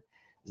better,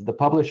 the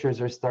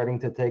publishers are starting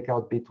to take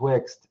out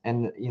betwixt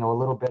and a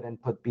little bit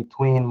and put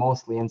between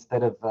mostly,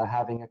 instead of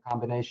having a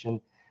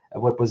combination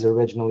of what was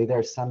originally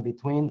there, some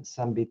between,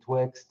 some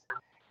betwixt.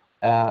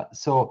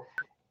 So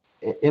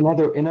in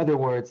other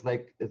words,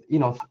 like,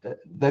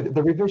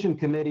 the revision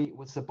committee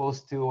was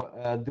supposed to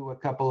do a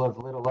couple of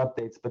little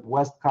updates, but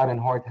Westcott and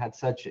Hort had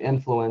such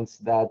influence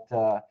that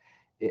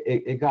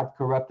it got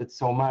corrupted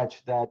so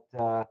much that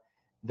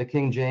the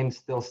King James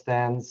still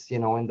stands,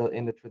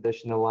 in the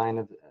traditional line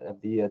of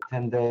the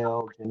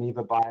Tyndale,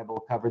 Geneva Bible,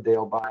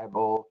 Coverdale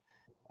Bible.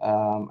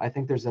 I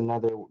think there's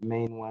another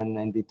main one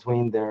in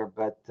between there,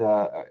 but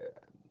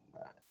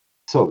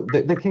so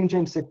the King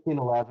James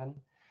 1611.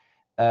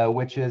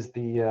 Which is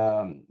the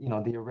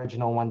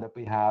original one that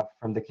we have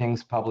from the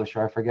King's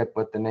publisher. I forget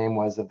what the name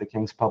was of the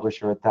King's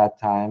publisher at that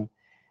time.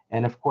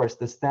 And of course,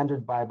 the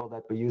standard Bible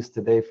that we use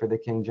today for the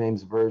King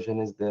James Version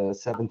is the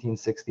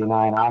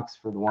 1769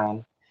 Oxford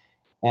one.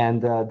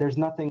 And there's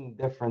nothing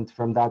different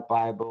from that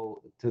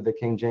Bible to the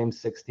King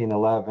James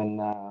 1611.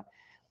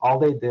 All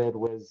they did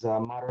was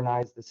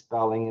modernize the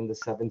spelling in the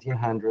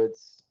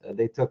 1700s.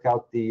 They took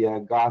out the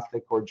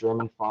Gothic or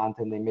German font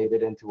and they made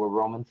it into a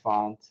Roman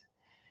font.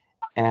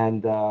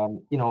 And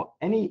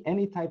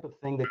any type of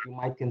thing that you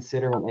might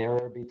consider an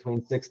error between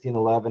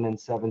 1611 and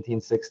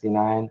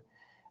 1769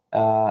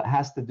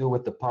 has to do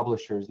with the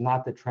publishers,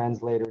 not the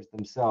translators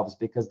themselves,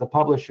 because the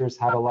publishers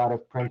had a lot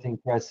of printing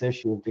press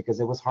issues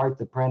because it was hard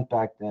to print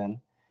back then.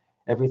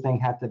 Everything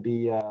had to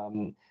be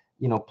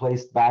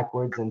placed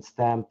backwards and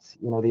stamped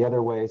the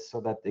other way so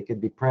that it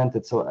could be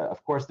printed. So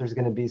of course there's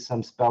going to be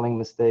some spelling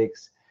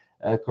mistakes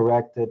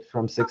corrected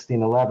from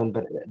 1611,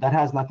 but that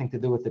has nothing to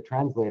do with the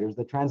translators.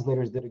 The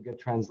translators did a good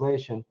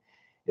translation.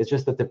 It's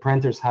just that the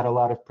printers had a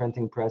lot of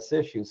printing press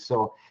issues.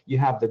 So you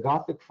have the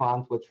Gothic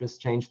font, which was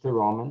changed to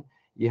Roman.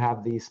 You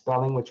have the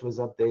spelling, which was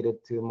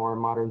updated to more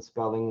modern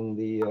spelling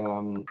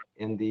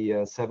in the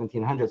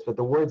 1700s. But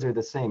the words are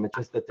the same. It's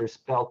just that they're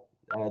spelled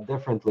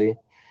differently.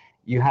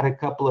 You had a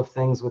couple of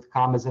things with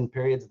commas and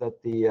periods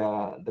that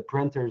the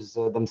printers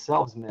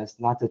themselves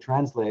missed, not the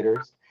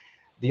translators.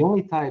 The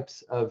only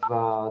types of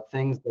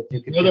things that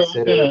you could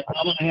consider.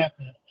 I'm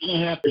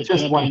gonna have to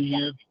jump in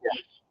here.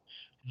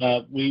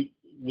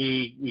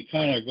 We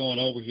kind of are going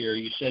over here.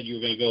 You said you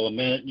were going to go a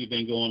minute, and you've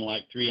been going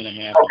like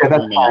 3.5. Okay,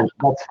 that's fine.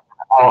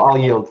 I'll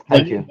yield.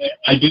 Thank you.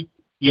 I do.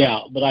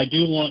 Yeah, but I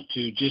do want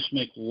to just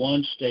make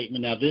one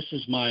statement. Now, this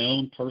is my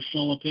own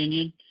personal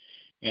opinion,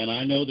 and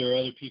I know there are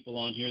other people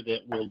on here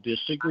that will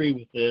disagree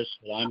with this,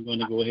 but I'm going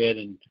to go ahead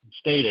and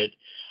state it.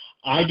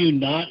 I do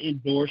not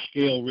endorse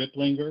Gail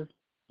Ripplinger,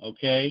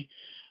 okay?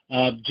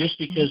 Just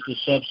because the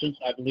substance,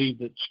 I believe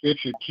that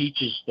Scripture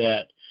teaches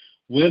that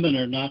women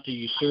are not to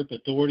usurp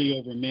authority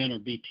over men or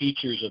be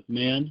teachers of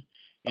men,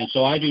 and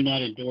so I do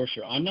not endorse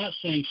her. I'm not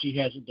saying she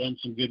hasn't done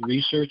some good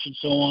research and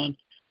so on,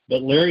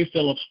 but Larry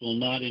Phillips will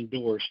not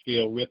endorse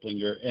Gail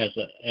Ripplinger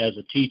as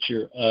a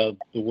teacher of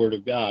the Word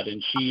of God,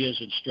 and she is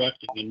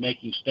instructing and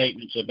making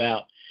statements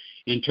about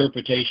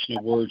interpretation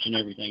of words and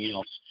everything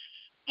else.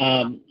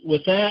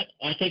 With that,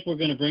 I think we're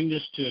going to bring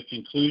this to a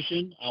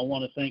conclusion. I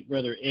want to thank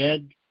Brother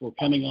Ed for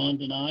coming on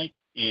tonight,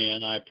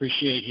 and I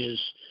appreciate his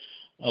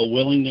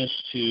willingness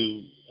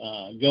to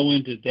go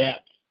into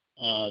depth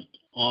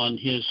on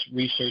his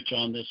research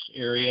on this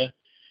area.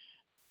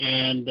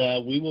 And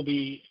we will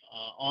be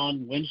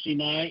on Wednesday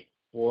night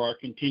for our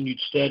continued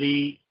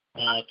study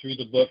through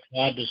the book,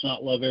 God Does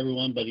Not Love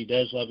Everyone, but He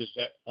Does Love His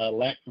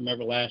Elect from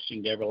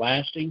Everlasting to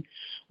Everlasting.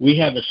 We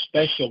have a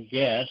special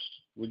guest.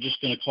 We're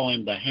just going to call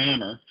him the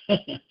Hammer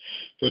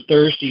for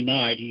Thursday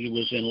night. He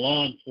was in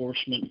law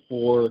enforcement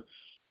for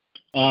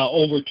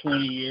over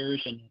 20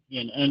 years, and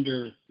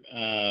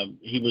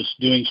he was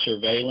doing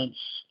surveillance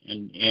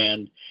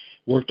and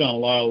worked on a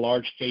lot of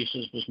large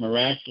cases, was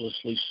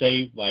miraculously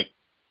saved by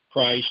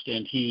Christ,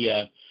 and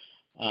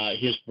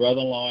his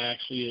brother-in-law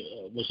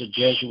actually was a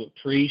Jesuit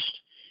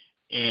priest,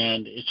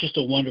 and it's just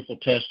a wonderful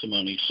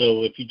testimony.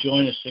 So if you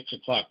join us 6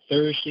 o'clock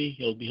Thursday,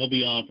 he'll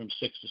be on from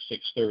 6 to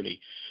 6:30.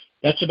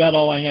 That's about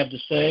all I have to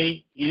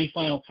say. Any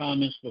final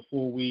comments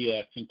before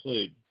we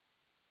conclude?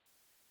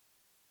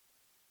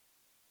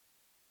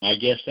 I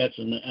guess that's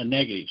a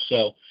negative.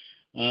 So,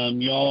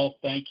 y'all,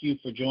 thank you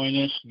for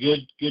joining us.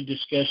 Good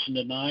discussion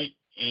tonight,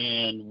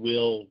 and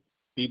we'll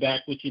be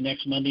back with you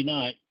next Monday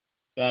night.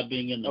 God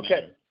being in the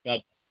matter.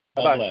 God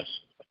bless.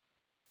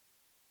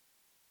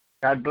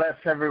 God bless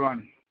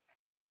everyone.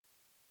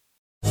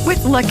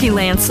 With Lucky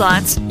Land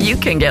Slots, you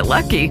can get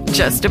lucky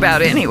just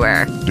about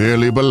anywhere.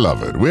 Dearly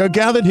beloved, we are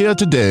gathered here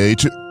today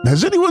to...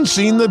 Has anyone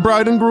seen the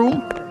bride and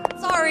groom?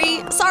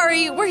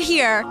 Sorry, we're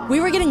here. We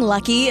were getting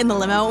lucky in the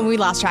limo and we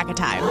lost track of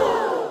time.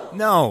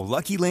 No,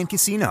 Lucky Land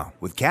Casino,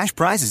 with cash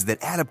prizes that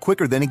add up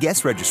quicker than a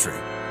guest registry.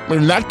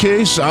 In that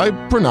case, I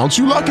pronounce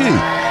you lucky.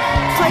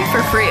 Play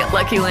for free at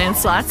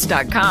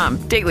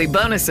LuckyLandSlots.com. Daily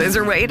bonuses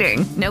are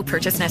waiting. No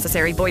purchase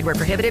necessary. Void where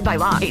prohibited by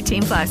law.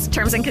 18+.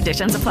 Terms and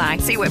conditions apply.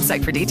 See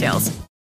website for details.